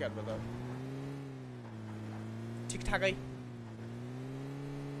thank you brother ठिक ठाकै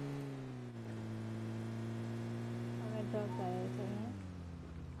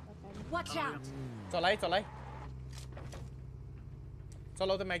Watch out. चलाइ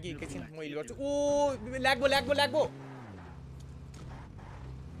चलाउ त म्यागी एकैछिन म हिल गर्छु ओ ल्याग्बो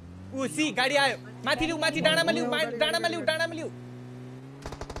ऊ सी गाडी आयो माथि लिउ माथि डाँडामा लिउ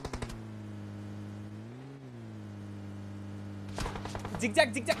जिगज्याग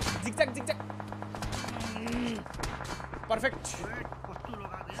पर्फेक्ट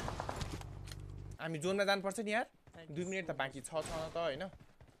हामी जोनमा जानुपर्छ नि यार 2 मिनेट त बाँकी छ त हैन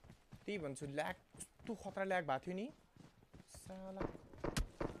त्यही भन्छु ल्याग कस्तो खतरा ल्याग भएको थियो नि साला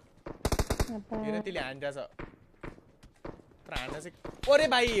हेर त्यसले हान्दिरहेछ तर हान्न चाहिँ अरे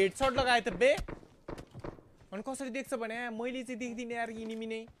भाइ हेडसट लगाए त बे अनि कसरी देख्छ भने मैले चाहिँ देख्दिनँ यार इनिमी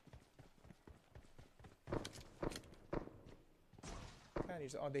नै कहाँनिर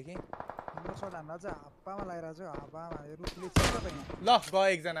छ देखेँ हाम्रो सट हान्न चाहिँ हाप्पामा लागिरहेको छ हाप्पामा रुखले चेक त यहाँ ल गयो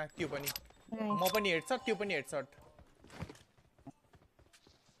एकजना त्यो पनि म पनि हेडसट त्यो पनि हेडसट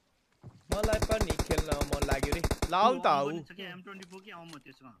मलाई पनि खेल्न मन लाग्यो रे लाउ त आऊ M24 कि आऊ म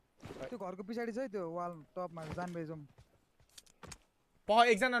त्यसमा त्यो घरको पछाडी छ है त्यो वाल टपमा जानबे जाउँ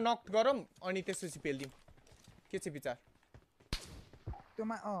एकजना नक गरौँ अनि त्यसपछि पेल्दिउँ के छ विचार त्यो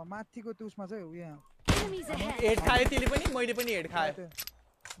माथिको त्यो उसमा चाहिँ यहाँ हेड खायो त्यसले पनि मैले पनि हेड खाएँ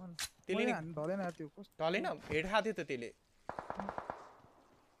त्यसले नि ढलेन त्यो कस्तो ढलेन हेड खाएको थियो त त्यसले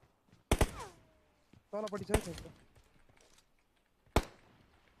तलपट्टि छ है त्यसको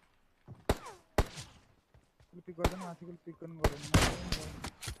पिक गर्दैन माथिको पिक गर्नु गर्दैन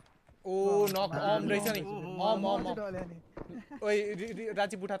ओ नक अम रहेछ नि अम ओइ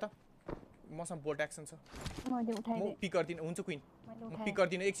राजीव उठा त मसँग बोल्ट एक्सन छ म पिक गर्दिनँ हुन्छ क्विन म पिक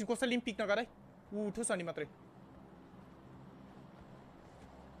गर्दिनँ एकछिन कसैले पनि पिक नगर है ऊ उठोस् अनि मात्रै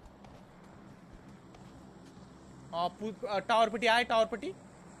टावरपट्टि आए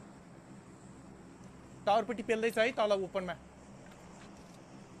टावरपट्टि पेल्दैछ है तल ओपनमा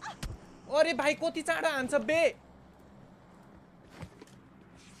अरे भाइ कति चाँडो हान्छ बे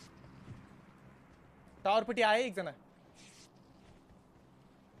टावरपट्टि आए एकजना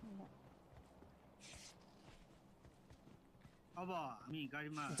अब हामी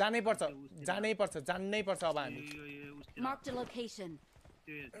गाडीमा जानै पर्छ अब हामी Mark the location.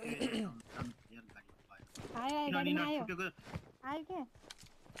 आयो गाडीमा आयो आयो के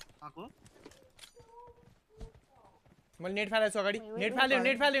आको मैले नेट फालेछु अगाडि नेट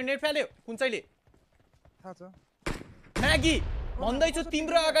फाल्यो कुन चाहिँले थाहा छ म्यागी भन्दैछु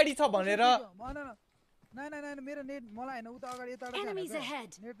तिम्रो अगाडि छ भनेर नाइ मेरो नेट मलाई हैन उता अगाडि यताबाट छ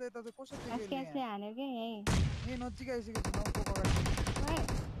नेट त यता चाहिँ कसरी कैसे हान्यो के यही यही नजिक आइसक्यो नौको अगाडि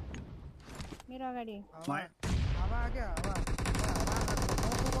मेरो अगाडि हावा आके हावा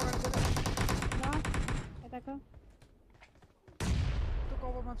नौको अगाडि छ ल यताको त्यो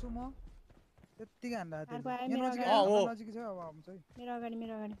कभरमा छु म त्यतिकै हान्दा थियो नजिक छ अब आउँछ है मेरो अगाडि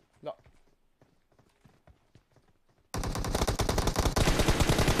ल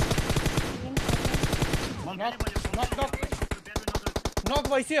नक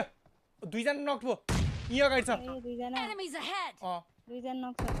भइसक्यो दुईजना नक भयो यी अगाडि छ दुईजना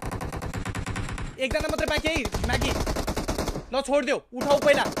नक छ एकजना मात्रै बाँकी है म्यागी ल छोड्देऊ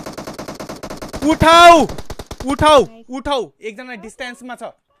उठाऊ एकजना डिस्टेन्समा छ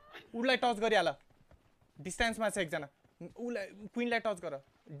उलाई टच गरिहाल डिस्टेन्समा छ एकजना उलाई क्वीनलाई टच गर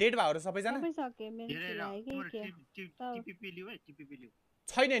डेड भाइहरु सबैजना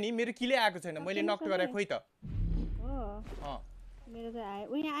छैन नि मेरो किले आएको छैन मैले नक गरे खोइ त हो मेरो चाहिँ आयो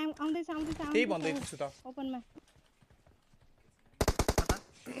उ यहाँ आउँदैछ त्यही भन्दै छु त ओपनमा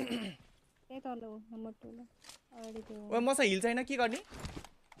त्यही तल हो नम्बर 2 ल अगाडि त्यो ओ मसँग हिल छैन के गर्ने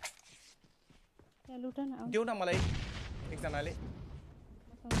त्यहाँ लुट न देऊ न मलाई एकजनाले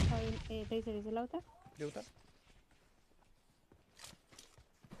ए त्यसरी चाहिँ लौ त देऊ त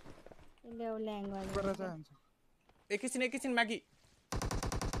ल्याउ ल्याङ गरेर एकैछिन म्यागी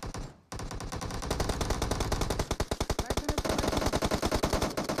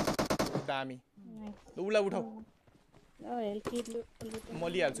दामी उला उठाऊ ल हेल्थ किट म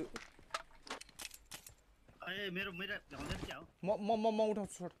लिहाल्छु ए मेरो भ्याउँदैन के हो म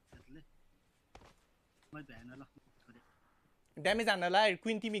उठाउँछु छोड म भ्याएन ल ड्यामेज हान्नलाई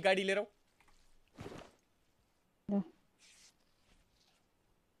क्वीन तिमी गाडी लिएर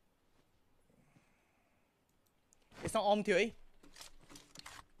यसमा अम थियो है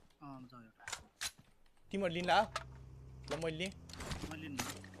तिमीहरू लिन ला ल मैले लिएँ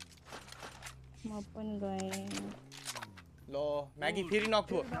म पनि गए ल म्यागी फेरि नक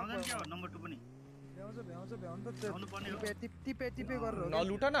थियो नम्बर 2 पनि टिपे गरेर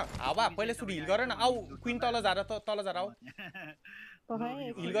नलुट न हावा पहिले सुरु हिल गर न आऊ क्वीन तल जा आऊ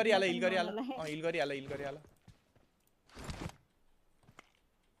हिल गरिहाल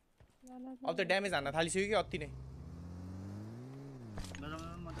अब त ड्यामेज हान्न थालिसक्यो कि अति नै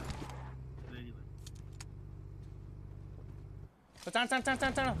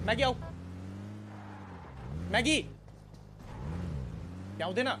चाँड म्यागी आऊ म्यागी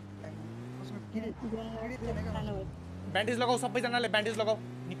भ्याउँदैन ब्यान्डेज लगाऊ सबैजनाले ब्यान्डेज लगाऊ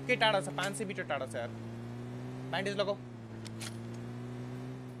निकै टाढा छ 500 मिटर टाढा छ यार ब्यान्डेज लगाऊ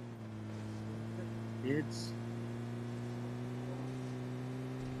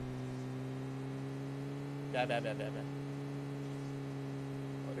ब्या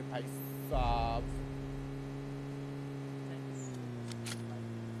भाइ साहब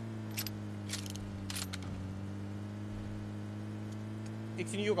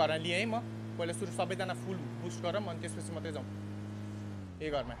एकछिन यो घरमा लिएँ है म पहिला सुरु सबैजना फुल बुस्ट गरौँ अनि त्यसपछि मात्रै जाउँ यही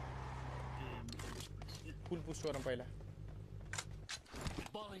घरमा फुल बुस्ट गरौँ पहिला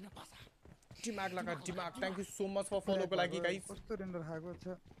दिमाग लगा दिमाग thank you so much for फलोको लागि गाइस कस्तो रेन्डर खाएको छ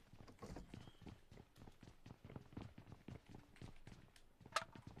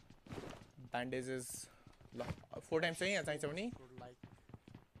ब्यान्डेजेस ल 4 टाइम्स चाहिँ यहाँ चाहिन्छ भने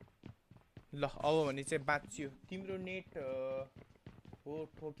ल अब भने चाहिँ बाँच्यो तिम्रो नेट हो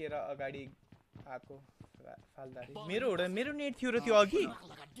ठोकेर अगाडि आएको फाल्दारी मेरो नेट थियो र त्यो अघि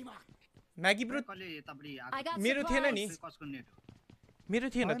म्यागी ब्रो मेरो थिएन नि मेरो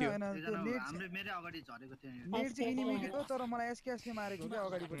थिएन त्यो मेरो अगाडि झरेको थियो नेट चाहिँ इनिमिटी हो तर मलाई एसकेएसले मारेको क्या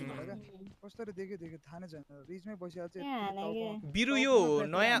अगाडिपट्टिबाट क्या कस्तरी देख्यो थाहा नै छैन रिजमै बसिया चाहिँ बिरु यो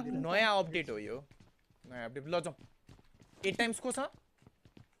नयाँ अपडेट हो यो नयाँ अपडेट ल जाउँ 8 टाइम्स को छ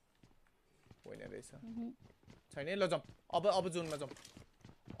होइन रहेछ छैन ल जाउँ अब जोनमा जाउँ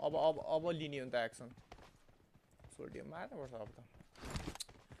अब लिने हो नि त एक्सन सोल्डियम मार्नुपर्छ अब त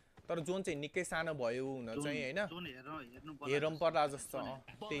तर जोन चाहिँ निकै सानो भयो हुन चाहिँ हैन हेरौँ पर्ला जस्तो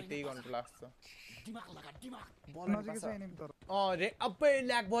त्यही गर्नु लाग्छ रे अबै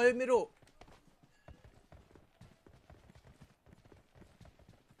ल्याग भयो मेरो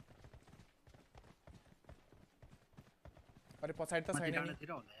अरे पछाडि त छैन नि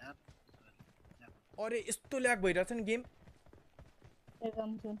अरे यस्तो ल्याग भइरहेछ नि गेम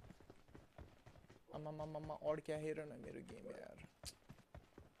आमा अड्क्या हेर न मेरो गेम यार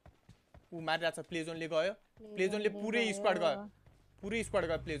ऊ मारिरहेछ प्लेजोनले गयो प्लेजोनले पुरै स्क्वाड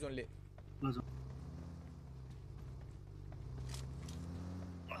गयो प्लेजोनले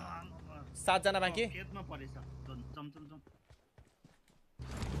 7 जना बाँकी खेतमा परेछ जम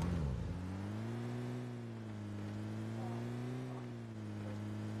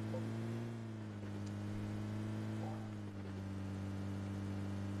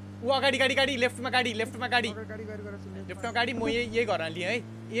ऊ अगाडि गाडी लेफ्टमा गाडी म यही घरमा लिएँ है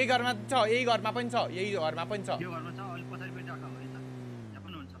यही घरमा छ यही घरमा पनि छ यो घरमा छ अलि पछाडि पनि राख हो है त यहाँ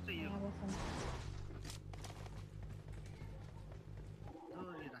पनि हुन सक्छ यो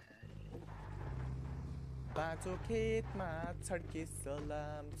बाँचो खेतमा छड्के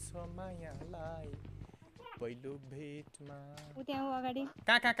सलाम छ मायालाई पहिलो भेटमा उ त्यहाँ अगाडि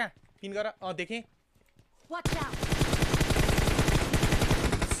कहाँ पिन गर देखेँ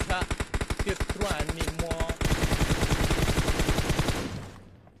त्यत्रो हान्ने म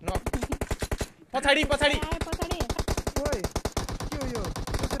न पछाडि ओइ के हो यो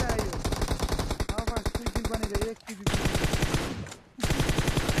कसरी आयो आवाज फुल बनेको एक टिभी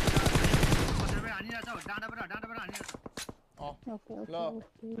हानिरहेछ डाँडाबाट हानिरहेछ ल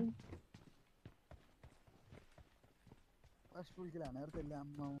फुल किल हानेर त्यसले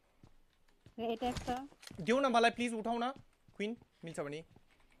आम्मा एट्याक छ देऊ न मलाई प्लिज उठाउ न क्वीन मिल्छ भने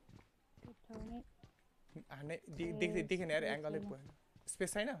हाने देखेन यार एंगलै भएन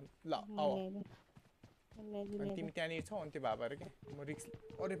स्पेस छैन ल आऊ अनि तिमी त्यहाँनिर छौ अनि त्यो भए भएर के म रिक्स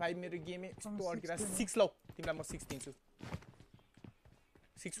अरे भाइ मेरो गेमै यस्तो अड्किरा 6 लौ तिमीलाई म 6 दिन्छु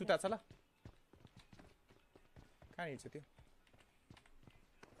 6 सुता छ ल कहाँ हिँड्छ त्यो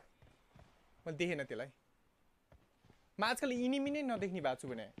मैले देखेन त्यसलाई म आजकल इनिमी नै नदेख्ने भएको छु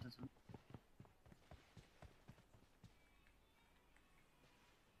भने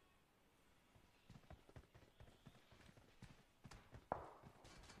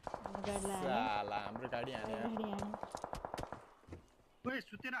साला हाम्रो गाडी हाने ओए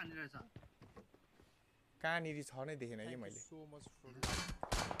सुतेर हानिरहेछ कहाँनिर छ नै देखेन कि मैले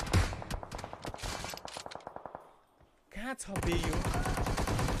कहाँ छ बे यो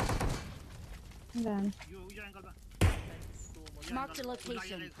एंगलमा Marked a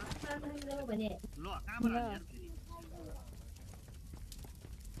location. ल कहाँबाट हान्ने यार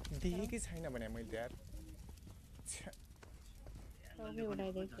देखेकै छैन भने मैले यार सबै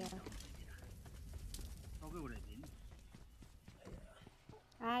उडाइदिए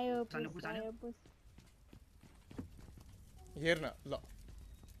आयो पुस हेर्न ल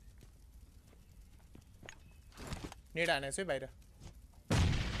नेड हानेछ है बाहिर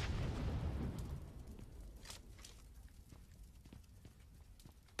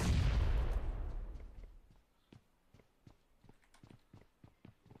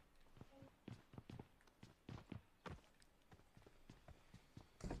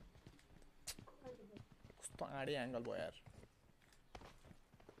आडे एंगल भयो यार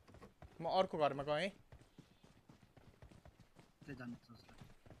म अर्को घरमा गएँ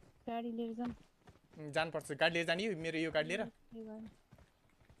गाडी लिएर जाम जानुपर्छ गाडी लिएर जाने मेरो यो गाडी लिएर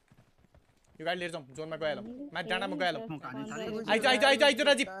यो गाडी लिएर जाउँ जोनमा गइहालौँ माथि डाँडामा गइहालौँ म खाने थाले आइज आइज आइज आइज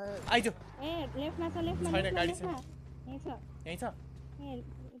राजीव आइज ए लेफ्टमा छ लेफ्टमा छैन गाडी छ यही छ यही छ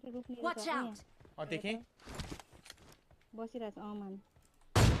रुक्ने Watch out! देखेँ बसिरहेछ मान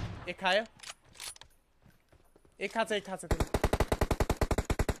एक खायो एक खाछ त्यो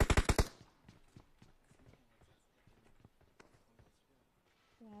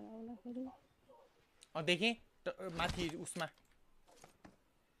देखेँ माथि उसमा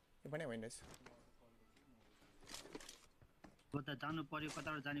यो पनि होइन रहेछ हो त जानु पर्यो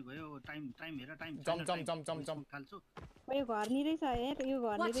कताबाट जाने भयो टाइम हेर टाइम जम खाल्छु यो घर नि रहेछ हे यो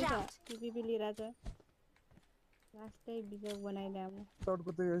घर नि Watch रहेछ out! टिपी लिइरहेछ लास्टै बिजोग बनाइदिए अब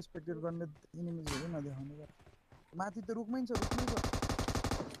सर्टको त यो एक्सपेक्टेड गर्ने इनिमिजहरु नदेखाउने गरे माथि त रुखमै छ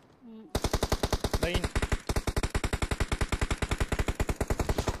दैन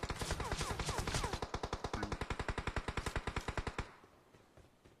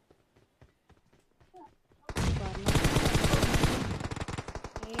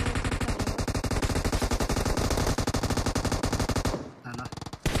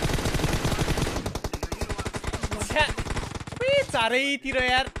चारैतिर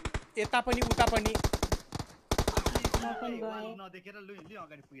यार यता पनि उता पनि नदेखेर लु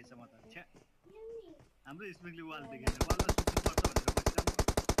अगाडि पुगेछ म त छ्या हाम्रो स्पेकली वाल देखेछ वालमा सुत्नु पर्छ भनेर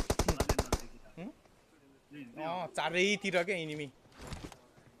बसिरहेको चारैतिर के एनिमी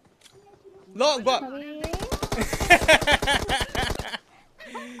ल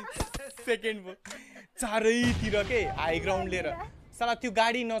सेकेन्ड भो चारैतिर के हाई ग्राउन्ड लिएर साला त्यो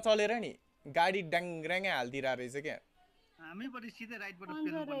गाडी नचलेर नि गाडी ड्याङग्राङै हाल्दिरा रहेछ क्या हामीपट्टि सिधै राइटबाट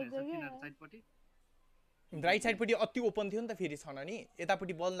पेल्नु पर्ने रहेछ तिनीहरु साइडपट्टि राइट साइडपट्टि अति ओपन थियो नि त फेरि छन नि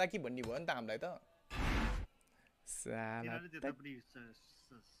यतापट्टि बल्ला कि भन्ने भयो नि त हामीलाई त साला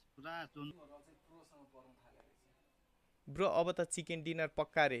ब्रो अब त चिकन डिनर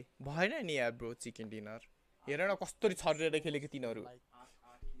पक्का रे भएन नि यार ब्रो चिकन डिनर हेर न कस्तरी छरेर खेलेको तिनीहरु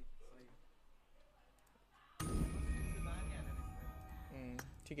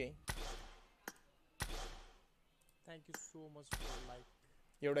ठिकै Thank you so much for like.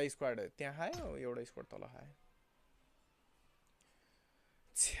 एउटा स्क्वाड त्यहाँ खायो एउटा स्क्वाड तल खायो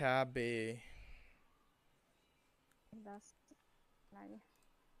छ्याबे 10 लाग्यो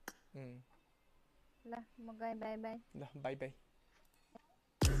ल म गए बाइ बाइ ल बाइ बाइ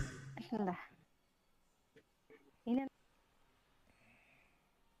ल इने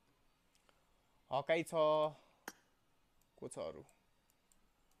हकाई छ को छ अरु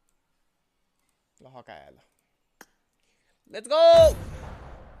ल हकाया ल लेट्स गो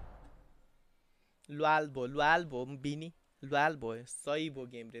ल्वाल भो बिनी ल्वाल भयो सही भयो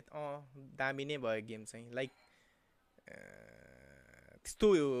गेम रे दामी नै भयो गेम चाहिँ लाइक त्यस्तो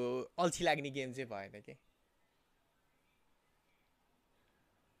अल्छी लाग्ने गेम चाहिँ भएन के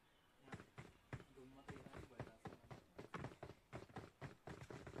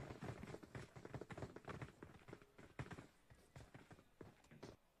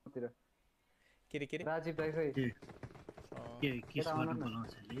के राजीव दाइ खै किस गर्न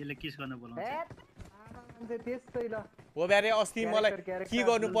बोलाउँछ यसले किस गर्न बोलाउँछ त्यस्तै ल हो ब्यारे अस्ति मलाई के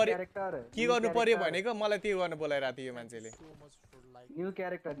गर्नु पर्यो भनेको मलाई त्यो गर्न बोलाइरा थियो यो मान्छेले new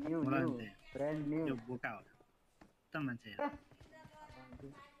character new brand new यो बोका हो त मान्छे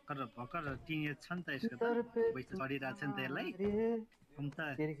कर भकर टिनेज छ नि त यसको त पैसा चढिरा छ नि त यसलाई हम त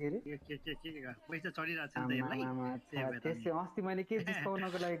के पैसा चढिरा छ नि त यसलाई त्यसै अस्ति मैले के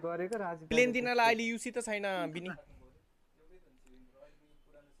डिस्काउन्टको लागि गरेको राजीव प्लेन दिनलाई अहिले युसी त छैन बिनी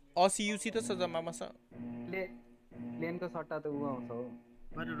 80 युसी त छ जम्मा मस प्लेनको सट्टा त उ आउँछ हो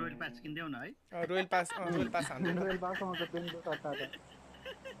बरु रोयल पास किन्देऊ न है रोयल पास हान्छ रोयल पास आउँछ प्लेनको सट्टा त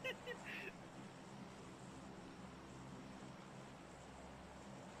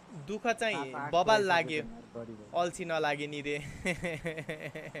दुःख चाहिँ बबाल लाग्यो अल्छी नलागे नि रे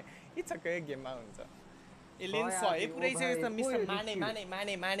इच्छकै गेममा हुन्छ एलियन सही पुरै छ यस्तो मिस्टर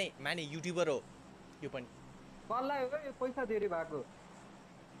माने युट्युबर हो यो पनि कसलाई हो यो पैसा धेरै भएको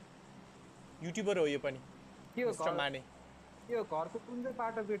युट्युबर हो यो पनि के हो मिस्टर माने यो घरको कुन चाहिँ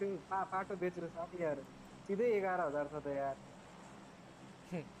पाटो बेचेर साथी यार सिधै 11000 छ त यार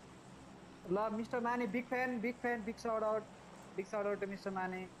ल मिस्टर माने big fan big shout out mister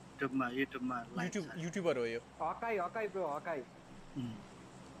माने युट्युबमा युट्युबर हो यो हकाई ब्रो हकाई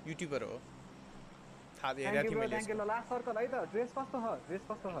युट्युबर हो थाहा हेरेको थिएँ मैले थ्यांक यू ल लास्ट सर्कल है त ड्रेस कस्तो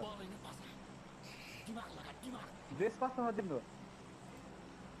छ तिम्रो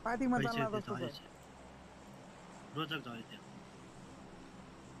पार्टीमा जान्ला जस्तो छ रोजक झरे थियो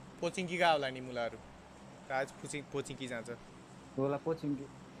पोचिङकी गयो होला नि मुलाहरु राज पोचिङकी जान्छ होला पोचिङकी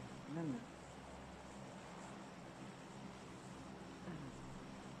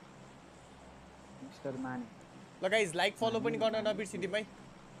मिस्टर माने ल गाइज लाइक फलो पनि गर्न नबिर्सिदिउँ है।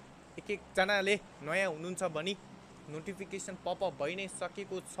 एक जनाले नयाँ हुनुहुन्छ भनी नोटिफिकेसन पपअप भइ नै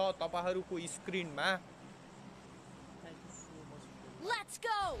सकेको छ तपाईहरुको स्क्रिनमा। Let's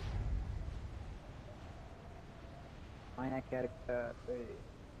go. नयाँ क्यारेक्टर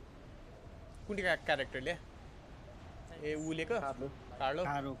कुन क्यारेक्टरले ए उलेको कार्लो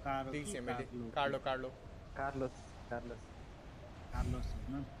देखिसे मैले कार्लोस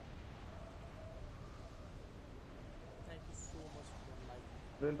न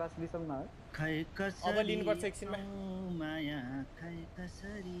रोयल पास लिसम न खै कसरी अब लिनुपर्छ एकछिनमा माया खै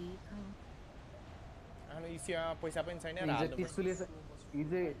कसरी हामी इसिया पैसा पनि छैन र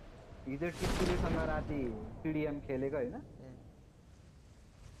हिजो टिस्कुलेसँग राति टिडिएम खेलेको हैन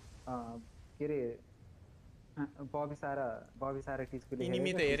के रे बबी सारा टिस्कुले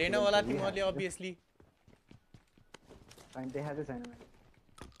इनिमी त हेरेन होला तिमीहरुले obviously अनि देखाएको छैन मैले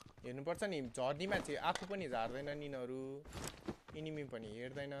हेर्नुपर्छ नि झर्नी मान्छे आफू पनि झार्दैनन् यिनीहरु इनिमी पनि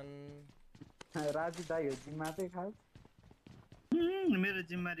हेर्दैनन् राजु दाइ हो जिम्मा चाहिँ खास मेरो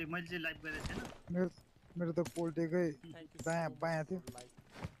जिम्मेवारी मैले चाहिँ लाइभ गरेको छैन मेरो त पोल्टेकै बायाँ थियो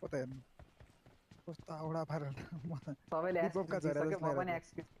कता हेर्नु कस्तो औडा फारेर सबैले एक्सपिरियन्स दिइसके म पनि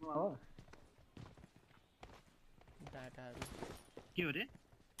एक्सपिरियन्समा हो डाटाहरु के हो रे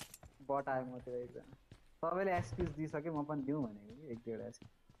बट आयो म त्यो एकजना सबैले एक्सपिरियन्स दिइसके म पनि दिउँ भनेको कि एक दुईवटा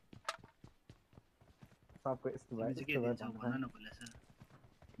सबको यस्तो भयो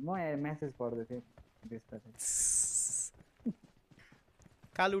म यहाँ मेसेज पढ्दै थिएँ त्यस्ता चाहिँ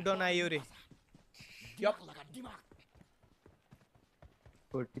कालु डन आयो रे यप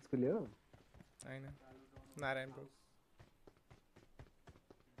टिस्कुले हो हैन नारायण ब्रो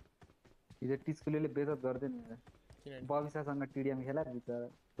हिजो टिस्कुले बेजत गर्दै नि बबिसासँग टिडिएम खेला बिचरा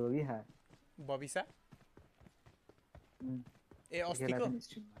धोबी खा बबिसा ए अस्तिको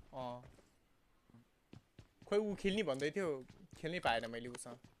खोइ उ खेल्ने भन्दै थियो खेल्नै पाएन मैले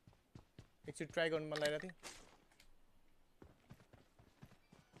उसँग एकचोटि ट्राई गर्नु मन लागिरहेको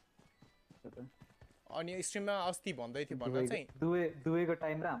थियो अनि स्ट्रिममा अस्ति भन्दै थियो भन्न चाहिँ दुवैको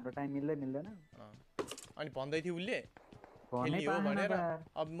टाइम र हाम्रो टाइम मिल्दैन अनि भन्दै थियो उले खेल्ने हो भनेर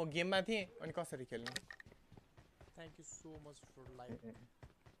अब म गेममा थिएँ अनि कसरी खेल्ने thank you so much for like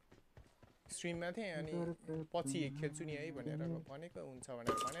स्ट्रिममा थिएँ अनि पछि खेल्छु नि है भनेर भनेको हुन्छ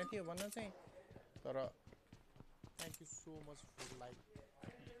भनेर भनेको थियो भन्न चाहिँ तर thank you so much for like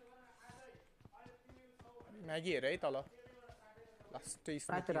Maggi हेर है तल लास्टै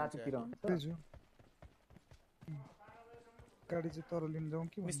गाडी चाहिँ तर लिन जाउँ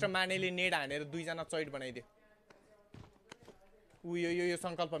कि मिस्टर मानेले नेड हानेर दुईजना चैट बनाइदियो उ यो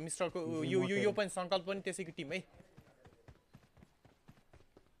संकल्प मिस्टरको यो पनि संकल्प पनि त्यसैको टिम है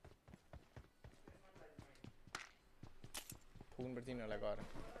फोन पर्छ यिनीहरूलाई गएर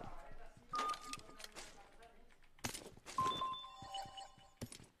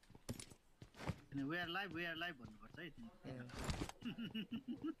we are live भन्नुपर्छ है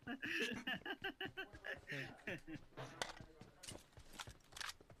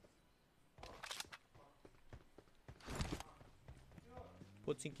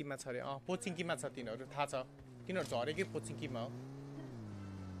पोचिङ्कीमा छ रे पोचिङ्कीमा छ तिनीहरु थाहा छ तिनीहरु झरेकै पोचिङ्कीमा हो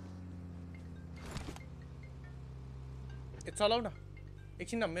ए चलाउ न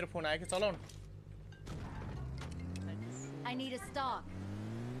एकछिन न मेरो फोन आयो कि चलाउ न I need a stock.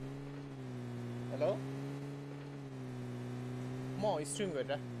 Hello म स्ट्रिम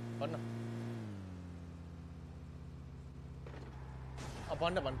गरेर भन्न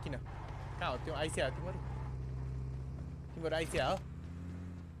भन्न किन कहाँ हो त्यो आइसिया हो तिम्रो आइसिया हो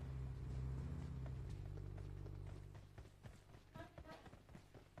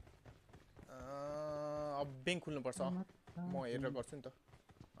अब ब्याङ्क खुल्नुपर्छ म हेरेर गर्छु नि त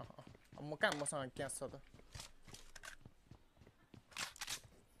अब म कहाँ मसँग क्यास छ त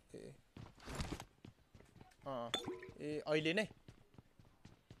ए अहिले नै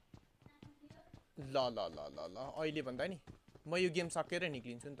ल अहिले भन्दा नि म यो गेम सकेर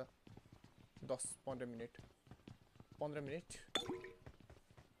निक्लिन्छु नि त 10-15 मिनेट 15 मिनेट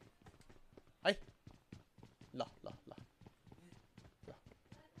है ल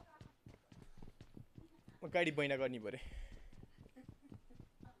म गाडी बैना गर्ने भरे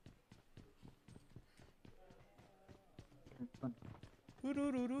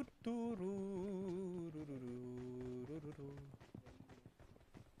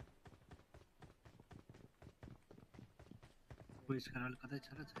कतै छ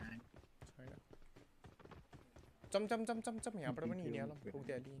र छैन चम यहाँबाट पनि हिँडिहालौँ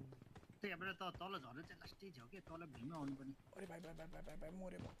पुग्दै यहाँबाट त तल झरे चाहिँ लास्टै झ्याउ के तल भिममा आउनु पर्ने अरे भाइ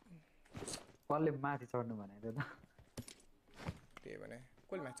मोरे म कसले माथि चढ्नु भनेको त त्यही भने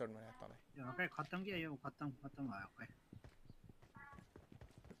कसले म्याच चढ्नु भने तँलाई यो हकै खत्तम कि यो खत्तम भयो हकै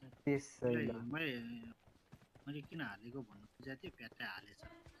मैले किन हालेको भन्नु खोजेको थिएँ प्याटै हालेछ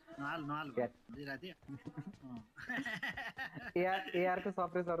नहाल भनिरहेको थिएँ एआर को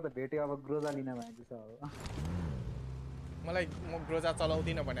सप्रेसर त भेट्यो अब ग्रोजा लिन भएको छ अब मलाई म ग्रोजा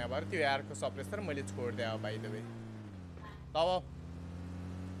चलाउँदिनँ भने भएर त्यो एआरको सप्रेसर मैले छोडिदिएँ अब बाइ द वे तब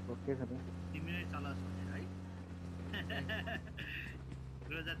ओके छ तिमी नै चलाउँछौ है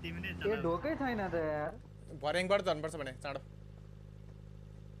ग्रोजा तिमी नै ए चलाऊ ढोकै छैन त यार भर्याङबाट झर्नुपर्छ भने चाँडो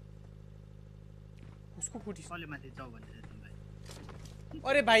उसको फुटी कसले माथि जाऊ भनेर तिमीलाई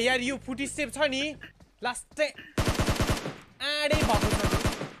अरे भाइ यार यो फुटी स्टेप छ नि लास्टै आडै भएको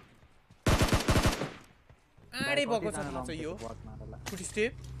छ थाहा छ यो फुटी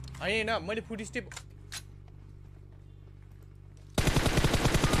स्टेप होइन मैले फुटी स्टेप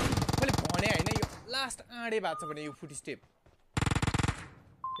मैले भने होइन यो लास्ट आडै भएको छ भने यो फुटी स्टेप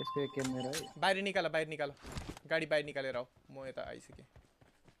यसको क्यामेरा बाहिर निकाल गाडी बाहिर निकालेर आऊ म यता आइसकेँ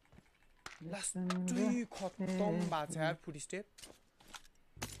लास्टै खत्तम भएको छ यार फुटी स्टेप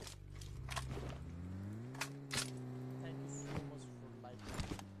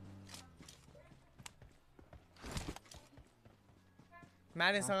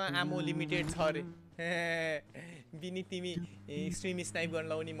मानेसँग आमो लिमिटेड छ अरे बिनी तिमी स्ट्रिम स्नाइप गर्न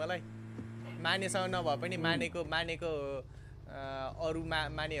लाउने मलाई मानेसँग नभए पनि मानेको अरू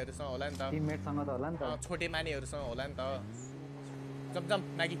मानेहरूसँग होला नि त टिममेटसँग त होला नि त छोटे मानेहरूसँग होला नि त जम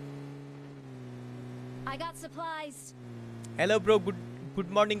Nagi I got supplies. Hello bro good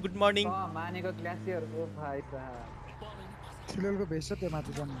morning मानेको ग्लासियर ओ भाइ साहब सुनिलको भेष छ त्यो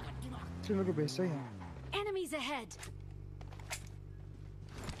माथि जानु सुनिलको भेष छ यहाँ Enemies ahead.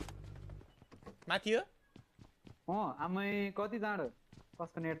 माथि हो आमै कति चाँडो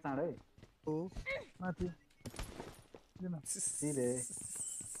कसको नेट चाँडो है ओ माथि सिधे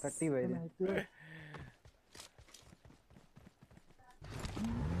कति भइदियो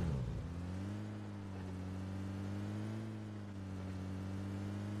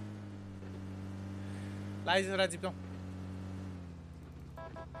लाइज राजीव जाउँ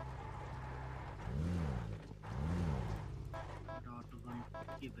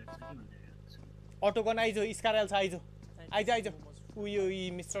अटोगन आइज स्कारल छ आइज उयो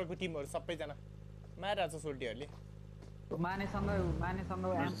मिस्टरको टिमहरू सबैजना मारिरहेको छ सोल्टीहरूले मानेसँग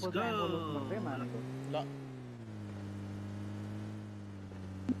एम्पो ल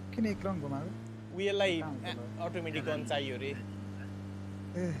किन एक रङ घुमाएको उयोलाई अटोमेटिक गन चाहियो रे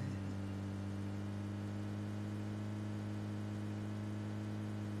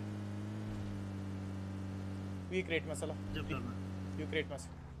यो क्रेटमा छ ल यो क्रेटमा छ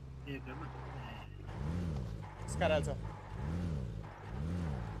स्कारल छ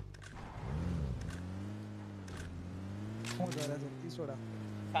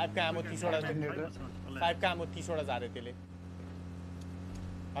 5 का आमो 30 वटा 5 का आमो 30 वटा झारे त्यसले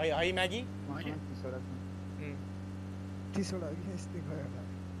है म्यागी 30 वटा यस्तै गयो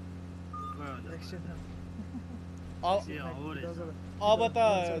अब त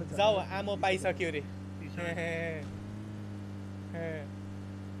जाऊ आमो पाइसक्यो रे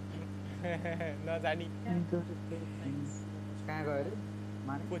नजानी कहाँ गयो रे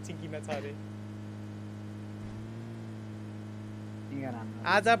कोचिङकीमा छ अरे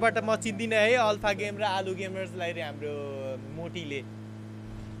आजबाट म चिन्दिनँ है अल्फा गेम र आलु गेमर्सलाई रे हाम्रो मोटीले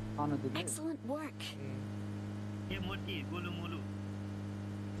Excellent work. के मोटी गोलु मोलु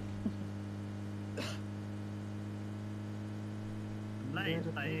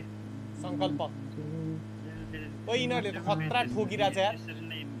संकल्प ओ यिनीहरूले त खतरा ठोकिरहेछ यार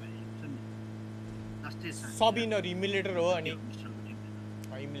सब यिनीहरू इमुलेटर हो अनि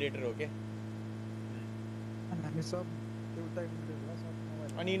इमुलेटर हो के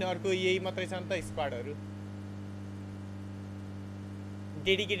अनि यिनीहरूको यही मात्रै छ नि त स्क्वाडहरू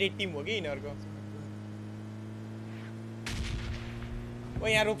डेडिकेटेड टिम हो कि यिनीहरूको ओ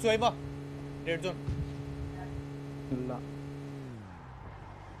यहाँ रोक्छु है म रेड जोन ल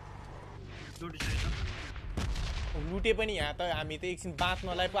लुटे पनि यहाँ त हामी त एकछिन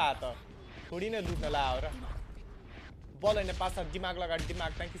बाँच्नलाई पो आयो त थोडी न लुट्नलाई आयो र बल होइन पास दिमाग लगा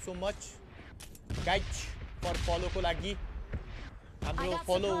दिमाग thank you so much guys for फलोको लागि हाम्रो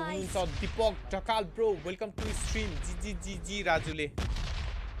फलो हुनुहुन्छ Deepak Dhakal bro welcome to stream G राजुले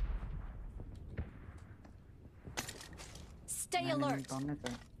Stay alert.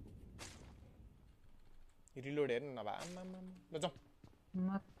 Reload हेर्नु नभए ल जाउँ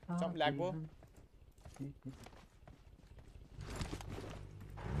जम्प लाग्यो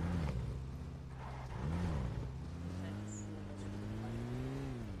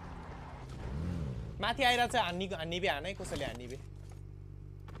माथि आइरहेको छ हान्ने बे हानै कसैले हान्ने बे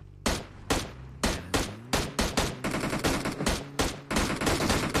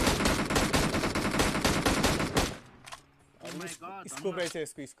स्कोप रहेछ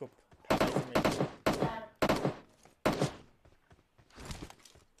यसको स्कोप थाहा पाएछ मैले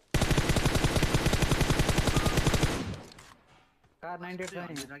कार 98 छ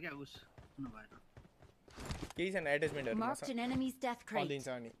नि क्या उस नभएर केही छैन एट्याचमेन्टहरु Marked an enemy's death crate. अलिन्छ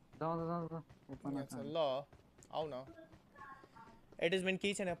अनि जाऊ ल आउ न एट्याचमेन्ट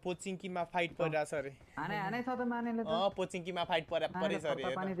केही छैन पोचिङकीमा फाइट परिरहेछ अरे हाने छ त मानेले त पोचिङकीमा फाइट परिरहेछ अरे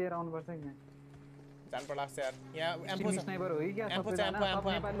पानी दिएर आउनु पर्छ नि जान पर्छ यार यहाँ एम्फो छ स्नाइपर हो कि क्या एम्फो छ एम्फो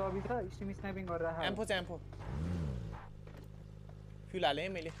नेपाली लबी छ स्ट्रिम स्नाइपिङ गरेर राख एम्फो छ एम्फो फ्युल हाले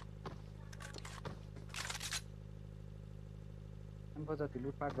मैले एम्फो जति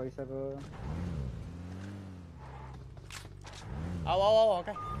लुटपाट भइसक्यो आउ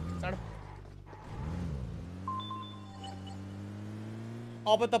ओके चाँडो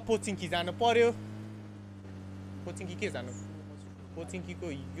अब त पोचिङकी जानु पर्यो पोचिङकी के जानु पोचिङकीको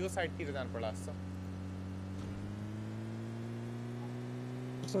यो साइडतिर जानु पर्ला जस्तो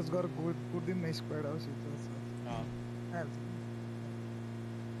सर्च गर गुड दिन स्क्वाड आउँछ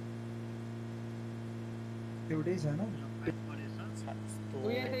एउटै छ न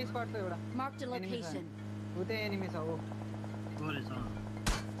उयो चाहिँ स्क्वाड छ एउटा Marked a location. उतै एनिमी छ ओ गरेछ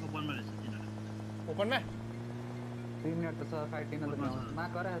ओपनमा रहेछ तिनीहरु ओपनमा 3 मिनेट त छ फाइट दिन त मा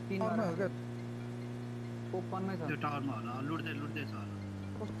गरे 3 गरे ओपनमै छ त्यो टावरमा होला लुट्दै छ होला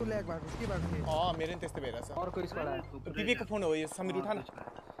कस्तो ल्याग भएको के भएको मेरो नि त्यस्तै भइरहेछ अर्को स्क्वाड आयो विवेकको फोन हो यो समीर उठा न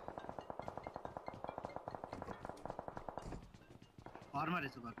घरमा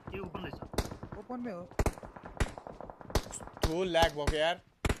रहेछ घर के ओपन रहेछ ओपनमै हो कस्तो ल्याग भएको यार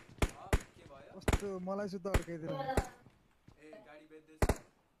कस्तो मलाई सुद्धा अर्कैतिर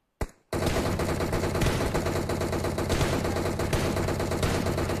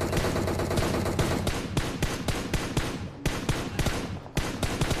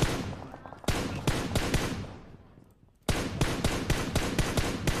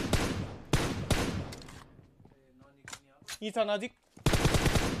यी छ नजिक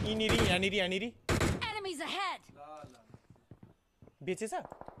यिनीरी यहाँनिरी Enemies ahead. बेचेछ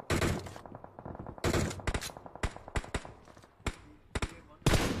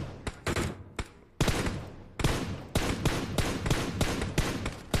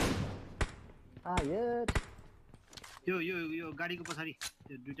यो गाडीको पछाडी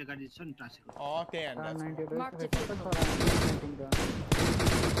त्यो दुईटा गाडी छ नि टासेको त्यही हान्दा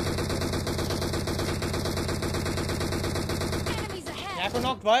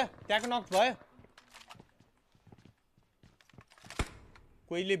त्यहाँको नक भयो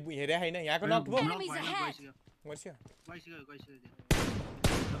कोहीले हेरे हैन यहाँको नक भयो मर्स्यो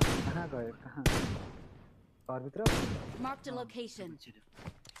कहाँ गयो कहाँ घरभित्र Marked a location.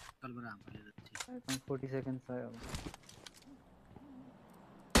 तलबाट हाम्रोले 40 सेकेन्ड छ अब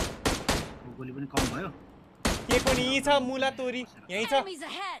गोली पनि कम भयो के पनि छ मुला तोरी यही छ Enemies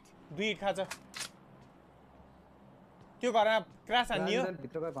ahead. दुई हिट खाछ त्यो घरमा क्रास हान्नियो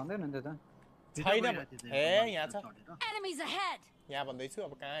भित्र गए भन्दै हुनुहुन्छ त छैन हे यहाँ छ Enemies ahead. यहाँ भन्दैछु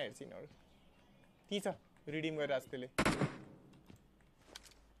अब कहाँ हेर्छ यिनीहरु ती छ रिडिम गरेर आज त्यसले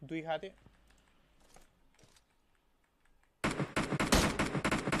दुई खाते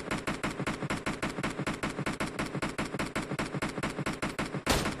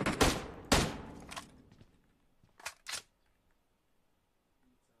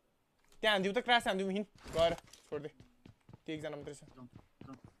त्यहाँ हान्दिउ त क्रास हान्दिउ हिँड गएर छोड्दे त्यो एकजना मात्रै छ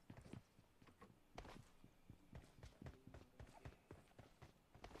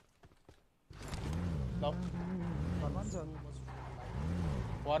ल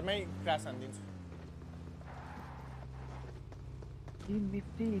घरमै क्रास हानिदिन्छु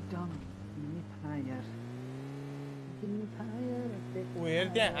ऊ हेर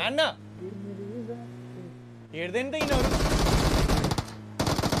त्यहाँ हान्न हेर्दैन त यिनीहरू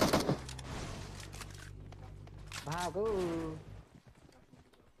भागो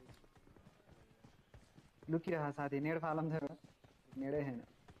लुकिरह साथी नेड फालम थियो नेडै हैन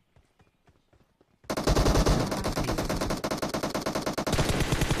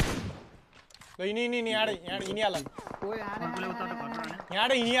ल यिनीहाल ओए हाने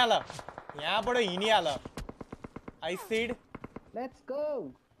यहाँबाट हिँडिहाल यहाँबाट हिँडिहाल आई सेड लेट्स गो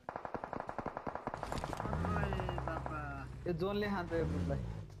यो जोनले हान्छ यो बुटलाई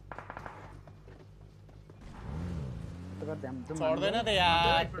छोड्दैन त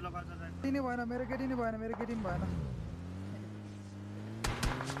यार केटी नै भएन मेरो केटी नै भएन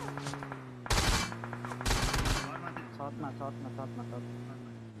छतमा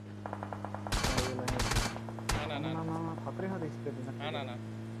खतरै खतरै स्पिड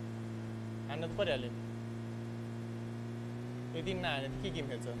हान्न त परिहाल्यो यदि नहाने त के गेम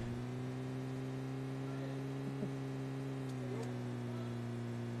खेल्छ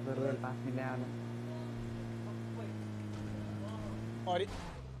रोयल पास मिले आला अरे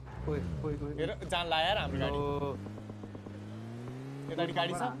ओए ओए ओए हेर जान ला यार हाम्रो गाडी यो गाडी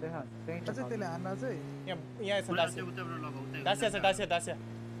गाडी छ अच्छा त्यसले हान्दा चाहिँ यहाँ छ दास्या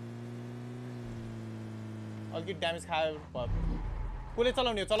अलिकति ड्यामेज खायो कसले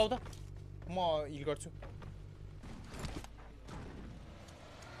चलाउने हो चलाउ त म हिल गर्छु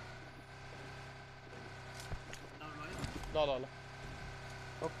ल ल ल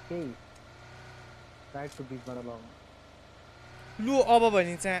ओके राइट टु बिचबाट ल लु अब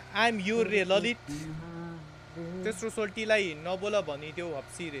भने चाहिँ आइ एम योर रे ललित तेस्रो सोल्टीलाई नबोल भनिदेऊ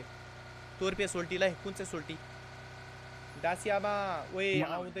हप्सी रे तोर्पे सोल्टीलाई कुन चाहिँ सोल्टी दासियामा ओए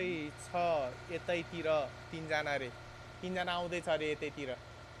आउँदै छ यतैतिर तीनजना रे तीनजना आउँदै छ रे यतैतिर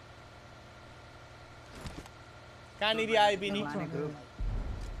कहाँनिर आयो बिनी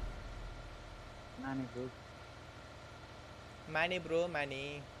माने ब्रो माने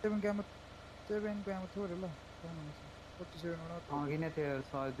 7 ग्याम थोरै ल 47 वटा अघि नै थियो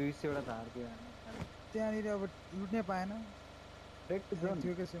 200 वटा धार दियो त्यहाँनिर अब लुट्नै पाएन रेड जोन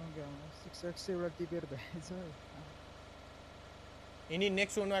थियो के 7 ग्याम 6x एउटा टिपेर भएछ यिनी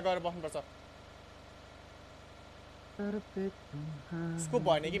नेक्स्ट जोनमा गएर बस्नुपर्छ स्कोप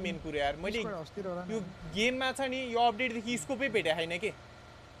भएन कि मेन कुरा यार मैले यो गेममा छ नि यो अपडेटदेखि स्कोपै भेटे छैन के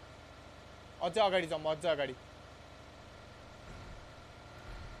अझ अगाडि जाउँ अझ अगाडि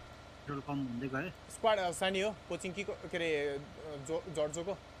कम हुँदै गयो स्क्वाड सानी हो कोचिङ के अरे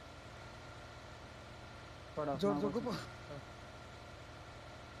जर्जोको जर्जोको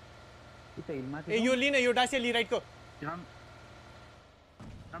ए यो लिन यो डासिया लि राइटको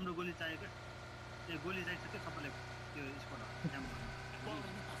राम्रो गोली चाहियो क्या त्यो गोली चाहिन्छ के सबैले त्यो स्क्वाड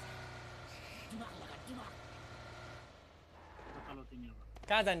चलो तिमी अब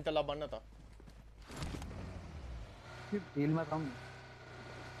कहाँ जाने त ल भन्न त हिलमा कम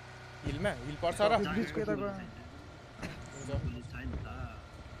हिलमा हिल पर्छ र गोली चाहिन्छ त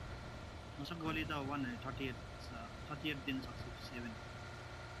मसँग गोली त 138 दिन सक्छु 7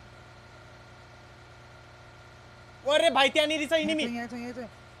 अरे भाइ त्यहाँनिर छ इनिमी यहाँ छ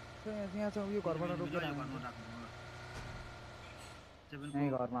यो घरबाट रोकेर नै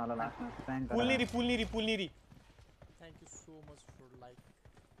घरमा होला लास्टमा tank पुल्निरी thank you so much for like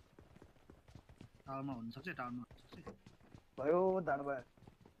टावरमा हुन सक्छ टावरमा भयो दाडबा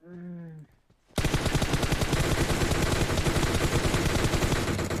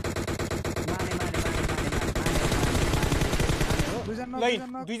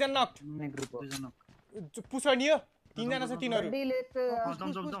दुईजना नक पुसर्नी हो तीनजना छ तिनीहरु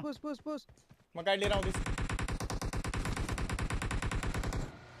पुस म गाडी लिएर आउँदैछु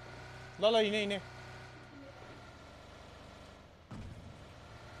ल हिँडे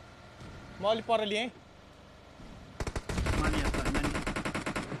म अलि पर लिएँ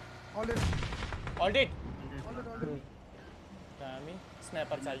ऑल डेट हामी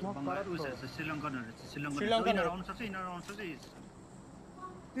स्नाइपर चाहियो श्रीलङ्कन आउन सक्छ इनर आउन सक्छ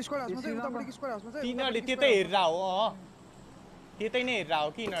तिनीहरूले त्यतै हेरेर हो त्यतै नै हेरेर हो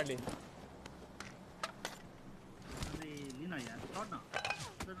कि यिनीहरूले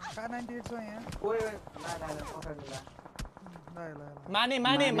माने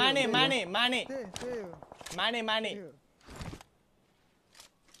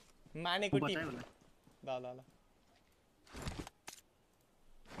मानेको टिम ल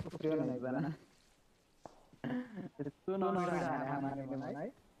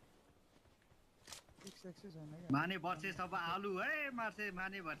माने वर्सेस अब आलु है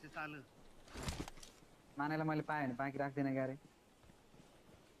माने वर्सेस आलु मानेलाई मैले पाएँ भने बाँकी राख्दिन गाडी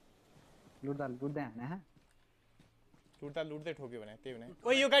लुट्दै हाने लुट्दै ठोक्यो भने त्यही भने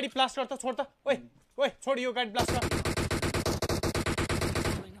ओए यो गाडी ब्लास्ट गर त छोड त ओए छोड यो गाडी ब्लास्ट गर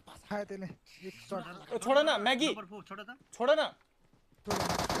खाए त्यसले छोड न म्यागी छोड न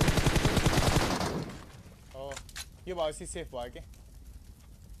हो यो भएपछि सेफ भयो के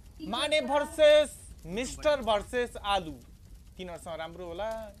माने भर्सेस मिस्टर भर्सेस आलु तिनीहरुसँग राम्रो होला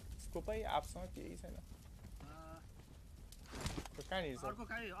स्कोपै आफसँग केही छैन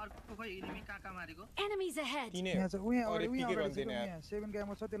Enemies ahead. यहाँ छ उहाँ अगाडि यहाँ 7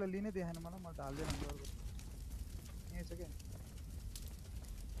 ग्याममा छ त्यसलाई लिनै देखाएन मलाई म ढाल्दै राम्रो यहाँ छ के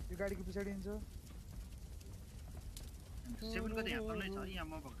यो गाडीको पछाडी हिँड्छ 7 को यहाँ तल्लै छ यहाँ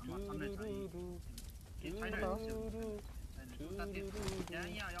म भक्तमा तल्लै छ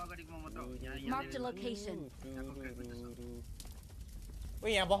यहाँ अगाडिको मात्र हो यहाँ Mark the location. ओ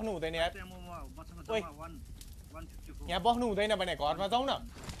यहाँ बस्नु हुँदैन यार ओइ यहाँ बस्नु हुँदैन भने घरमा जाऊ न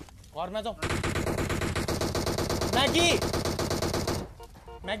घरमा जाऊ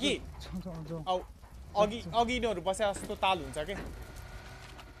म्यागी औ अघि यिनीहरु बसे जस्तो ताल हुन्छ के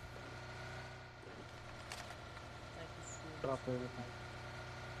ड्रप हो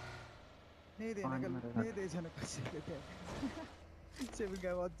नै दे छैन कसैले त्यहाँ 7 का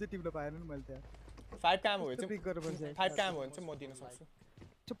अझै टिप्न पाएन नि मैले त्यहाँ 5 काम हो पिक गर्नुपर्छ 5 काम हो भने चाहिँ म दिन सक्छु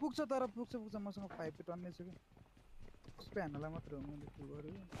छ पुग्छ तर पुग्छ मसँग 5 पे टन्नै छ के स्पे हान्नलाई मात्र हो मैले के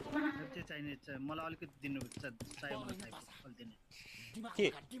गरे चाहिँ चाहिने छ मलाई अलिकति दिनुपर्छ चाहियो मलाई 5 अल दिने के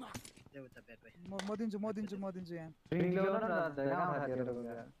देउता ब्याक म दिन्छु यहाँ रिङ ल्याउन न गाउँ खातिर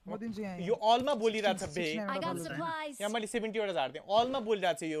म दिन्छु यहाँ यो अलमा बोलिरहेछ बे यहाँ मैले 70 वटा झार्दिए अलमा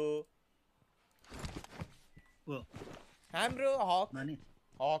बोलिरहेछ यो हाम्रो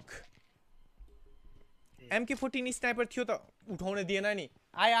हक MK14 स्नाइपर थियो त उठाउन दिएन नि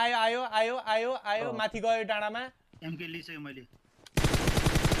आयो माथि गयो डाँडामा MK लिसक्यो मैले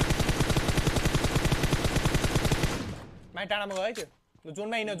माथि डाँडामा गयो त्यो ल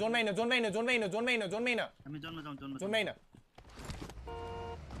जोनमा हिँड हामी जोनमा जाउँ जोनमा हिँड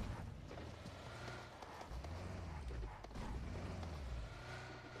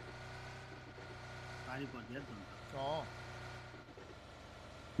पारी पर्दिया जोन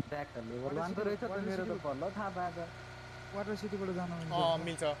ब्याकले वरलान त रहेछ त मेरो त बल्ल थाहा पाएछ वाटर सिटीबाट जानु हुन्छ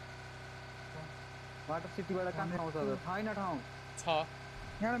मिल्छ वाटर सिटीबाट कहाँ ठाउँ छ छैन ठाउँ छ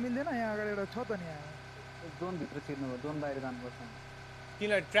यहाँ मिल्दैन यहाँ अगाडि एउटा छ त नि यहाँ जोन भित्र छिर्नु हो जोन बाहिर जानुपर्छ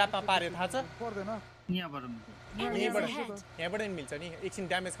तिनीहरु ट्र्यापमा पारे थाहा छ पर्दैन यहाँबाट नि मिल्छ नि एकछिन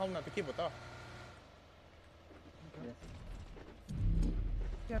ड्यामेज खाउँ न त के भयो त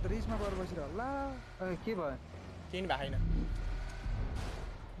त्यहाँ त रिसमा गएर बसिरह होला के भयो केही भएन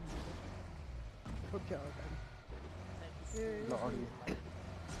ओके अगाडि ल अघि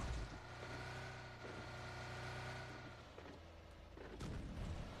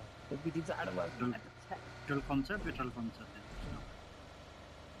बिटी चाड भयो पेट्रोल कम छ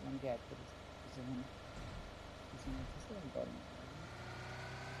मन के आएको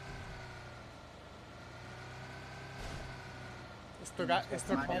यस्तो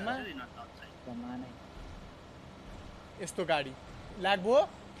ठाउँमा यस्तो गाडी ल्याग भयो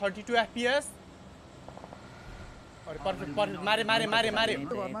 32 FPS अरे पर्फेक्ट मारे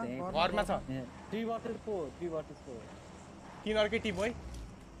घरमा छ 3 वर्सेस 4 तिनीहरुकै टिम हो है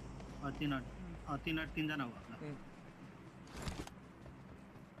तिनीहरु 3 जना हो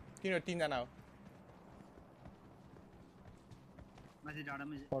तिनीहरु 3 जना हो माथि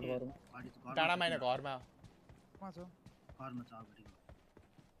डाँडामा डाँडामा हैन घरमा घरमा छ अगाडि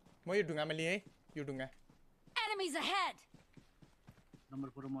म यो ढुङ्गामा लिएँ है यो ढुङ्गा enemies ahead नम्बर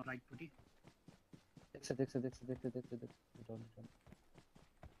 4 म राइट पटी देख्छ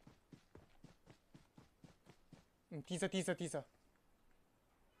तीस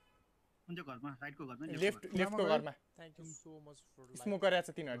कुन चाहिँ घरमा राइटको घरमा लेफ्टको घरमा thank you so much for smoke गरेछ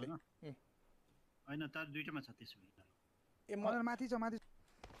तिनीहरुले हैन तर दुईटामा छ त्यसो भए ए मलाई माथि छ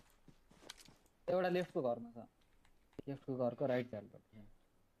एउटा लेफ्टको घरमा छ लेफ्टको घरको राइट साइडबाट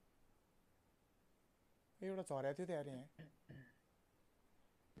एउटा झर्या थियो त्यहाँ यहाँ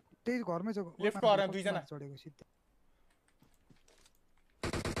त्यही घरमै छ लेफ्टको घरमा दुई जना चढेको सिधै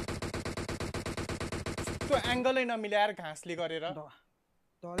त्यो एंगलै नमिलाएर घाँसले गरेर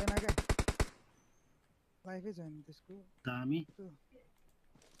ढलेन के लाइफै छैन त्यसको दामी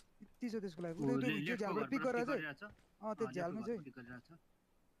यति छ त्यसको लाइफ त्यो झ्यालबाट पिक गरेर चाहिँ त्यो झ्यालमै चाहिँ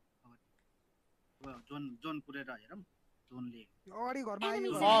जोन पुरेर हेरौँ जोनले अगाडि घरमा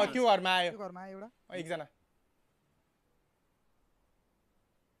आयो त्यो घरमा आयो एउटा एकजना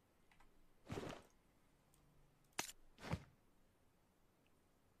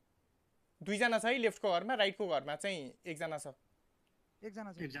दुईजना छ है लेफ्टको घरमा राइटको घरमा चाहिँ एकजना छ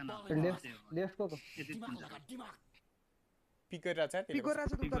लेफ्टको पिक गरिरहेछ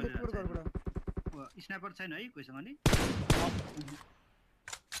स्नाइपर छैन है कोहीसँग नि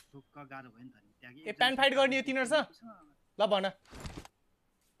ढुक्क गाह्रो भयो नि त नि त्यहाँ ए प्यान फाइट गर्ने तिनीहरु छ ल भन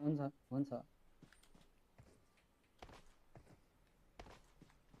हुन्छ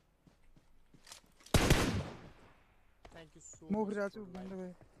थ्यांक यू सो म उफ्रिरहेको छु बन्द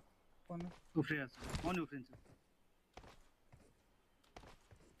गए उफ्रिरहेको छु म नि उफ्रिन्छु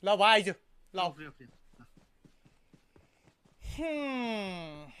ल भाइ आइज ल उफ्रि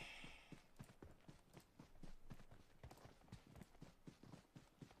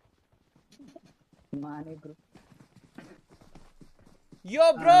माने ब्रो यो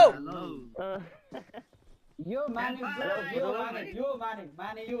ब्रो यो माने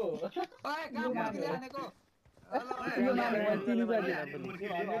यो ओए काम माने आनेको यो माने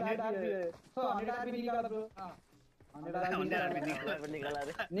तिनी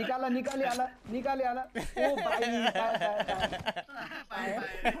निकाली आला ओ भाइ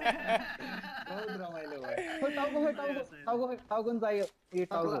बहुत रमाइलो भयो टाउको चाहियो ए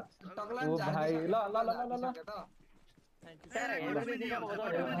टाउको ओ भाइ ल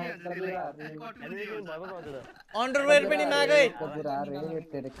अन्डरवेयर पनि मागै कजुरा रे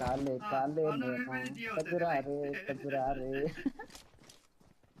तेरे काले काले नेमा कजुरा रे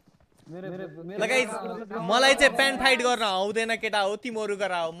ल गाइस मलाई चाहिँ प्यान फाइट गर्न आउँदैन केटा हो तिमीहरु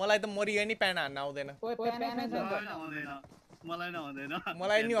गर हो मलाई त मरियो नि प्यान हान्न आउँदैन मलाई न आउँदैन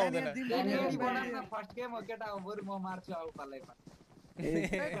मलाई नि आउँदैन फर्स्ट गेम हो केटा हो बरु म मार्छु आउ पालाई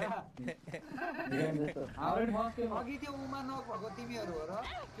अघि त्यो उमा नभएको तिमीहरू हो र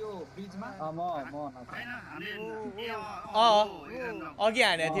त्यो ब्रिजमा अघि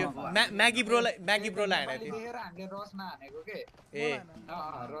हाने थियो म्यागी ब्रोलाई हाने थियो देखेर हामीले रसमा हानेको के ए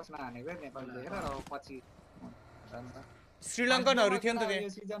रसमा हानेको नेपाल देखेर पछि श्रीलङ्कनहरु थियो नि त यो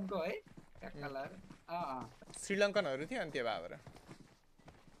सिजनको है श्रीलङ्कनहरु थियो अनि त्यो भएर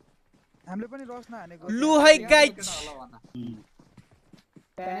हामीले पनि रसमा हानेको लु है गाइस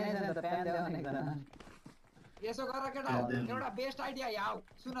यसो गर केटा एउटा बेस्ट आइडिया याउ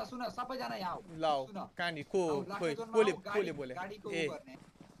सुन सबैजना याउ लाउ कानी कोले बोले गाडीको ए गर्ने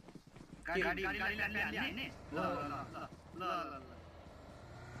गाडी हान्ने ल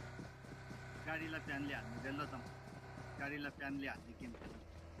गाडीलाई प्यानले हान्ने ल त गाडीलाई प्यानले हान्ने गेम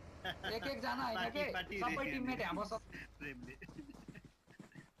एक जना हैन के सबै टिममेट यहाँ बस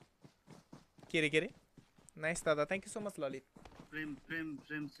के रे नाइस दादा थ्यांक यू सो मच ललित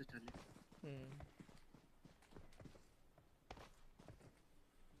प्रेम सेटले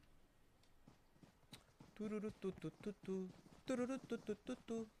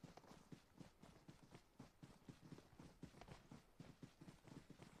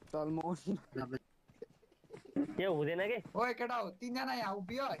के हुँदैन के ओए केटा हो तीन जना यहाँ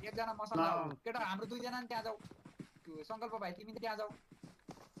उभियो एक जना मसला केटा हाम्रो दुई जना त्यहाँ जाऊ संकल्प भाइ तिमी त्यहाँ जाऊ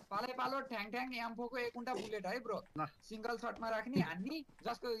पालो ठ्याङ एम्फोको एक उन्टा बुलेट है ब्रो सिंगल शटमा राख्नी हान्नी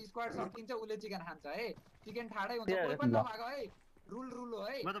जसको स्क्वाड सकिन्छ उले चिकन खान्छ है चिकन ठाडै हुन्छ कोही पनि नभाग है रुल हो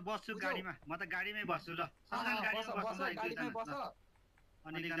है म त बस्छु गाडीमा म त गाडीमै बस्छु ल गाडीमै बस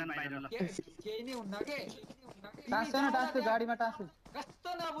अनि एकजना बाहिर ल केही नै हुन्न के टास्क गाडीमा टास्क कस्तो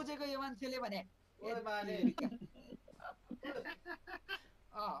नबुझेको यो मान्छेले भने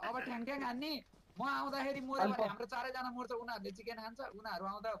अब ठ्याङ हान्नी म आउँदाखेरि मर्यो भने हाम्रो चारैजना मर्छ उनीहरूले चिकन खान्छ उनीहरू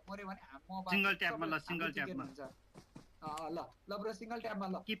आउँदा मर्यो भने म सिंगल ट्यापमा ल सिंगल ट्यापमा ल ब्रो सिंगल ट्यापमा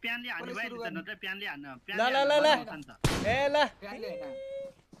ल कि प्यानले हान्नु भयो त नत्र प्यानले हान्न ल ए ल प्यानले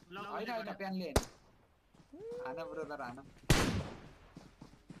हैन प्यानले हैन हान ब्रदर हान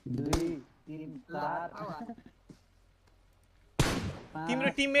 2 3 4 तिम्रो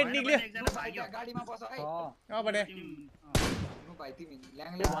टिममेट निक्ल्यो गाडीमा बस है भने नु भाइ तिमी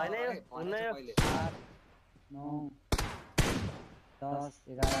ल्याङले भएन यो हुन्न यो 9 10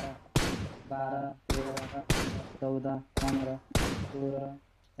 11 12 13 14 15 16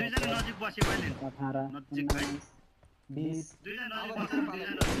 दुईजना नजिक बसे भएन 18 नजिक भाइ 20 दुईजना नजिक बसे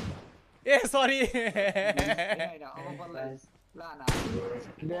दुईजना ए सरी हैन अब बल्ल ला न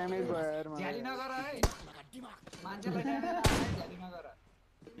ड्यामेज भयो यार झ्याली नगर है मान्छेलाई झ्याली नगर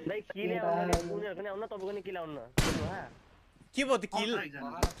भाइ किल आउने उनीहरुको नि आउन तपाईको नि किल आउन के भयो त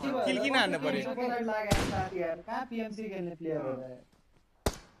किल किन हान्न पर्यो कहाँ पीएमसी खेल्ने प्लेयर हो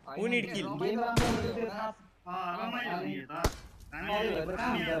who need kill रमाइलो नि त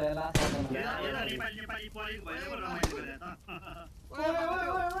नेपाली पढेको भयो रमाइलो गरे त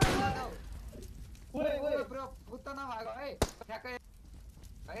ओए ब्रो फुत्त नभागो है ठ्याक्कै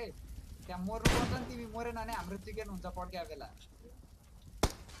है त्यहाँ मर्नु पर्छ नि तिमी मरेन भने हाम्रो चिकन हुन्छ पड्क्या बेला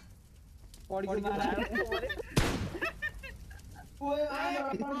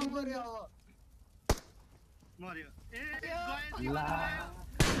मर्यो ए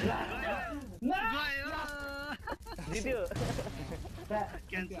जित्यो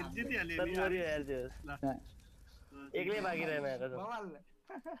क्यान्सल जितिहाल्यो तर मर्यो यार त्यो एक्लै बाँकिरहेन कसम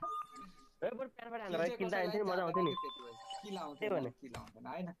ए पर प्यान हान्दा भाइ किल त आइन्छ नि मजा आउँथ्यो नि किल आउँथ्यो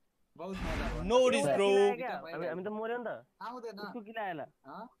हैन बहुत मजा आयो नो रिस ब्रो हामी त मर्यो नि त आउँदैन उसको किल आएला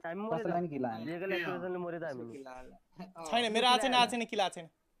हामी मर्यो कसैलाई किल आएन जेगले एक्सप्रेसनले मर्यो त हामी छैन मेरो आछ छैन किला छैन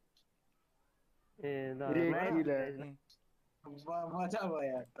ए ल मजा भयो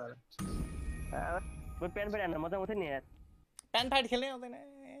यार तर म प्यान हान्दा मजा आउँथ्यो नि यार प्यान फाइट खेल्नै आउँदैन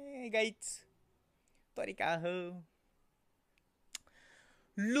गाइज तरिका हो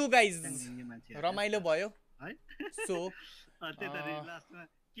लु गाइज रमाइलो भयो है सो त्यही त लास्टमा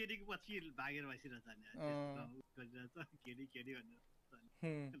केडीको पछि भागेर बसिरहेछ नि केडी भनेर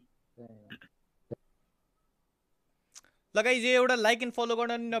ल गाइज एउटा लाइक एन्ड फलो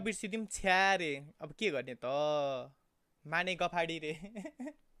गर्न नि नबिर्सिदिउँ छ्यारे अब के गर्ने त माने गफाडी रे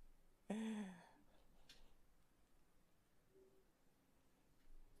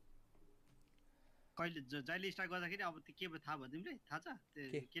कहिले जहिले स्टार्ट गर्दाखेरि अब त्यो के भयो थाहा भयो तिमीले थाहा छ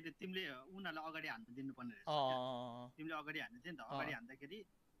त्यो के अरे तिमीले उनीहरूलाई अगाडि हान्न दिनुपर्ने रहेछ तिमीले अगाडि हान्ने थियो नि त अगाडि हान्दाखेरि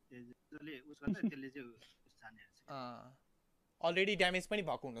जसले उस गर्दा त्यसले चाहिँ जाने रहेछ अलरेडी ड्यामेज पनि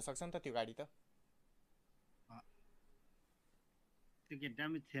भएको हुनसक्छ नि त त्यो गाडी त त्यो के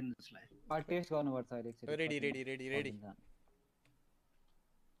ड्यामेज थिएन जस्तो लाग्यो टेस्ट गर्नुपर्छ अहिले एकचोटि ready ready ready ready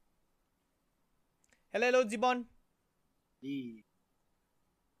hello hello जीवन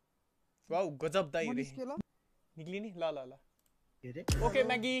वाउ गजब दाइ रे निक्लिने ल ल ल ओके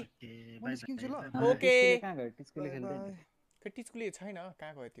म्यागी ओके कहाँ गयो टिस्कुले खेल्दै के टिस्कुले छैन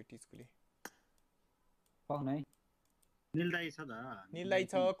कहाँ गयो त्यो टिस्कुले पाउन है निलदाई छ त निलदाई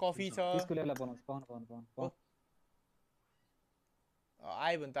छ कफी छ टिस्कुलेलाई बनाउँछ पाउन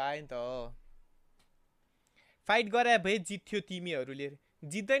आयो भने त आयो नि त फाइट गरे भए जित्थ्यो तिमीहरूले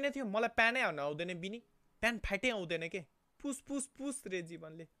जित्दैन थियो मलाई प्यानै हाउन आउँदैन बिनी प्यान फाइटै आउँदैन के पुस पुस पुस रे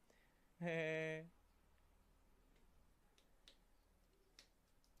जीवनले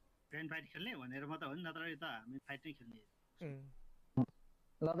प्यान फाइट खेल्ने भनेर मात्र हो नि नत्र त हामी फाइट नै खेल्ने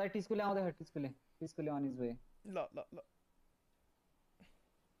ल दाइ टिस्कुले आउँदै टिस्कुले अन इज वे ल ल ल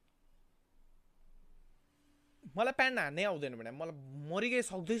मलाई प्यान हान्नै आउँदैन भने मलाई मरिगै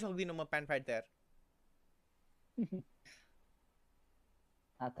सक्दिनँ म प्यान फाइट तयार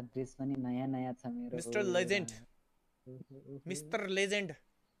त ड्रेस पनि नयाँ छ मेरो मिस्टर लेजेन्ड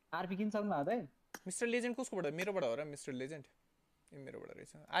आरपी किन सक्नु भएको त मिस्टर लेजेन्ड कसकोबाट मेरोबाट हो र मिस्टर लेजेन्ड ए मेरोबाट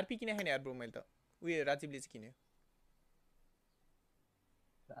रहेछ आरपी किन खाने यार ब्रो मैले त उयो राजीवले चाहिँ किन्यो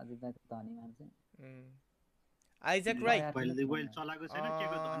राजीव दाइ धनी मान्छे आइजक राई वेल चलाको छैन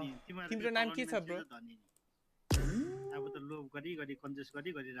केको धनी तिम्रो नाम के छ ब्रो अब त लोभ गरी कन्जस गरी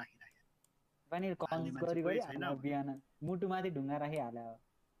राखिराखे पनि कन्जस गरी हैन बिहान मुटुमाथि ढुङ्गा राखि हाल्यो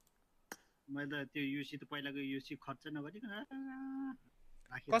मैले त त्यो युसी त पहिलाको युसी खर्च नगरिकन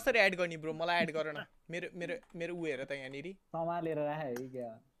कसरी एड गर्ने ब्रो मलाई एड गर न मेरो मेरो मेरो उ हेर त यहाँ निरी समालेर राखे है क्या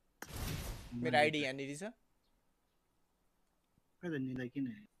मेरो आइडी यहाँ निरी छ कहिले निलाई किन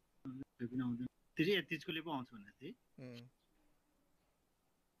किन आउँदैन त्यसै त्यसकोले पो आउँछ भने चाहिँ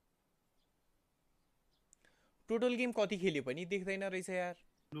टोटल गेम कति खेल्यो पनि देख्दैन रहेछ यार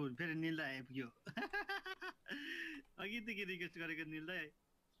लु फेरि निल्दा आइपुग्यो अघि देखि रिक्वेस्ट गरेको निल्दा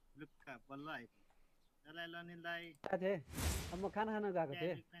लुक्का बल्ल आइपुग्यो ल निल्दाई थिए अब म खाना खान गएको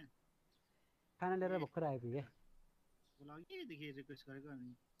थिएँ खाना लिएर भर्खर आइपुगेँ अघिदेखि रिक्वेस्ट गरेको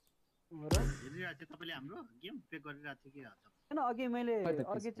अनि हेरिरहेको थिएँ तपाईँले हाम्रो गेम पे गरिरहेको थियो कि होइन अघि मैले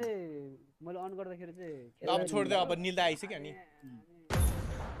अन गर्दाखेरि चाहिँ अब छोड्दै अब निल्दा आइसक्यो नि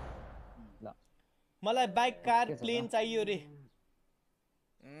मलाई बाइक कार प्लेन चाहियो रे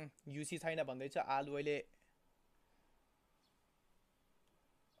युसी छैन भन्दैछ आलु अहिले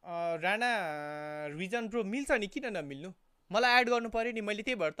राणा रिजन ब्रो मिल्छ नि किन नमिल्नु मलाई एड गर्नु पर्यो नि मैले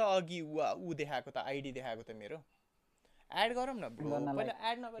त्यही भएर त अघि ऊ देखाएको त आइडी देखाएको त मेरो एड गरौँ न ब्रो पहिला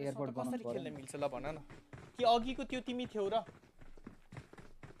एड नगरेर कसरी खेल्न मिल्छ ल भन न कि अघिको त्यो तिमी थियौ र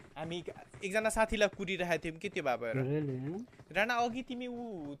हामी एकजना साथीलाई कुरिरहेको थियौँ कि त्यो भए भएर राणा अघि तिमी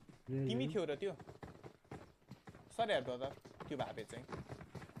थियौ र त्यो सरी यार ब्रदर त्यो भाबे चाहिँ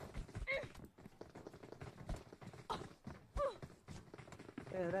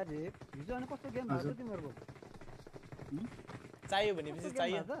ए राजीव हिजो अनि कस्तो गेम भयो तिमीहरुको चाहियो भनेपछि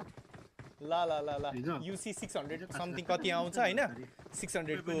चाहियो ल ल ल ल युसी 600 समथिङ कति आउँछ हैन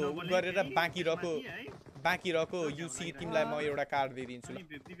 600 को गरेर बाँकी रहेको युसी तिमीलाई म एउटा कार्ड दिइदिन्छु ल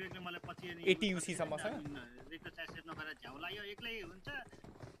 80 युसी सम्म छ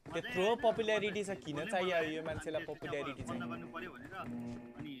त्यत्रो पपुल्यारिटी छ किन चाहियो यो मान्छेलाई पपुल्यारिटी चाहिँ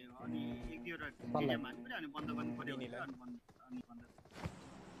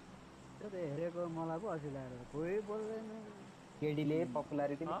हेरेको मलाई पो अझै लागेर कोही बोल्दैन केडीले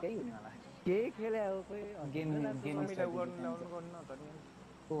पपुल्यारिटी केही हुने होला केही खेले हो कोही गेम गर्नु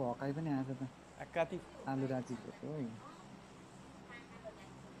ओ हकाई पनि आछ त अकाती आलु राजीको ओइ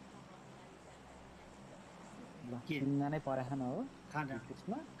ल किन्न नै पराखन हो खाना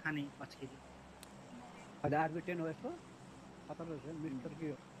त्यसमा खाने पछिले अझ आरबी 10 हो यसको खतर छ मिस्टर के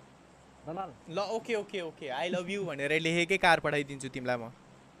दलाल ल okay okay okay I love you भनेर लेखेकै कार पठाइदिन्छु तिमीलाई म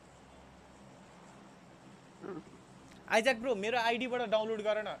आइजक ब्रो मेरो आइडी बाट डाउनलोड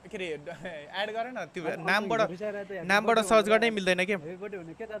गर न के रे एड गर न त्यो नामबाट सर्च गर्नै मिल्दैन के हेपी बर्थडे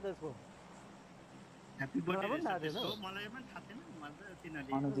हुने के छ त्यसको हेपी बर्थडे मलाई पनि थाहा थिएन मलाई त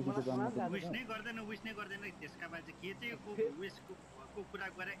तिनीहरुले विश नै गर्दैन त्यसका बारे चाहिँ के चाहिँ विशको कुरा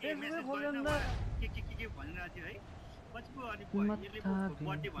गरे ए मेसेज गरेन के भनिरहेको थियो है पछिको अनि यसले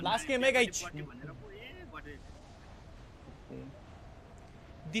बर्थडे भन्नु लास्ट गेम है गाइज भनेर पो ए birthday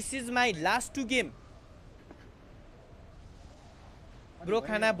this is my last two game bro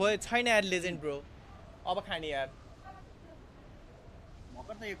खाना भयो छैन यार लेजेन्ड ब्रो अब खाने यार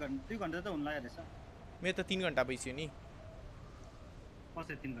भर्खर त 1 घण्टा 2 घण्टा त हुन लाग्यो रहेछ मेरो त 3 घण्टा भइसक्यो नि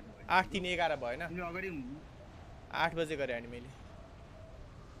कसै 3 घण्टा भयो 8 3 11 भएन तिमी अगाडि 8 बजे गरे अनि मैले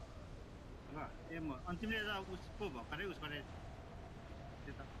ल ए म अन्तिमले त उसको भर्खरै उस गरे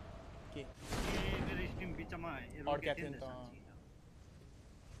त्यो त के मेरो स्ट्रिम बिचमा अड्क्या थियो नि त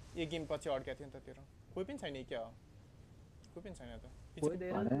एक गेम पछि अड्क्या थियो नि त तेरो कोही पनि छैन क्या कोही पनि छैन त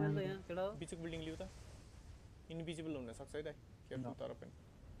बिचको बिल्डिङ लिउ त इन्भिजिबल हुन सक्छ है दाइ केयरफुल तर पनि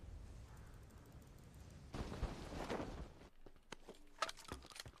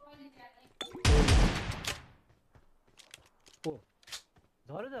को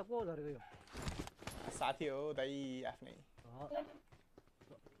झरे त को झरेको यो साथी हो दाइ आफ्नै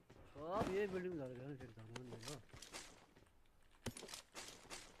सब यही बिल्डिङ झरेको नि फेरि झर्नु नि हो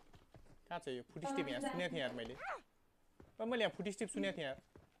कहाँ छ यो फुटस्टेप यहाँ सुनेको थिएँ यार मैले मैले यहाँ फुटस्टेप सुनेको थिएँ यार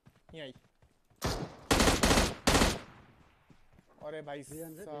यहीँ अरे भाइ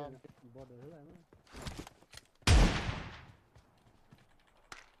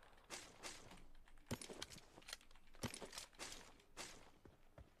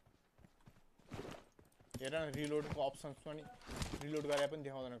हेर न रिलोडको अप्सन्स पनि रिलोड गरे पनि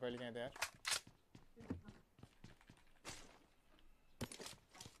देखाउँदैन कहिले काहीँ त यार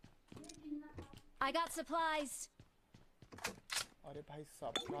I got supplies. अरे भाइ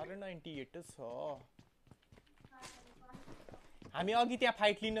सब 98 छ हामी अघि त्यहाँ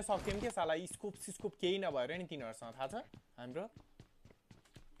फाइट लिन सक्थ्यौं के साला स्कोप केही नभएर नि तिनीहरुसँग थाहा छ हाम्रो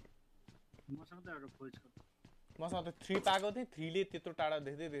मसँग त एउटा खोज मसँग त 3 पाएको थिए 3 ले त्यत्रो टाडा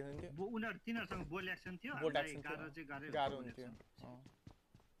देख्दै देख्थ्यो उनीहरु तिनीहरुसँग बोल एक्सन थियो बोल एक्सन गाह्रो हुन्थ्यो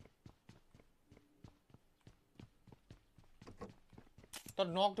तर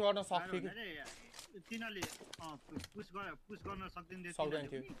नक गर्न सक्थ्यो कि तिनीहरुले पुश गर्न सक्दैन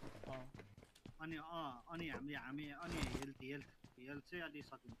थियो अनि हामी हेल्थ चाहिँ अलि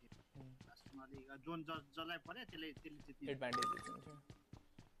सकिन्थ्यो लास्टमा अलि जोन जसलाई पर्यो त्यसले जित्ने एडभान्टेज हुन्थ्यो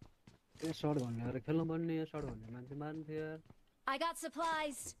ए शॉट भन्ने अरे खेल्नु पर्ने शॉट भन्ने मान्छे मार्न्थ्यो यार I got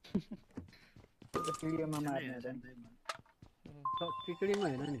supplies. टिडिएममा मार्ने त टिडिएममा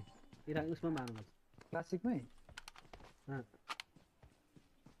हैन नि इरा उसमा मार्नु क्लासिकमै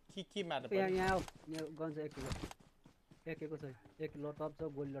के मार्नु पर्यो यहाँ गन चाहिँ एकको छ एक लटअप छ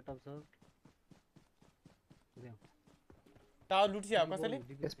गोली लटअप छ ताउ लुट्छ कसैले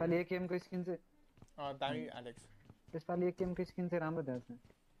यसपालि एकेएम को स्किन चाहिँ दामी एलेक्स यसपालि एकेएम को स्किन चाहिँ राम्रो देख्छ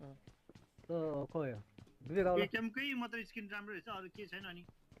त खोयो एकेएम कै मात्र स्किन राम्रो रहेछ अरु के छैन अनि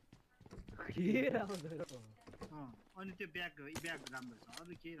के राम्रो छ अनि त्यो ब्याग राम्रो छ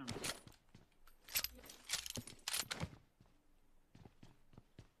अरु के राम्रो छ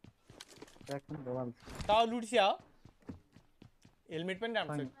ब्याग पनि बवाल छ ताउ लुट्छ हेलमेट पनि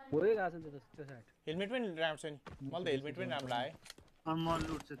राम्रो छ होय गाछ नि त्यो साइड हेलमेट पनि राम्रो छ नि मलाई त हेलमेट पनि राम्रो लाग्यो म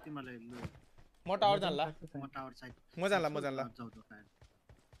लुट्छ तिमीलाई म टावर जानला म टावर साइड म जानला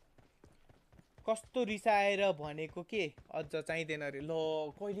कस्तो रिसाएर भनेको के अझ चाहिदैन रे ल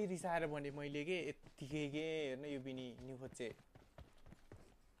कहिले रिसाएर भने मैले के यतिकै के हेर्न यो बिनी न्यू खोज्छे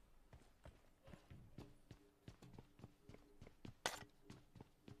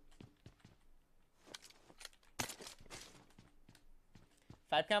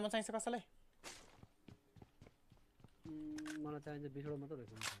फाइभ काममा चाहिन्छ कसैलाई मलाई चाहिन्छ 20 वटा मात्र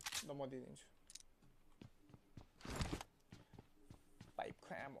रहेछ ल म दिइदिन्छु पाइप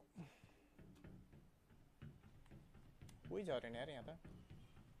खामो कोही झरेन यार यहाँ त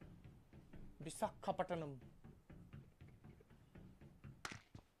विशाखापट्टनम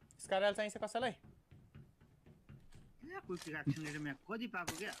स्कारल चाहिन्छ कसैलाई कति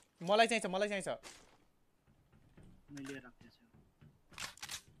पाएको क्या मलाई चाहिन्छ मैले राखेको छु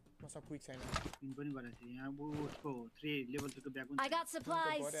मसँग क्विक छैन पिन पनि गरेको थिएँ यहाँ उसको 3 लेभल 2 को ब्याग I got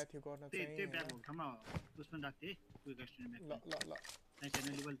supplies. गरेको थियो गर्न चाहिँ त्यो ब्याग हो ठाउँमा उसमा राख्थे क्विक एक्सटेन्ड ब्याग ल चाहिन्छ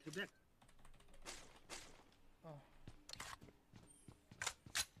लेभल 3 ब्याग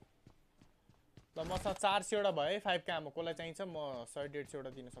ल मसँग 400 वटा भयो 5 काम कोलाई चाहिन्छ म 100-150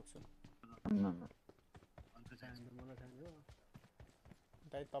 वटा दिन सक्छु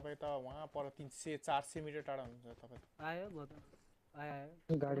दाइ तपाई त वहाँ पर 300-400 मिटर टाढा हुनुहुन्छ तपाई आयो म त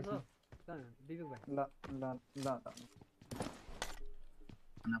आयो गाडी छ कहाँ दिगो भाइ ल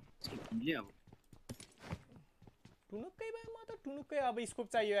ले अब टुनुक्कै भयो म त टुनुक्कै अब स्कोप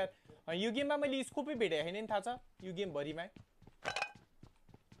चाहियो यार यो गेममा मैले स्कोपै भेटे हैन नि थाहा छ यो गेम भरिमा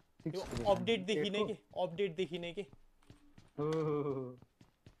यो अपडेट देखिने के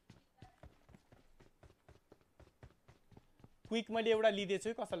क्विक मैले एउटा लिदे छु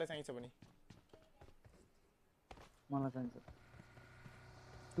कसैलाई चाहिन्छ भने मलाई चाहिन्छ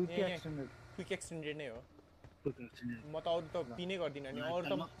 2k एक्सटेन्डेड क्विक एक्सटेन्डेड नै हो क्विक एक्सटेन्डेड म त अरु त पिनै गर्दिन नि अरु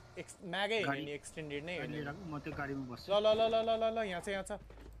त म्यागै हैन नि एक्सटेन्डेड नै हैन म त्यो गाडीमा बस्छु ल ल ल ल ल ल यहाँ छ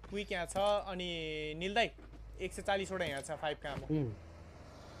क्विक यहाँ छ अनि निल दाइ 140 वटा यहाँ छ 5 कामो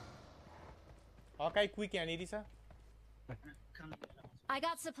हकाई क्विक यहाँ निरी छ I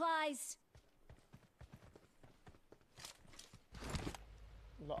got supplies.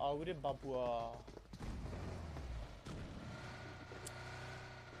 ल आउ रे बाबुआ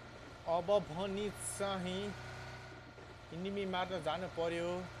अब भनी चाहिँ इनिमी मार्न जानु पर्यो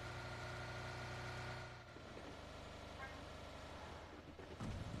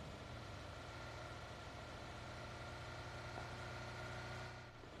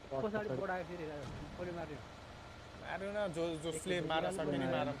पछाडि बोडायो फेरि कसले मार्यो मार्यो न जसले मार्न सक्ने नि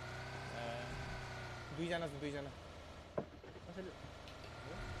मारम दुईजना कसैले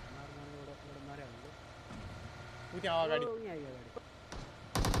मार्नु एउटा मार्यो हामीले उ त्यहाँ अगाडि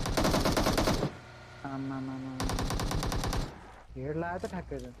आमा हेड लायो त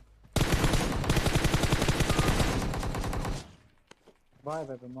ठ्याक्कै छ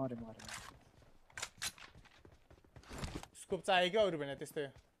भयो मरे स्कोप चाहियो क्या अरू भने त्यस्तै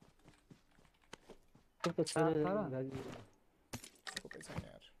स्कोपै छैन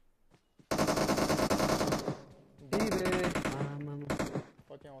यार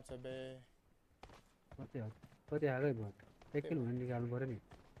कति आउँछ बे कति हालै भयो 1 किल भने निकाल्नु पर्यो नि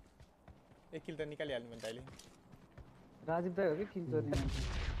 1 किल त निकालिहाल्नु भने त अहिले राजीव दाइ हो कि किल गर्ने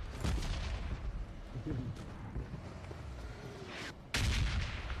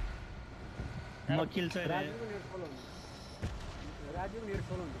म किल चाहिँ राजीवको नेट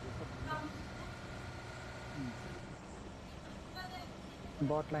फलो हुन्छ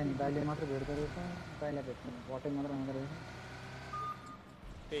बट लाइन दाइले मात्र भेट्दो रहेछ दाइलाई भेट्दैन बटै मात्र आउँदो रहेछ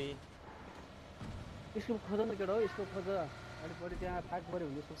त्यही यसको खोज न केटा हो यसको खोज अलि बढी त्यहाँ फाट पर्यो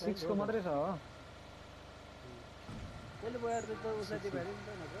भने 6 को मात्रै छ हो त्यसले बोयर त उसलाई दिए भरि नि त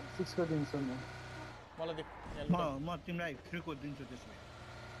नत्र 6 को दिन्छु म मलाई दे म तिमीलाई फ्री को दिन्छु त्यसो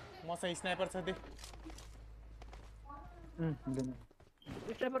मसँग स्नाइपर छ दे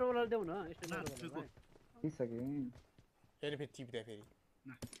स्नाइपर वाला देऊ न स्नाइपर वाला दिइसके फेरि चिप्दा फेरि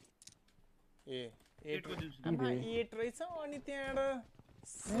ए 8 को दिन्छु 8 रहेछ अनि त्यहाँबाट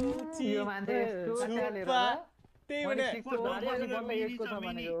यो मान्छे चालेर त्यही भने यसको छ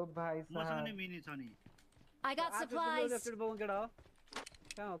भनेको भाइ मसँग नै मिनी छ नि I got supplies. Left bone केटा हो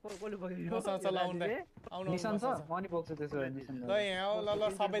कहाँ कोले बग्यो मसँग चलाउन दे आउनु निशान छ म नि बोक्छु त्यसो भए निशान ल यहाँ हो ल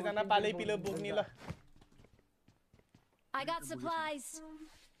सबैजना पालै पिलो बोक्नी ल I got supplies.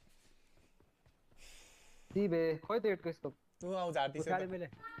 दिबे खोइ त एटको स्कोप तु आउ झार्दी छ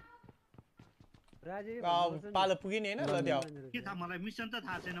राजीव पालो पुग्यो नि हैन ल देऊ के थाहा मलाई मिसन त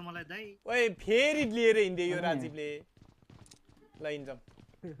थाहा छैन मलाई दाइ ओए फेरि लिएर हिँड्दै यो राजीवले ल हिँड्छम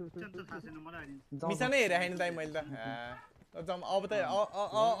मिसन त थाहा छैन मलाई मिसनै हेरेन दाइ मैले त जम अब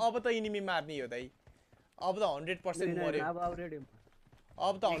त इनिमी मार्ने हो दाइ अब त 100% मर्यो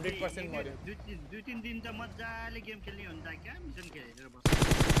अब त 100% मर्यो 2-3 दिन त मज्जाले गेम खेल्ने हुन्छ क्या मिसन खेलेर बस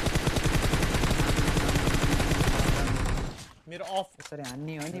मेरो अफ यसरी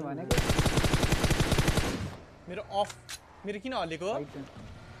हान्नी हो नि भनेको मेरो अफ मेरो किन हलेको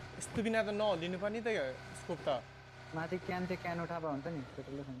यस्तो बिना त नहलिनु पर्ने त स्कोप त माथि क्यान उठाबा हुन्छ नि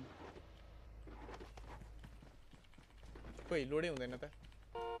पेट्रोलले छैन खोइ लोडै हुँदैन त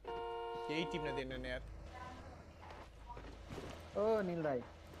केही टिप्न दिएन यार ओ निल दाइ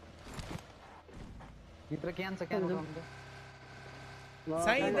भित्र क्यान छ क्यान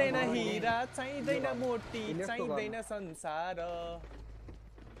चाहिँदैन हिरा चाहिँदैन मोती चाहिँदैन संसार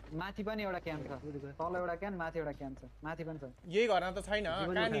माथि पनि एउटा क्यान छ तल एउटा क्यान माथि एउटा क्यान छ माथि पनि छ यही घरमा त छैन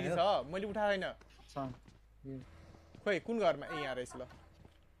कहाँनिर छ मैले उठाएन छ खोइ कुन घरमा ए यहाँ रहेछ ल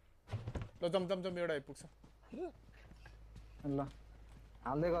जम एउटा आइपुग्छ ल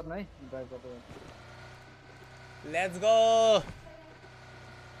हाल्दै गर्नु है ड्राइभ गर्दै लेट्स गो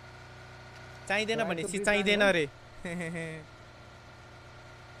चाहिँदैन भनेपछि चाहिँदैन रे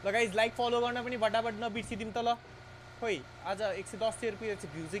ल गाइज लाइक फलो गर्न पनि फटाफट नबिर्सिदिउँ त ल खोइ आज 110 रुपैयाँ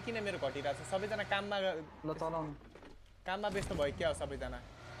चाहिँ भ्यू चाहिँ किन मेरो घटिरहेको छ सबैजना काममा ल चलाउनु काममा व्यस्त भयो क्या हो सबैजना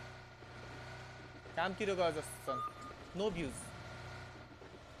कामतिर गयो जस्तो छन् नो भ्यूज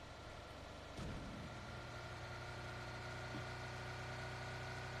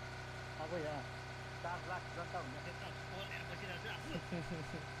अब यहाँ 4 लाख जनता हुँदाखेरि त बोलेर बसिरहेको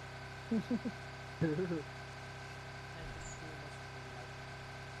छु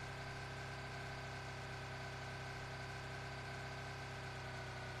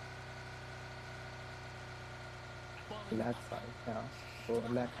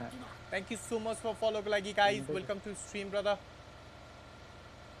Thank you so much for follow ko lagi guys. Welcome to stream brother.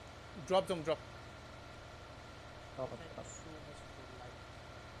 Drop जाउँ ड्रप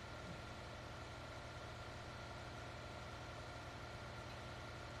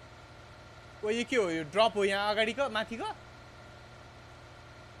ओ यो के हो यो ड्रप हो यहाँ अगाडिको माथिको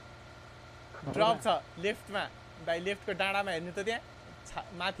ड्रप छ लेफ्टमा दाइ लेफ्टको डाँडामा हेर्नु त त्यहाँ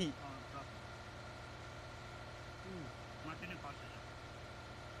माथि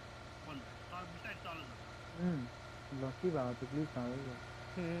लकी भाव त ग्लिच भाव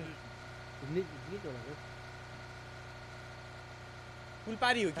ग्लिच होला के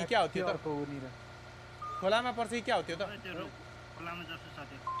पुलपारी हो कि क्या हो त्यो त खोलामा पर्छ कि क्या हो त्यो त खोलामा जस्तो छ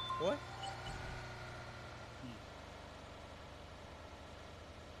त्यो हो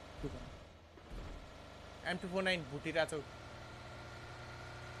M249 भुटिरहेछौ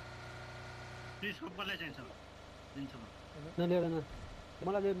प्लिज कसलाई चाहिन्छ दिन्छु म नलिएर न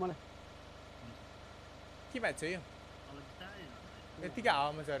मलाई दे मलाई के भएको छ यो यतिकै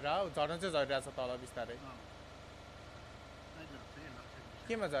हावामा झरेर हो झर्न चाहिँ झरिरहेछ तल बिस्तारै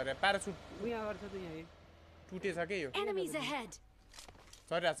केमा झरे प्यारासुट उहाँ अगाडि छ त यहाँ टुटेछ के यो Enemies ahead.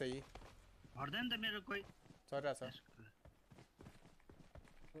 झरिरहेछ यी हर्दैन त मेरो कोही झरिरहेछ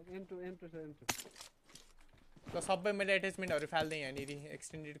M2 छ M2 ल सबै मैले एट्याचमेन्टहरु फाल्दै यहाँनिर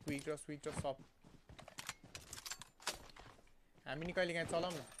एक्सटेन्डेड क्विक र स्विच र सब हामी नि कहिले काहीँ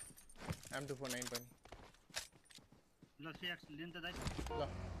चलाउँ न M249 पनि ल सीएक्स लिन त दाइ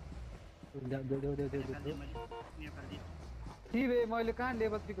दे बे मैले कहाँ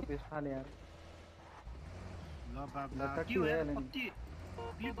लेभल 3 को बेस्ट फाले यार ल बाबा के हो कति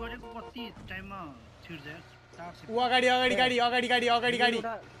क्लिक गरेको कति टाइममा छिर्छ उ अगाडि अगाडि गाडी अगाडि गाडी अगाडि गाडी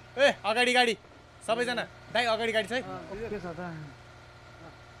ए अगाडि गाडी सबैजना दाइ अगाडि गाडी छ है के छ त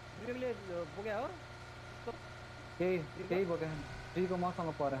बिरेकले बोक्या हो केही बोक्या फ्रीको मसँग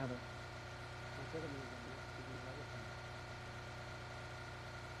परेछ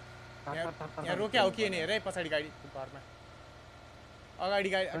यहाँ रोक्या हो के नि हेर है पछाडि गाडी घरमा अगाडि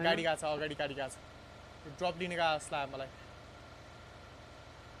गाडी गएको छ अगाडि गाडी गएको छ ड्रप लिने गएको जस्तो लाग्यो मलाई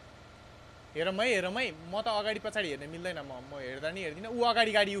हेरौँ है म त अगाडि पछाडि हेर्न मिल्दैन म हेर्दा नि हेर्दिनँ ऊ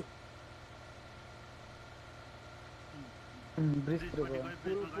अगाडि गाडी ऊ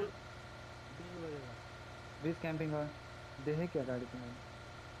ब्रिज क्याम्पिङ गर देखे क्या गाडी तिमीले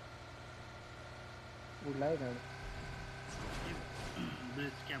उडलाइ गाडी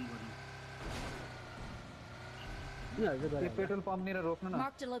ब्रिज क्याम्प गर्नु पेट्रोल पम्प निर रोक्नु न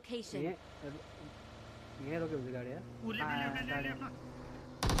Marked a location. यहाँ रोक्यो हुन्छ गाडी यार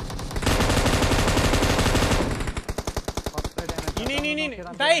नि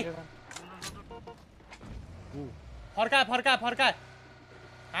दाइ फर्का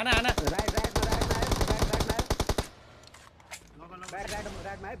हाना राइट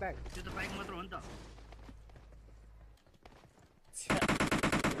त्यो त बाइक मात्र हो नि त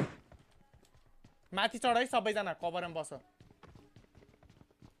माथि चढ है सबैजना कभरमा बस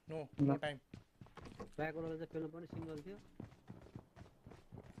नो टाइम ब्याक वाला चाहिँ फेल्नु पनि सिंगल थियो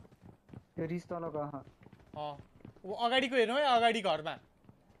त्यो रिस तल गह ऊ अगाडिको हेर्नु है अगाडि घरमा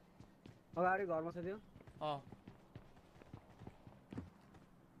छ त्यो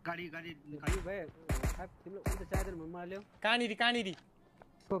गाडी भाइ तिमीले उल्टा चार्जर मलाई ल्याऊ कहाँनिर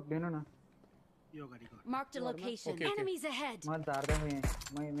स्कोप भेनु न यो गाडीको Marked a location. Enemies ahead. म झार्दै हुँ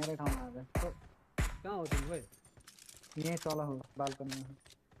म मेरै ठाउँमा आएर कहाँ हो तिमी भाइ यही तल हो बाल्कनीमा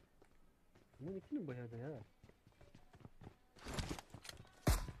मैले किन बस्यो त यार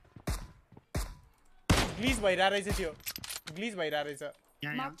ग्लिच भइरहेछ त्यो ग्लिच भइरहेछ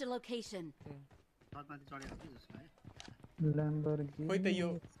Marked a location. तलमाथि चढेको के जस्तो है ल्याम्बोर्गिनी खोइ त यो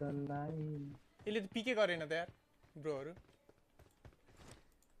चलाई यसले त पिके गरेन त यार ब्रोहरु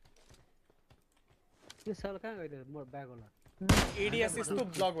यो साल कहाँ गयो म ब्याक होला एडीएस यस्तो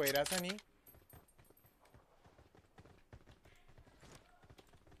ब्लक भइरहेछ नि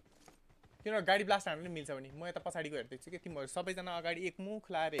किन गाडी ब्लास्ट हान्नु नि मिल्छ भने म यता पछाडिको हेर्दैछु के तिमीहरु सबैजना अगाडि एक मुख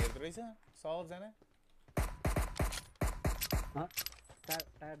लाएर हेर्दै रहेछ सबजना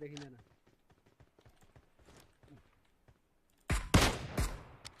टायर देखिँदैन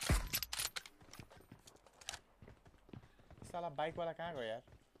साला बाइक वाला कहाँ गयो यार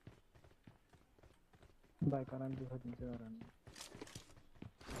बाइक वाला दुख दिन्छ गराउनु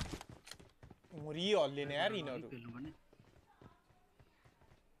मुरी हल्ले न यार यिनीहरु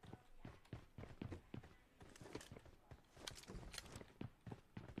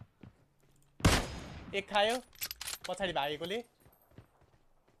एक खायो पछाडि भागेकोले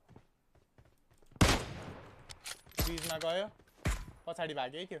ब्रिजमा गयो पछाडि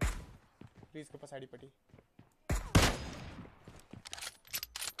भाग्यो है त्यो ब्रिजको पछाडिपट्टि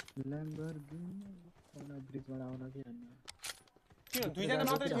ल्याम्बोर्गिनी ब्रिजबाट आउन के भन्नु किन दुईजना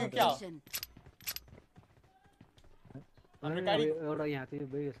मात्रै थियो क्या हो हाम्रो गाडी एउटा यहाँ थियो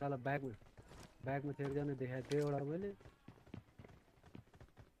बेग साला ब्यागमा थियो एकजना देखाएको थियो एउटा मैले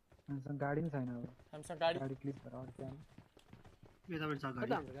हामीसँग गाडी पनि छैन अब हामीसँग गाडी क्लिक भएर अड्क्यो यो तपाईँ छ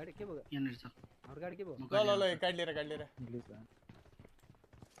कता हाम्रो गाडी के भयो यहाँनिर छ हाम्रो गाडी के भयो ल गाडी लिएर ग्लिच भयो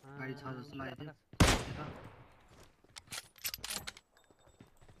गाडी छ जस्तो लागेको थियो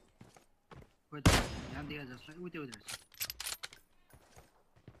खोइ त यहाँ देखा जस्तो लाग्यो उतै रहेछ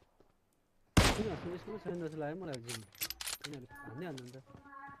किन यसको छैन जस्तो लाग्यो मलाई जिम किनभने हान्दै हान्नु त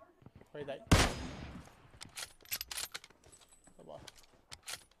खोइ दाइ अब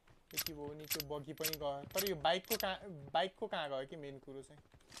यति भयो नि त्यो बगी पनि गयो तर यो बाइकको कहाँ गयो कि मेन कुरो चाहिँ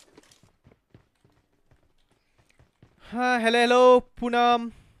हेलो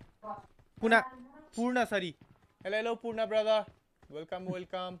पूर्ण सरी हेलो पूर्ण ब्रदर वेलकम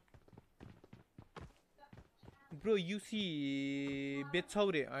ब्रो युसी बेच्छौ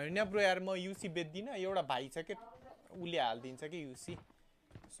रे होइन ब्रो यार म युसी बेच्दिनँ एउटा भाइ छ कि उसले हालिदिन्छ कि युसी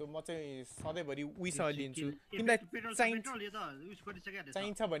सो म चाहिँ सधैँभरि उहीसँग लिन्छु तिमीलाई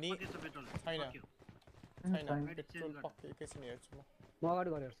चाहिन्छ भने छैन पेट्रोल पक्कै एकैछिन हेर्छु म अगाडि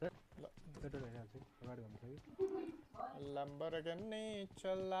गएर हेर्छु ल पेट्रोल हेरिहाल्छु अगाडि भन्नु थियो लम्बरगिनी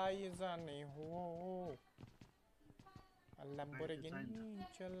चलाई जाने हो लम्बरगिनी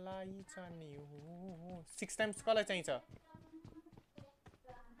चलाई जाने हो 6 टाइम्स कसलाई चाहिन्छ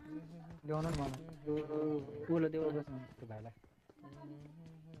ल्याउनु न मलाई पुलो देऊ त्यो भाइलाई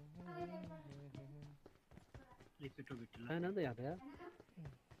पेट्रोल भित्र छैन नि त यहाँ त यार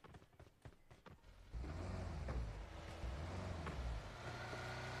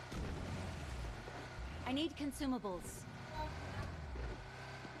I need consumables.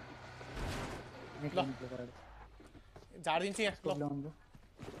 झारिदिन्छु यहाँ ल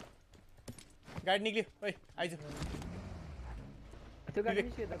गाडी निक्ल्यो ओइ आइज त्यो गाडी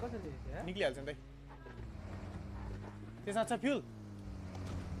निस्कियो त कसरी निस्कियो निक्लिहाल्छ नि त त्यसमा छ फ्युल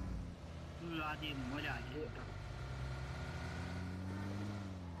आदि मैले हालेँ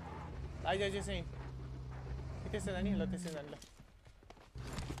आइज चाहिँ त्यसै जाने ल त्यसै जाने ल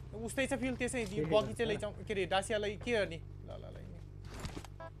उस्तै छ फ्युल त्यसै बगी चाहिँ लैजाउँ के अरे डासियालाई के गर्ने ल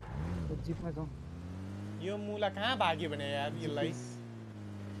जिपमा जाउँ यो मुला कहाँ भाग्यो भने यार यसलाई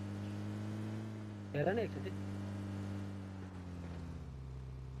हेर न एकचोटि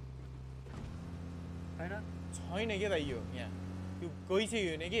छैन के त यो यहाँ यो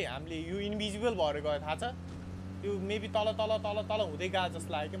गइसक्यो नि कि हामीले यो इन्भिजिबल भएर गयो थाहा छ यो मेबी तल हुँदै गयो जस्तो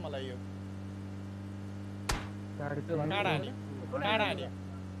लाग्यो कि मलाई यो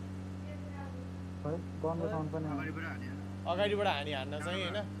अगाडिबाट हान्न चाहिँ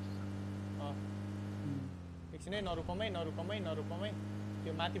होइन एकछिन है नरुकमै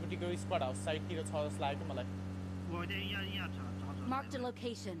त्यो माथिपट्टिको स्पट हाउस साइडतिर छ जस्तो लाग्यो मलाई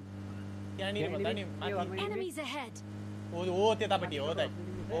त्यहाँनिर भन्दा नि हो त्यतापट्टि हो दाइ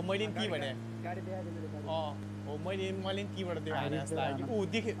हो मैले नि ती भने हो मैले नि तीबाट देखाएँ जस्तो लाग्यो ऊ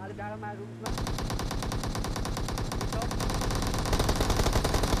देखेँ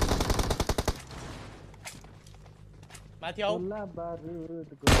माथि आऊ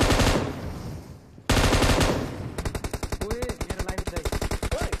मेरो लाइफ दाइ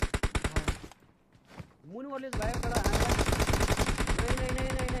मुनवरले भाइबाट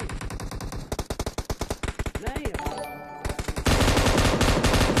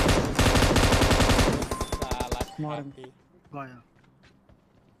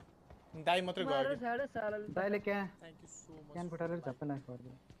दाइ मात्रै गयो दाइले क्यान फुटाएर झप्पै लाइफ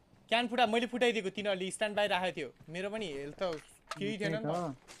गर्दियो क्यान फुटा मैले फुटाइदिएको तिनीहरूले स्ट्यान्ड बाई राखेको थियो मेरो पनि हेल्थ त केही थिएन नि त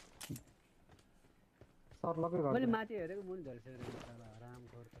मैले माथि हेरेको मुनि झरिसकेको आराम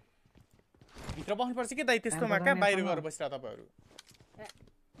गर्छ भित्र बस्नुपर्छ कि दाइ त्यस्तोमा कहाँ बाहिर गएर बसिरह तपाईँहरू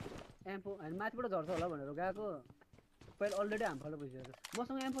एम्पो होइन माथिबाट झर्छ होला भनेर गएको पहिला अलरेडी हाम फलो बसिरहेको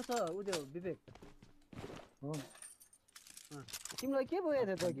मसँग एम्पो छ उ त्यो विवेक हो तिमीलाई के भयो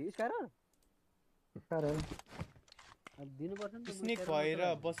त कि स्कार दिनुपर्छ नि त स्नेक भएर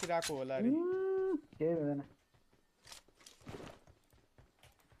बसिरहेको होला रे केही हुँदैन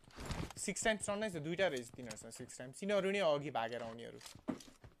 6 टाइम्स रन्नै छ दुईटा रहेछ तिनीहरूसँग 6 टाइम्स तिनीहरू नै अघि भागेर आउनेहरू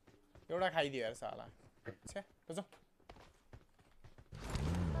एउटा खाइदियो यार साला छ्या बजाऊ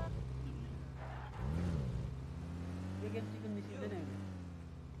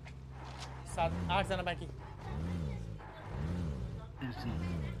 7-8 जना बाँकी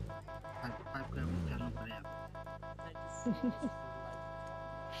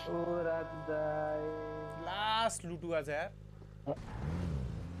लास्ट लुटु आज यार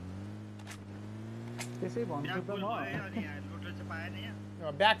त्यसै भन्छु त म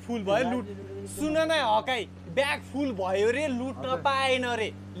ब्याग फुल भयो लुट सुन न हकाई ब्याग फुल भयो रे लुट्न पाएन रे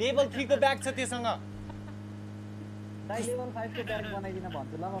लेभल 3 को ब्याग छ त्यससँग दाइ लेभल 5 को ब्याग बनाइदिन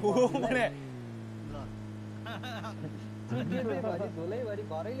भन्छु ल म भने झोलैभरि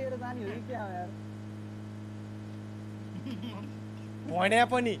भरै लिएर जाने हो कि क्या यार भन्या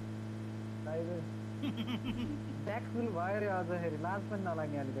पनि ब्याग फुल भयो रे अझ फेरि लाज पनि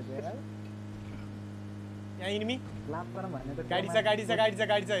नलाग्ने अलिकति यार यहाँ इनिमी लाभ गरौँ भने त गाडी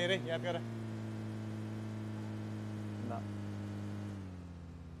छ हेरे याद गर ल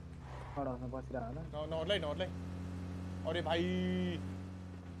पढाउन बसिरह होला नौलाई अरे भाइ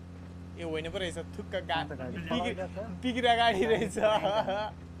ए होइन पो रहेछ थुक्क पिगिरा गाडी रहेछ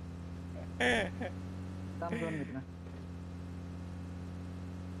काम गर्नु मित्र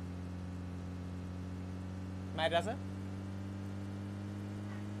मारिरहेछ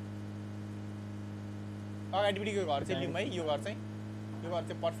अगाडिपट्टिको घर चाहिँ लिउँ है यो घर चाहिँ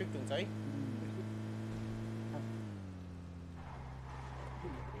पर्फेक्ट हुन्छ है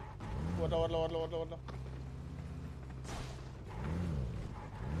ओर्लो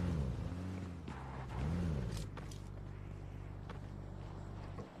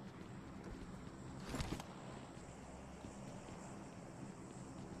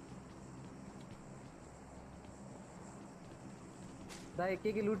दाइ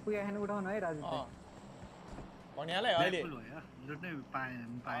के लुट पुग्या छैन उठाउनु है राजु भनिहालै अहिले लुट्नै पाएन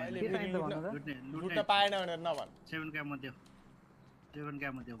लुट्न पाएन भनेर नभन 7 क्याम मध्ये 7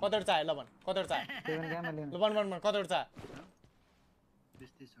 क्याम मध्ये कतड चाहे ल भन कतड चाहे 7 क्याम लिनु ल भन कतड चाहे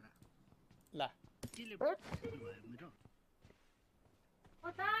 20-30 वटा ल केले भयो मेरो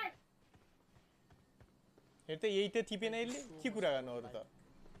हेर त यही त थिपेन यसले के कुरा गर्नु अरु त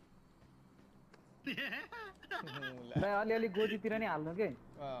दाइ अलि गोजीतिर नि हाल्नु के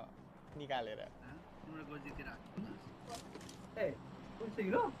निकालेर तिम्रो गोजीतिर ए कुन चाहिँ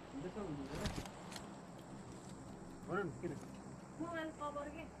हिरो भन के रे मोबाइल कभर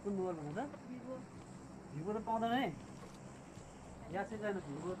के कुन मोबाइल भन त भिभो त पाउँदैन है यहाँ चाहिँ जानु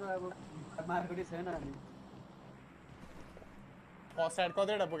भिभो त अब मार्केटै छैन अनि फर्स्ट साइड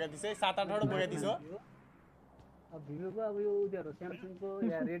कतिवटा बोकाइदिस है 7-8 वटा बोकाइदिस हो अब भिभोको अब यो उनीहरु स्यामसङको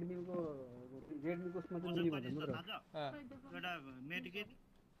या रेडमीको उसमा चाहिँ मिली भन्दैन र एउटा मेडिकेट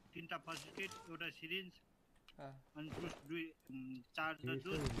 3टा फर्स्ट किट एउटा सिरिन्ज अनि दुई चार्जर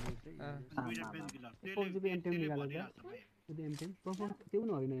जुस दुईटा पेन किलर त्यसले एमटेम निकालेको त्यो एमटेम प्रपर त्यो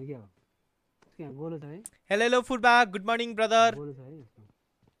पनि होइन के हो के गोलो छ है हेलो फुटबा गुड मर्निङ ब्रदर गोलो छ है यस्तो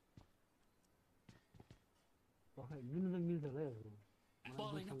पखै मिल्नु त मिल्छ होला है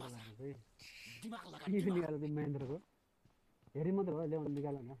दिमाग लगा के निकाल्यो त्यो महेन्द्रको हेरि मात्र हो ल्याउन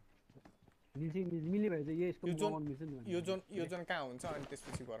निकाल न मिली भए चाहिँ यसको मोमन मिल्छ नि यो जोन कहाँ हुन्छ अनि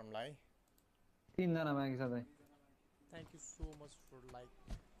त्यसपछि गरौँला है 3 जना बाँकी छ दाइ thank you so much for like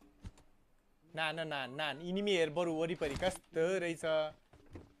naan enemy हेर बरु वरिपरि कस्तो रहेछ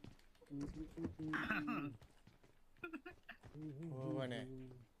हो भने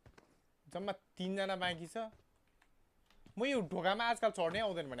जम्मा 3 जना बाँकी छ म यो ढोकामा आजकल चढ्नै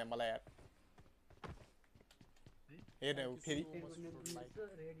आउँदैन भने मलाई यार हेर्न फेरि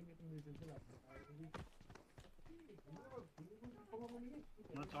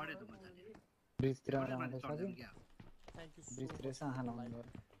म चढे त मजाले ब्रिजतिर आउँदै छ कि ब्रिजतिर साहा लाउनु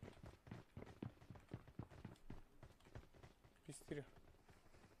पर्यो ब्रिजतिर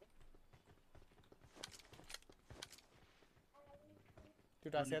त्यो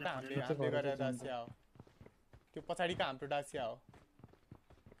डासिया त हामीले गरेर डासिया हो त्यो पछाडिको हाम्रो डासिया हो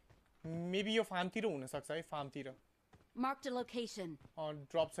मेबी यो फार्मतिर हुन सक्छ है फार्मतिर Marked a location.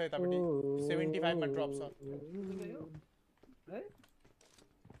 ड्रप छ यतापट्टि 75 मा ड्रप छ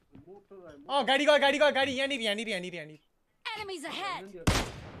गाडी यहाँनिर Enemies ahead.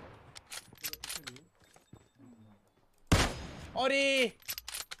 अरे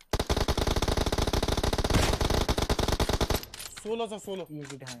 16 छ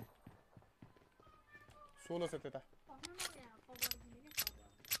 16 छ त्यता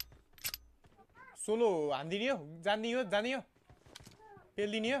 16 हान्दिने हो जान्दिने हो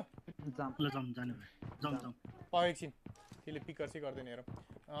पेल्दिने हो जाम एकछिन त्यसले पिकर चाहिँ गर्दैन हेरौँ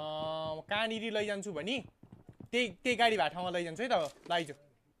कहाँनिर लैजान्छु भनी त्यही गाडी भए ठाउँमा लैजान्छु है त लाइजु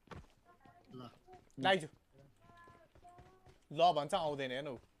ल भन्छ आउँदैन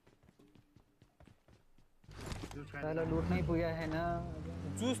हेर्नु लुट्नै पुग्या छैन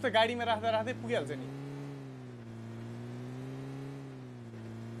जुस त गाडीमा राख्दै पुगिहाल्छ नि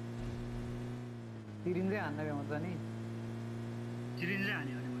सिरिन्जै हान्न भ्याउँछ नि सिरिन्जै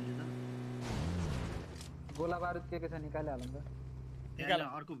हान्यो भने मैले त गोला बारुद के छ निकालिहालौँ त निकाल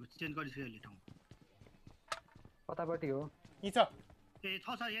अर्को चेन्ज गरिसक्यो अहिले ठाउँ कतापट्टि हो यी छ ए छ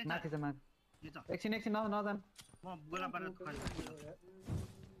छ यही माथि छ छ माथि यही छ एकछिन एकछिन नजान म गोला पारेर खर्च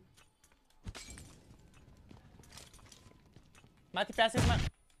माथि प्यासेजमा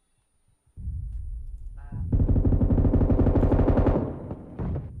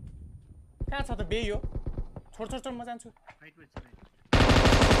कहाँ छ त बे यो छोड छोड छोड म जान्छु राइट वेट छ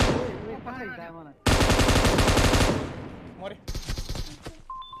मरे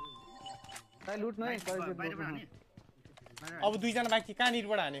ताई लुट न बाहिरबाट हाने अब दुईजना बाँकी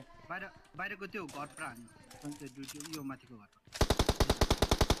कहाँनिरबाट हाने बाहिरको त्यो घरबाट हाने यो माथिको घर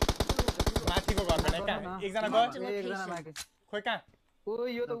माथिको घरबाट कहाँ एकजना गयो एकजना बाँकी खोइ कहाँ ओ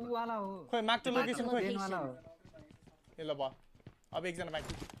यो त उ वाला हो खोइ मार्क द लोकेसन खोइ वाला हो ए ल भयो अब एकजना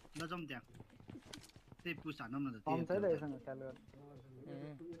बाँकी ल जाउँ त्यहाँ त्यही पुस हानौँ न त कम छ त यससँग चालु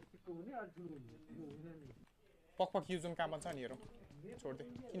पक पक युजन काम छ नि हेरौँ छोड्दे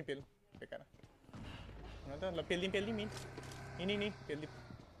किन पेल बेकार न त ल पेल्दिम मिन नि पेल्दिम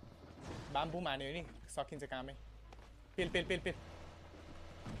बाम्बुम हान्यो नि सकिन्छ कामै पेल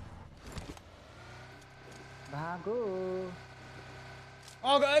भागो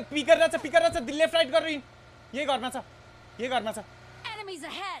पिकर रहेछ लेफ्ट राइट गरेर यही घरमा छ Enemies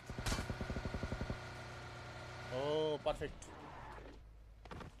ahead. Oh, perfect.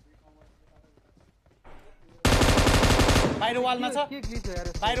 बाहिर वालमा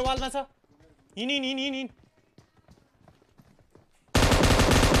छ हिन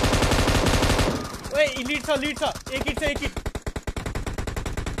ओए लीड छ एक हिट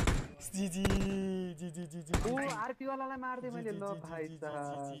जी ओ आरपी वालालाई मार्दै मैले ल भाइ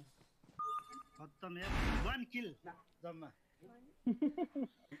साहब खत्तम यार 1 किल जम्मा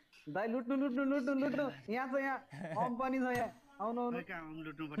दाइ लुट्नु यहाँ छ यहाँ कम्पनी छ यहाँ आउनु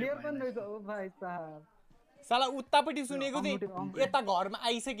प्लेयर पनि रहेछ ओ भाइ साहब साला उतापट्टि सुनेको थिएँ यता घरमा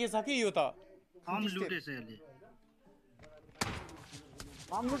आइसकेछ कि यो त अम लुटेछ यसले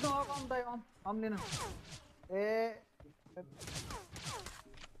अम लुट्नु अम दाइ अम लिनु ए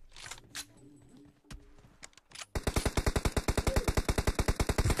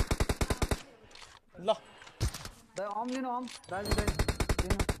ल दाइ अम लिनु दाजु दाइ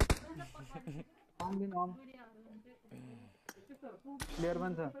लिनु अम लिनु प्लेयर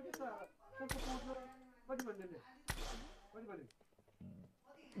पनि छ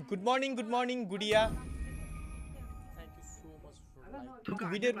गुड मर्निङ गुडिया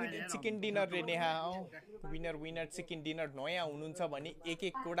विनर चिकन डिनर रे नेहा विनर चिकन डिनर नयाँ हुनुहुन्छ भने एक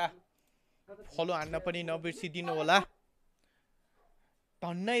कोडा फलो हान्न पनि नबिर्सिदिनु होला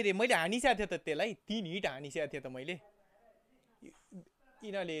धन्नै रे मैले हानिसकेको थिएँ त त्यसलाई 3 हिट हानिसकेको थिएँ त मैले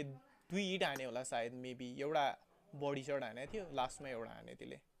यिनीहरूले 2 हिट हाने होला सायद मेबी एउटा बडी सर्ट हानेको थियो लास्टमा एउटा हाने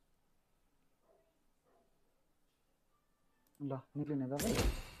त्यसले ल निक्लिने तपाईं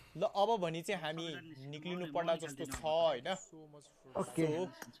ल अब भने चाहिँ हामी निक्लिनु पर्ला जस्तो छ हैन ओके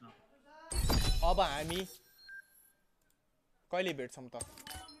अब हामी कहिले भेट्छौं त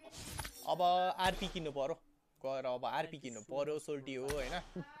अब आरपी किन्नु पर्यो गएर अब आरपी किन्नु पर्यो सोल्टी हो हैन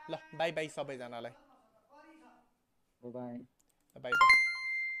ल बाइ बाइ सबैजनालाई बाइ बाइ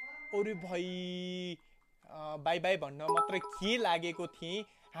ओरे भाइ बाइ बाइ भन्न मात्र के लागेको थिए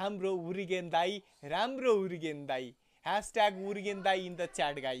हाम्रो उर्गेन दाइ राम्रो उर्गेन दाइ #urgendai in the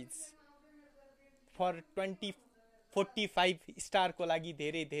chat guys for 2045 star को लागि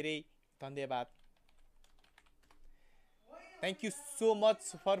धेरै धेरै धन्यवाद thank you so much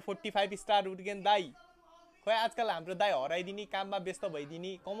for 45 star Urgen दाइ खोइ आजकल हाम्रो दाइ हराइदिनी काममा व्यस्त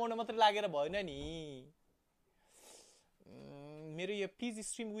भइदिनी कमाउन मात्र लागेर भएन नि मेरो यो please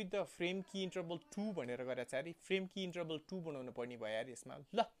stream with the frame Ki interval 2 भनेर गरेछ अरे फ्रेम की इन्टरभल 2 बनाउनु पर्ने भयो यार यसमा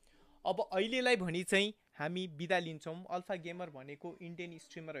ल अब अहिलेलाई भनी चाहिँ हामी बिदा लिन्छौं अल्फा गेमर भनेको इन्डियन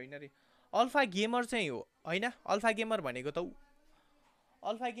स्ट्रिमर हैन रे अल्फा गेमर चाहिँ हो हैन अल्फा गेमर भनेको त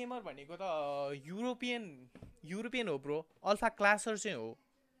युरोपियन हो ब्रो अल्फा क्लासर चाहिँ हो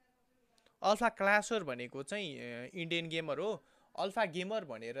अल्फा क्लासर भनेको चाहिँ इन्डियन गेमर हो अल्फा गेमर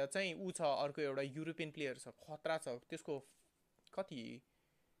भनेर चाहिँ उ छ अर्को एउटा युरोपियन प्लेयर छ खतरा छ त्यसको कति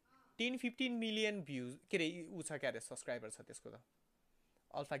 10-15 मिलियन भ्युज के रे उ छ के रे सब्स्क्राइबर छ त्यसको त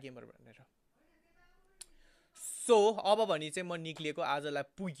अल्फा गेमर भनेर सो अब भनी चाहिँ म निक्लिएको आजलाई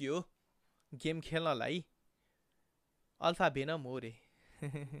पुग्यो गेम खेल्नलाई अल्फा भेनम हो रे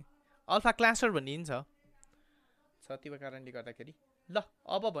अल्फा क्लासर भन्ने नि छ त्यो कारणले गर्दाखेरि ल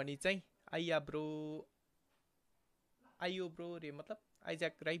अब भनी चाहिँ आइयो ब्रो रे मतलब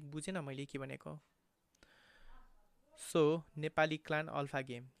आइज्याक राई बुझेन मैले के भनेको so Nepali clan alpha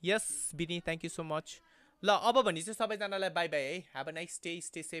game yes Binny thank you so much ल अब भनी चाहिँ सबैजनालाई बाइ बाइ है have a nice day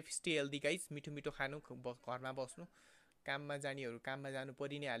stay safe stay healthy guys मिठो खानु घरमा बस्नु काममा जानेहरू काममा जानु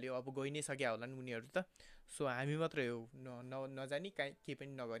परि नै हाल्यो अब गइ नै सक्या होलान् उनीहरू त सो हामी मात्रै हो नजानी केही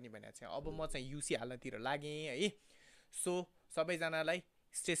पनि नगर्ने भनेको चाहिँ अब म चाहिँ युसी हाल्नतिर लागेँ है सो सबैजनालाई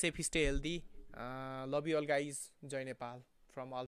stay safe stay healthy love you all guys Jay Nepal from all